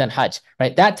because he's done Hajj,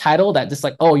 right? That title, that just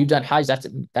oh, you've done Hajj,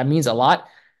 that means a lot.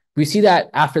 We see that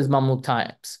after the Mamluk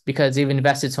times because they've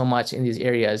invested so much in these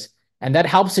areas, and that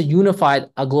helps to unify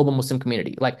a global Muslim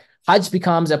community. Hajj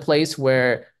becomes a place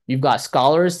where you've got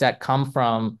scholars that come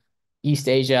from East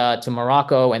Asia to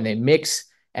Morocco, and they mix,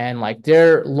 and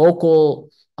their local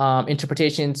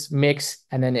interpretations mix,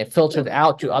 and then it filters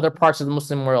out to other parts of the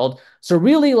Muslim world. So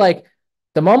really,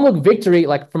 the Mamluk victory,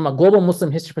 from a global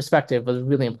Muslim history perspective, was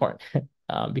really important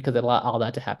because it allowed all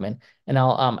that to happen. And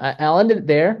I'll end it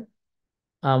there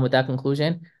with that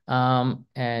conclusion.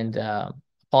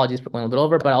 Apologies for going a little bit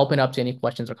over, but I'll open up to any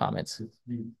questions or comments.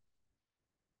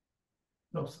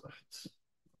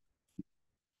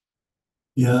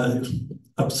 Yeah,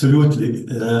 absolutely.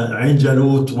 Ayn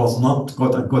Jalut was not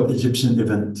quote-unquote Egyptian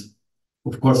event.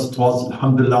 Of course, it was,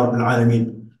 alhamdulillah, Rabbil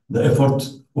Alameen. The effort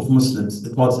of Muslims.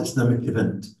 It was Islamic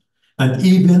event. And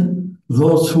even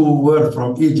those who were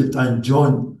from Egypt and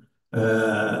joined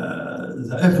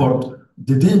the effort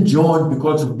didn't join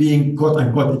because of being quote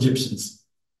unquote Egyptians.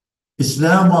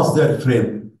 Islam was their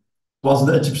frame, it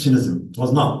wasn't Egyptianism, it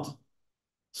was not.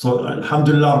 So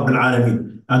Alhamdulillah Rabbil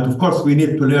Alameen. And of course we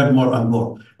need to learn more and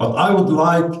more. But I would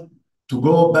like to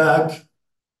go back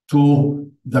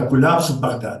to the collapse of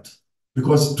Baghdad,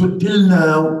 because till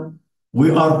now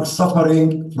we are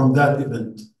suffering from that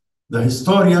event. The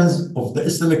historians of the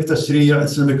Islamic Tashri'ah,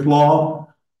 Islamic law,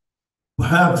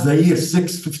 have the year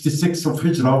 656 of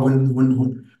Hijrah,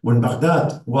 when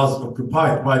Baghdad was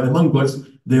occupied by the Mongols.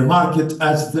 They mark it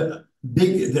as the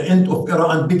end of era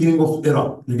and beginning of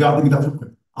era regarding the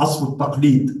fiqh, asr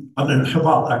al-taqlid,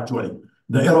 al-inhibat, actually,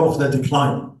 the era of the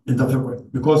decline in the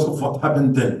fiqh because of what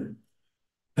happened then.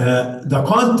 The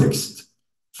context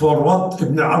for what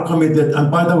Ibn al-Arqam did, and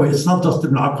by the way, it's not just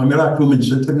Ibn al-Arqam, like you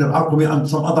mentioned, Ibn al-Arqam and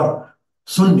some other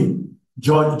Sunni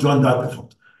joined that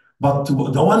effort. But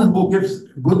the one who gives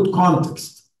good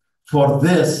context for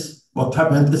this, what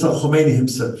happened, is al-Khomeini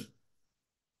himself.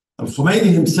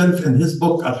 Al-Khomeini himself, in his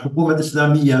book, Al-Hukuma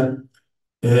Al-Islamiyya,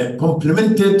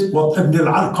 complimented what Ibn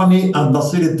al-Arqami and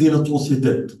Nasir al-Din al-Tusi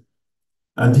did.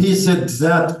 And he said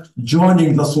that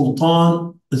joining the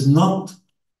Sultan is not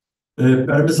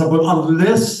permissible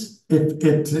unless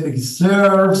it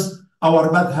serves our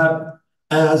madhab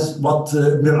as what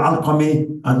Ibn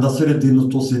al-Arqami and Nasir al-Din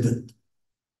al-Tusi did.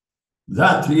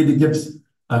 That really gives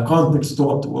a context to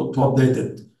what they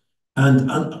did. And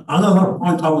another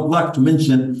point I would like to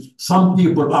mention, some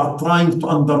people are trying to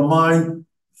undermine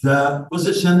the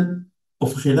position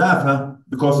of Khilafah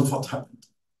because of what happened.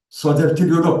 So they'll tell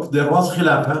you, look, there was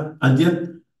Khilafah, and yet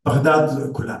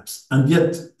Baghdad collapsed, and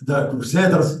yet the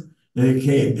Crusaders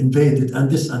came, invaded, and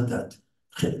this and that.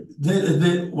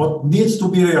 What needs to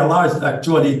be realized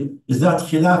actually is that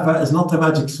Khilafah is not a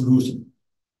magic solution.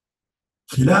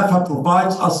 Khilafah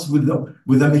provides us with a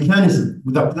mechanism,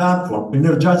 with a platform,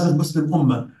 energizes Muslim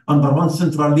Ummah under one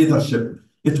central leadership.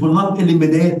 It will not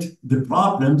eliminate the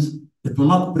problems, it will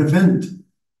not prevent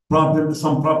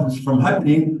some problems from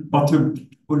happening, but will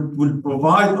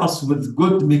provide us with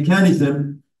good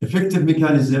mechanism, effective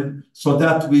mechanism, so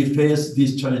that we face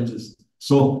these challenges.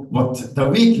 So what the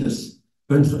weakness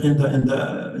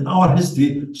in our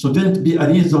history shouldn't be a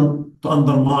reason to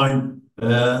undermine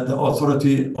the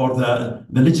authority or the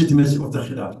legitimacy of the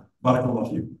Khilafah. Barakallah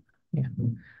fiik.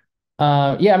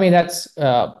 Yeah, I mean, that's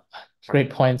great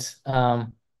points. I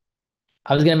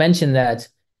was going to mention that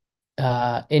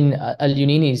in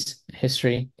Al-Yunini's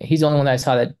history, he's the only one that I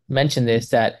saw that mentioned this,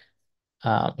 that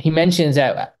he mentions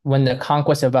that when the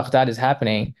conquest of Baghdad is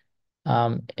happening,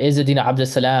 Izzuddin Abd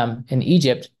al-Salam in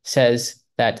Egypt says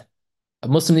that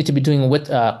Muslims need to be doing with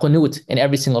qunut in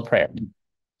every single prayer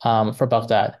for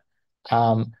Baghdad.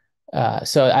 So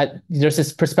there's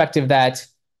this perspective that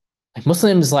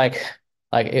Muslims it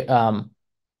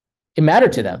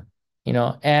mattered to them,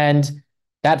 and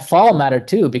that fall mattered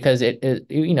too, because Malik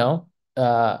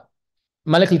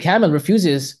al-Kamil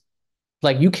refuses,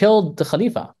 you killed the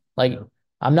Khalifa,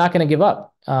 I'm not going to give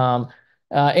up.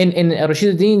 In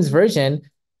Rashid ad-Din's version,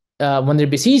 when they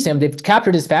besiege him, they've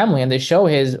captured his family and they show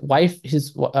his wife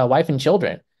and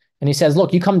children, and he says,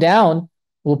 look, you come down,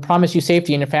 we'll promise you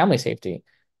safety and your family safety.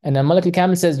 And then Malik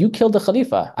al-Kamil says, you killed the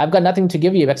Khalifa. I've got nothing to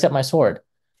give you except my sword.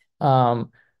 So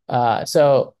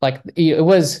it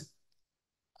was,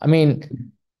 I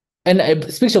mean, and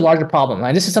it speaks to a larger problem.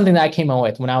 And this is something that I came up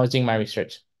with when I was doing my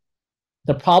research.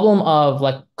 The problem of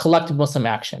collective Muslim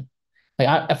action.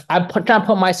 If I'm trying to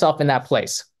put myself in that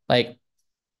place,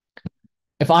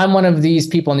 if I'm one of these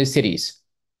people in these cities,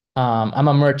 I'm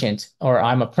a merchant or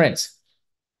I'm a prince,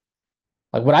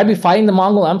 would I be fighting the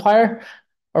Mongol Empire,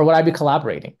 or would I be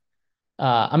collaborating?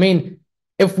 I mean,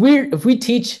 if we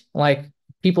teach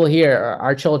people here, or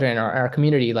our children, or our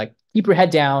community, keep your head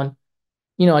down,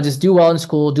 just do well in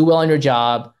school, do well in your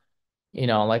job,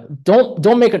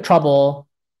 don't make a trouble,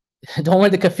 don't wear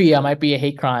the kafia, might be a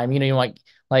hate crime,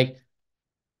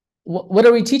 what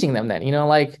are we teaching them then?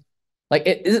 I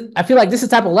feel like this is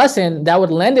the type of lesson that would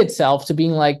lend itself to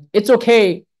being it's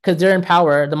okay because they're in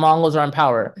power, the Mongols are in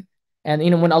power.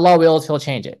 And when Allah wills, He'll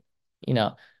change it.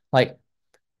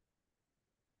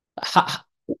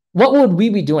 What would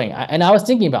we be doing? And I was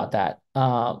thinking about that.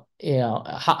 How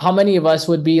many of us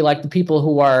would be like the people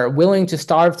who are willing to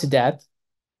starve to death,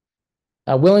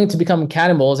 willing to become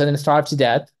cannibals and then starve to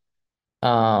death,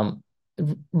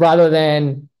 rather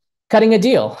than cutting a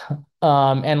deal?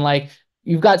 And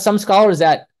you've got some scholars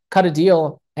that cut a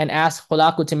deal and ask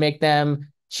Hulaku to make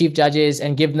them chief judges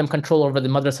and give them control over the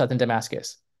madrasat in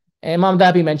Damascus. And Imam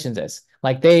Dhabi mentions this.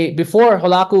 Like before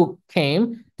Hulaku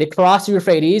came, they crossed the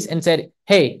Euphrates and said,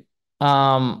 hey,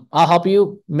 I'll help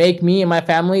you make me and my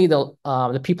family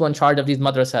the people in charge of these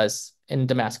madrasas in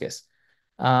Damascus.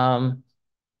 And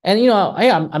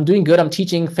hey, I'm doing good. I'm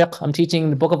teaching fiqh. I'm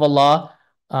teaching the Book of Allah.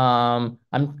 I'm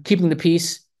keeping the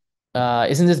peace.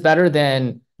 Isn't this better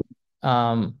than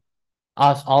all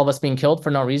of us being killed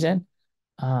for no reason?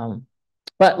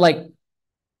 But like,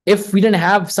 if we didn't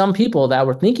have some people that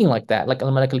were thinking like that, like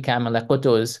Al-Malik al-Kamil, like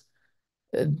Qutuz,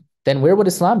 then where would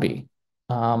Islam be?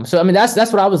 So I mean, that's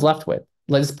what I was left with,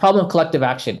 like this problem of collective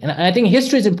action. And I think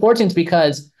history is important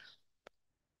because,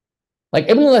 like,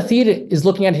 Ibn al-Athir is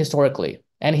looking at it historically,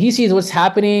 and he sees what's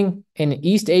happening in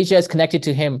East Asia is connected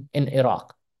to him in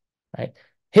Iraq, right?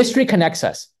 History connects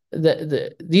us.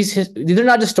 These are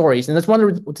not just stories, and that's one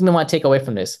of the things I want to take away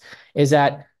from this is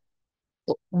that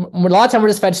a lot of time we're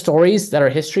just fed stories that are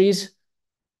histories,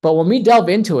 but when we delve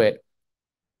into it,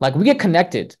 like we get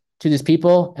connected to these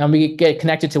people and we get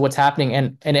connected to what's happening,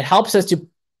 and it helps us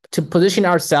to position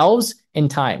ourselves in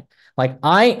time. Like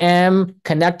I am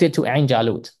connected to Ayn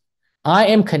Jalut. I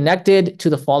am connected to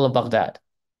the fall of Baghdad,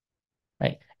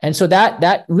 right? And so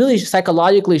that really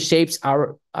psychologically shapes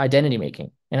our identity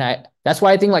making. And that's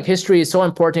why I think like history is so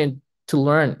important to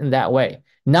learn in that way.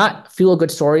 Not feel good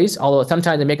stories, although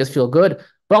sometimes they make us feel good,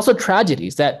 but also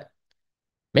tragedies that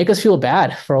make us feel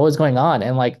bad for what was going on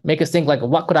and like make us think like,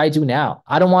 what could I do now?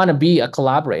 I don't want to be a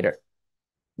collaborator.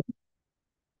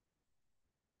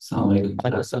 Assalamu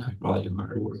alaikum for all your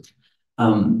hard work.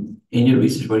 In your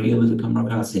research, were you able to come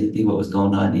across anything what was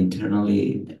going on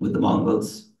internally with the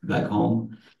Mongols back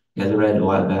home? You guys read a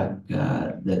while back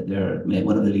that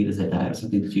one of the leaders had died or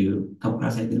something. Did you come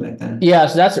across anything like that? Yeah,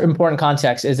 so that's important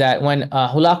context is that when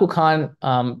Hulagu Khan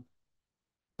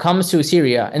comes to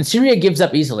Syria, and Syria gives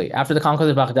up easily after the conquest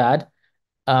of Baghdad,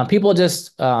 people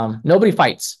just, nobody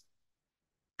fights.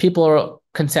 People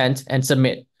consent and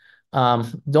submit.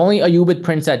 The only Ayyubid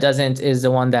prince that doesn't is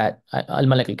the one that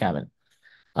Al-Malik al-Kamil.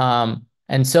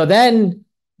 And so then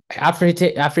after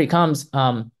he comes,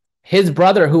 his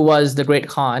brother, who was the great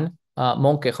Khan,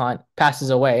 Monke Khan,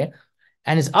 passes away,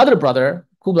 and his other brother,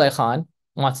 Kublai Khan,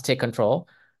 wants to take control.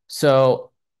 So,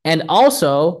 and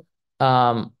also,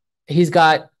 he's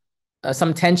got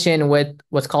some tension with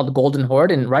what's called the Golden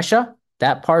Horde in Russia,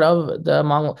 that part of the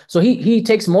Mongol. So he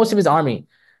takes most of his army.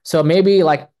 So maybe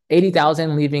like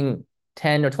 80,000, leaving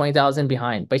 10 or 20,000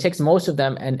 behind. But he takes most of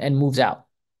them and moves out,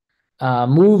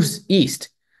 moves east.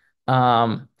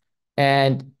 And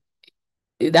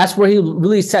that's where he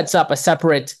really sets up a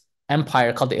separate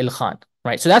empire called the Ilkhan,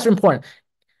 right? So that's important.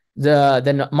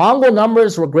 The Mongol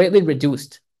numbers were greatly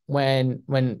reduced when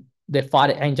they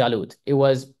fought at Ayn Jalut. It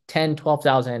was 10,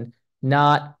 12,000,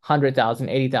 not 100,000,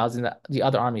 80,000 that the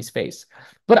other armies face.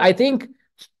 But I think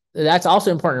that's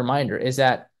also an important reminder is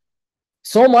that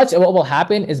so much of what will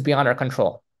happen is beyond our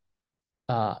control.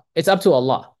 It's up to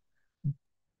Allah.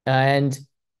 And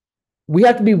we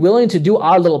have to be willing to do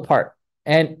our little part.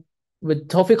 And with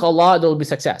tawfiq Allah, there will be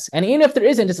success. And even if there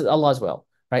isn't, this is Allah's will,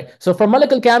 right? So for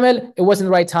Malik al-Kamil, it wasn't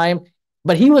the right time,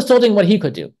 but he was told what he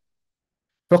could do.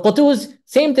 For Qutuz,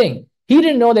 same thing. He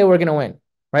didn't know they were going to win,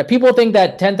 right? People think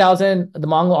that 10,000, the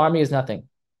Mongol army is nothing,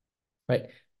 right?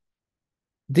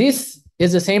 This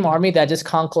is the same army that just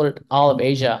conquered all of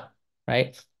Asia,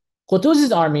 right?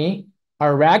 Qutuz's army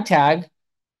are ragtag,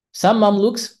 some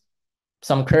Mamluks,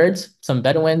 some Kurds, some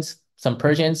Bedouins, some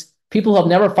Persians, people who have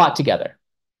never fought together.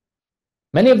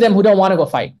 Many of them who don't want to go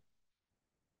fight,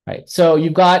 right? So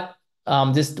you've got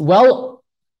this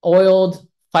well-oiled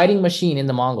fighting machine in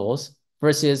the Mongols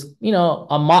versus,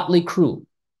 a motley crew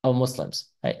of Muslims,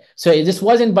 right? So this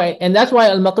wasn't and that's why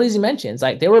Al-Maqrizi mentions,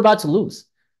 like, they were about to lose.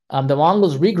 The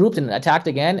Mongols regrouped and attacked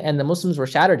again, and the Muslims were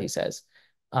shattered, he says,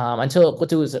 until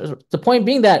Qutuz. The point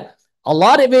being that a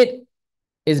lot of it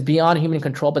is beyond human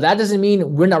control, but that doesn't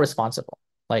mean we're not responsible.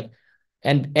 Like,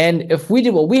 and if we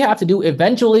do what we have to do,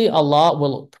 eventually Allah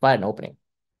will provide an opening,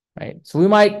 right? So we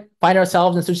might find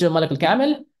ourselves in the situation of Malik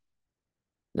al-Kamil.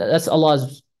 That's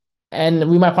Allah's, and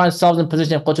we might find ourselves in the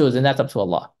position of Qutuz, and that's up to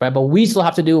Allah, right? But we still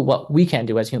have to do what we can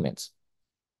do as humans.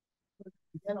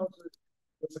 He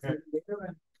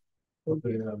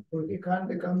Khan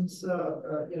becomes,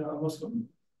 a Muslim.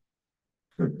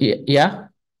 Yeah.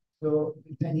 So,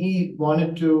 and he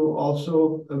wanted to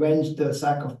also avenge the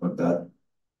sack of Baghdad.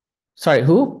 Sorry,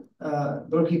 who?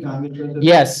 Burki Khan.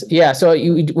 Yes, yeah. So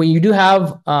when you do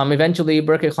have eventually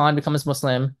Burki Khan becomes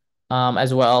Muslim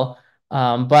as well,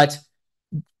 but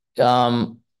that's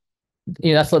a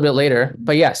little bit later.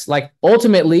 But yes, like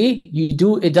ultimately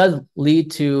it does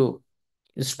lead to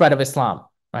the spread of Islam,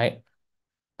 right?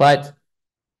 But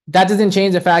that doesn't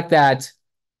change the fact that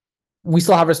we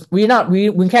still have we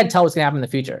can't tell what's gonna happen in the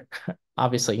future,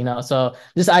 obviously, you know. So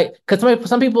because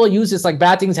some people use this like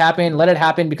bad things happen, let it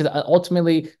happen because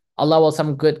ultimately Allah will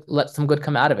let some good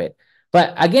come out of it.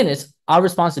 But again, it's our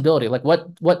responsibility. Like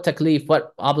what taklif,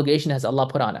 what obligation has Allah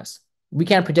put on us? We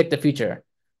can't predict the future,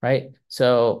 right?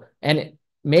 So and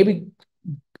maybe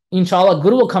inshallah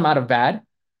good will come out of bad.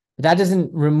 That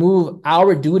doesn't remove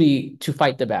our duty to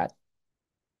fight the bad.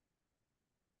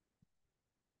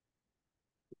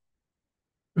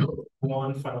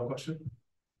 One final question.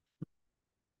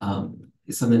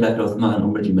 Something that Uthman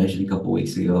Umar you mentioned a couple of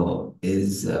weeks ago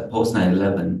is post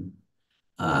 9/11,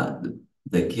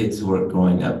 the kids who are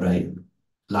growing up, right?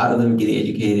 A lot of them getting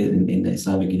educated in the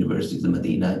Islamic universities in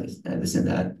Medina, this and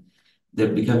that.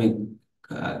 They're becoming,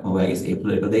 I guess,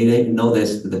 apolitical. They know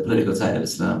the political side of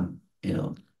Islam, you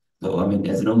know. So, I mean,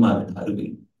 as an ummah, how do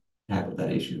we tackle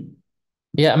that issue?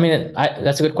 Yeah, I mean,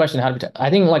 that's a good question. I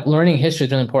think like learning history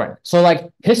is really important. So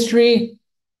like history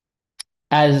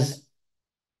as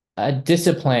a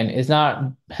discipline is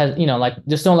not, you know, like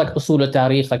there's no like usul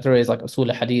al-tarikh, like there is like usul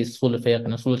al-hadith, usul al-fiqh,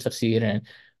 and usul al-tafsir, and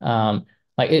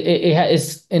like it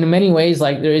is in many ways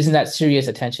like there isn't that serious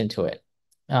attention to it,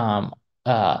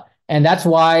 and that's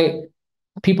why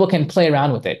people can play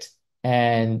around with it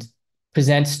and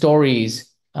present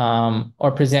stories,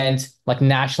 or present like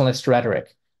nationalist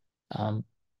rhetoric,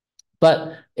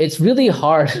 but it's really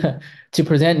hard to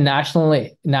present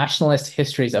nationalist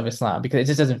histories of Islam because it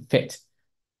just doesn't fit.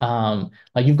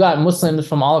 Like you've got Muslims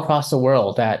from all across the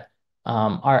world that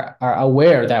are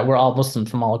aware that we're all Muslims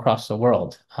from all across the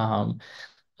world. And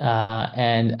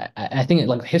I think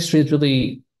like history is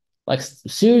really like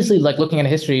seriously like looking at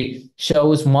history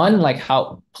shows one like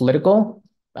how political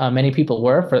many people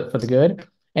were for the good,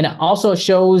 and it also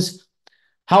shows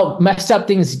how messed up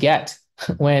things get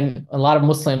when a lot of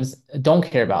Muslims don't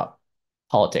care about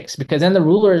politics, because then the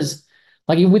rulers,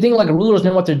 like if we think like rulers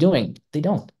know what they're doing, they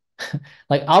don't.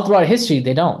 Like all throughout history,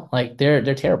 they don't. Like they're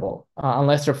terrible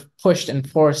unless they're pushed and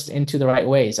forced into the right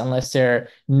ways, unless they're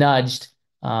nudged.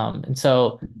 And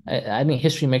so I think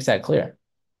history makes that clear.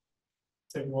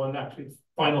 Take one actually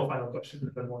final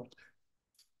question.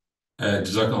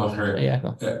 Jazakallah khair.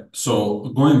 Yeah. So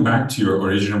going back to your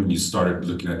origin when you started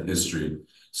looking at history,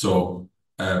 so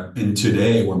in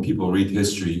today when people read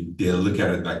history, they look at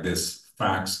it like this: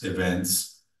 facts,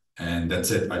 events, and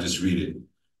that's it. I just read it.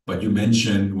 But you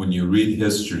mentioned when you read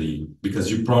history,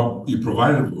 because you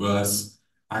provided us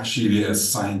actually a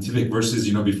scientific versus,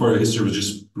 you know, before history was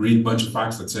just read a bunch of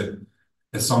facts, that's it.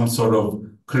 As some sort of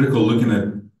critical looking at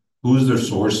who's their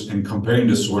source and comparing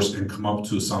the source and come up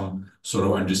to some sort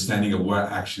of understanding of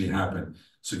what actually happened.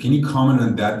 So can you comment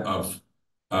on that of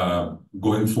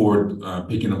going forward,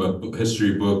 picking up a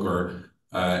history book or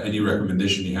any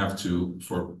recommendation you have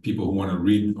for people who want to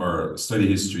read or study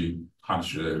history, how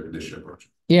should they approach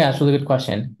it? Yeah, that's a really good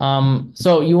question.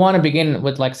 So you want to begin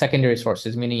with like secondary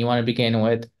sources, meaning you want to begin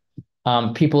with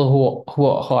people who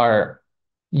are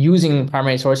using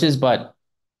primary sources, but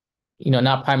you know,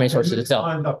 not primary sources itself.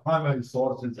 Find the primary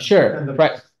sources. Sure,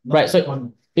 right.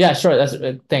 So yeah, sure. That's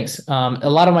thanks. A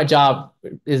lot of my job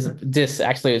is this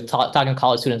actually talking to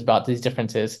college students about these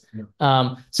differences.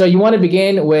 Yeah. So you want to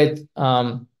begin with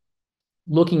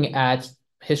looking at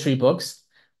history books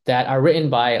that are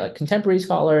written by like contemporary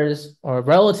scholars or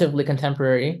relatively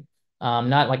contemporary,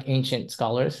 not like ancient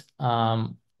scholars,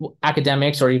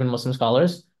 academics or even Muslim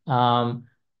scholars.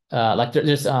 Like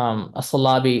there's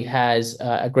As-Salabi has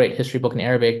a great history book in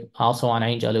Arabic, also on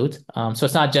Ayn Jalut. So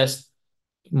it's not just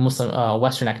Muslim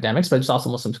Western academics, but it's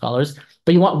also Muslim scholars.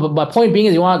 But my point being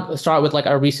is you want to start with like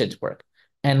our research work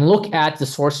and look at the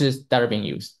sources that are being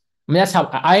used. I mean, that's how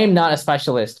I am not a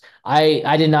specialist.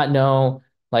 I did not know,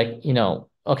 like, you know,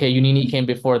 okay, Unini came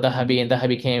before Dhahabi and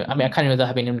Dhahabi came. I mean, I kind of know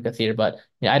Dhahabi and Ibn Kathir, but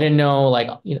you know, I didn't know, like,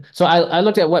 you know, so I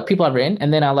looked at what people have written,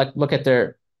 and then I like look at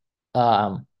their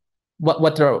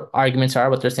what their arguments are,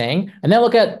 what they're saying, and then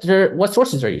look at what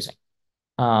sources they're using.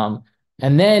 And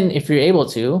then if you're able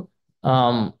to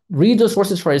read those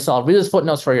sources for yourself, read those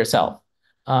footnotes for yourself.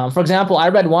 For example, I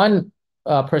read one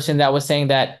person that was saying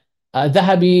that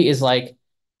Dhahabi is like,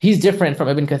 he's different from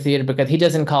Ibn Kathir because he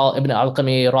doesn't call Ibn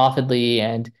al-Qami Rafidli,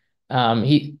 and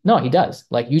he does.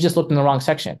 Like, you just looked in the wrong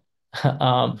section.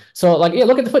 So like, yeah,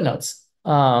 look at the footnotes.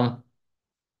 And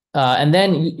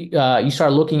then you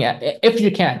start looking at, if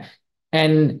you can.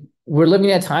 And we're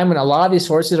living at a time when a lot of these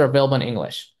sources are available in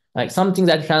English. Like some things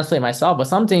I had to translate myself, but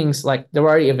some things like they were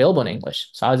already available in English.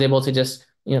 So I was able to just,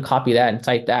 you know, copy that and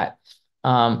type that.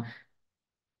 And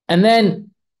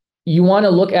then you want to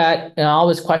look at, and I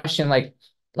always question, like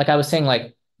I was saying,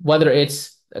 like whether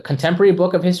it's a contemporary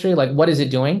book of history, like what is it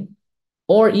doing?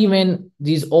 Or even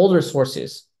these older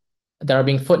sources that are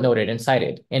being footnoted and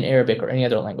cited in Arabic or any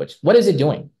other language. What is it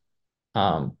doing?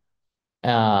 Who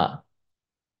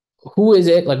is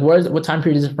it? Like, what time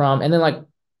period is it from? And then like,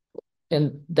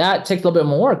 and that takes a little bit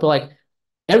more work, but like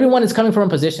everyone is coming from a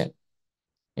position,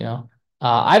 you know.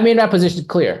 I've made my position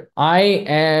clear. I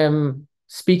am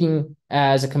speaking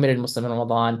as a committed Muslim in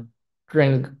Ramadan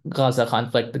during the Gaza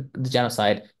conflict, the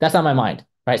genocide. That's not my mind,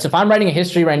 right? So if I'm writing a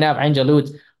history right now of Ayn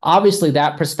Jalut, obviously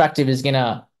that perspective is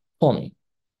gonna pull me.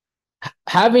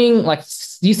 Having like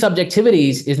these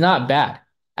subjectivities is not bad,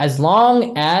 as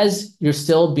long as you're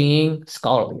still being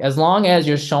scholarly, as long as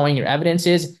you're showing your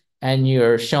evidences and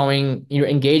you're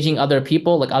engaging other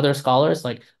people, like other scholars,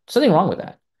 like there's nothing wrong with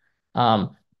that.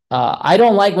 I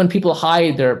don't like when people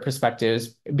hide their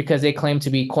perspectives because they claim to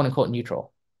be quote unquote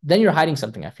neutral. Then you're hiding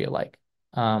something, I feel like.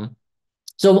 So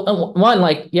one,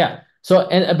 like, yeah. So,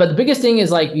 but the biggest thing is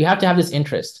like, you have to have this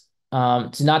interest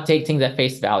to not take things at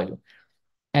face value.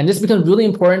 And this becomes really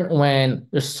important when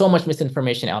there's so much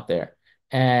misinformation out there.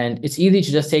 And it's easy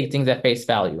to just take things at face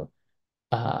value.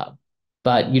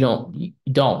 But you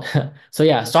don't. So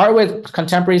yeah, start with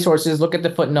contemporary sources, look at the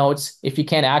footnotes. If you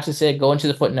can't access it, go into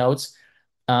the footnotes.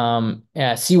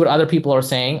 See what other people are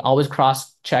saying. Always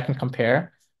cross-check and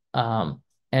compare.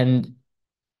 And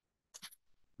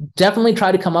definitely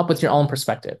try to come up with your own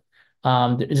perspective.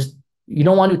 You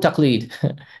don't want to taqleed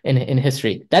in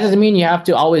history. That doesn't mean you have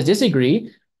to always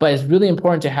disagree, but it's really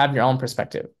important to have your own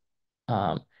perspective.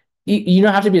 You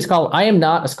don't have to be a scholar. I am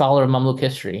not a scholar of Mamluk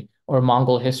history or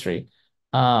Mongol history.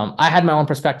 I had my own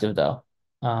perspective though.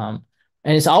 And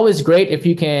it's always great if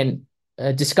you can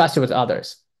discuss it with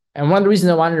others. And one of the reasons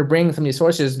I wanted to bring some of these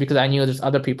sources is because I knew there's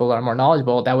other people that are more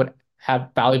knowledgeable that would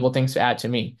have valuable things to add to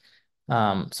me.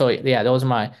 So yeah, those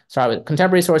are start with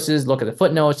contemporary sources, look at the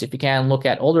footnotes. If you can, look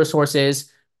at older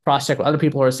sources, cross-check what other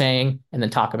people are saying, and then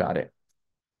talk about it.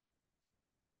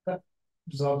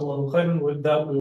 Jazakallahu khairan. With that,